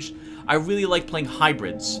just ranged. I really like playing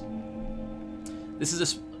hybrids. This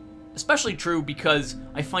is especially true because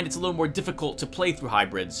I find it's a little more difficult to play through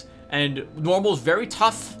hybrids, and normal is very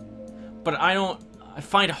tough, but I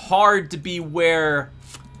find it hard to be where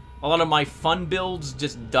a lot of my fun builds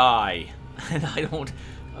just die, and I don't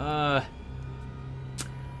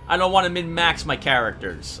want to min-max my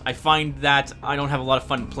characters. I find that I don't have a lot of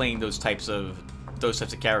fun playing those types of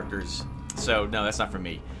characters. So no, that's not for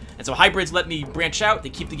me. And so hybrids let me branch out. They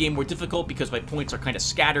keep the game more difficult because my points are kind of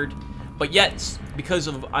scattered. But yet, because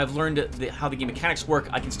I've learned how the game mechanics work,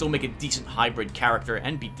 I can still make a decent hybrid character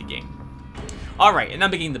and beat the game. Alright, and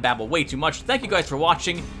I'm beginning to babble way too much. Thank you guys for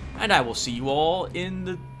watching, and I will see you all in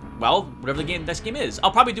the, well, whatever the next game is.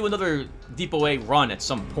 I'll probably do another Depot A run at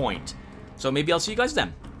some point. So maybe I'll see you guys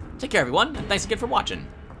then. Take care, everyone, and thanks again for watching.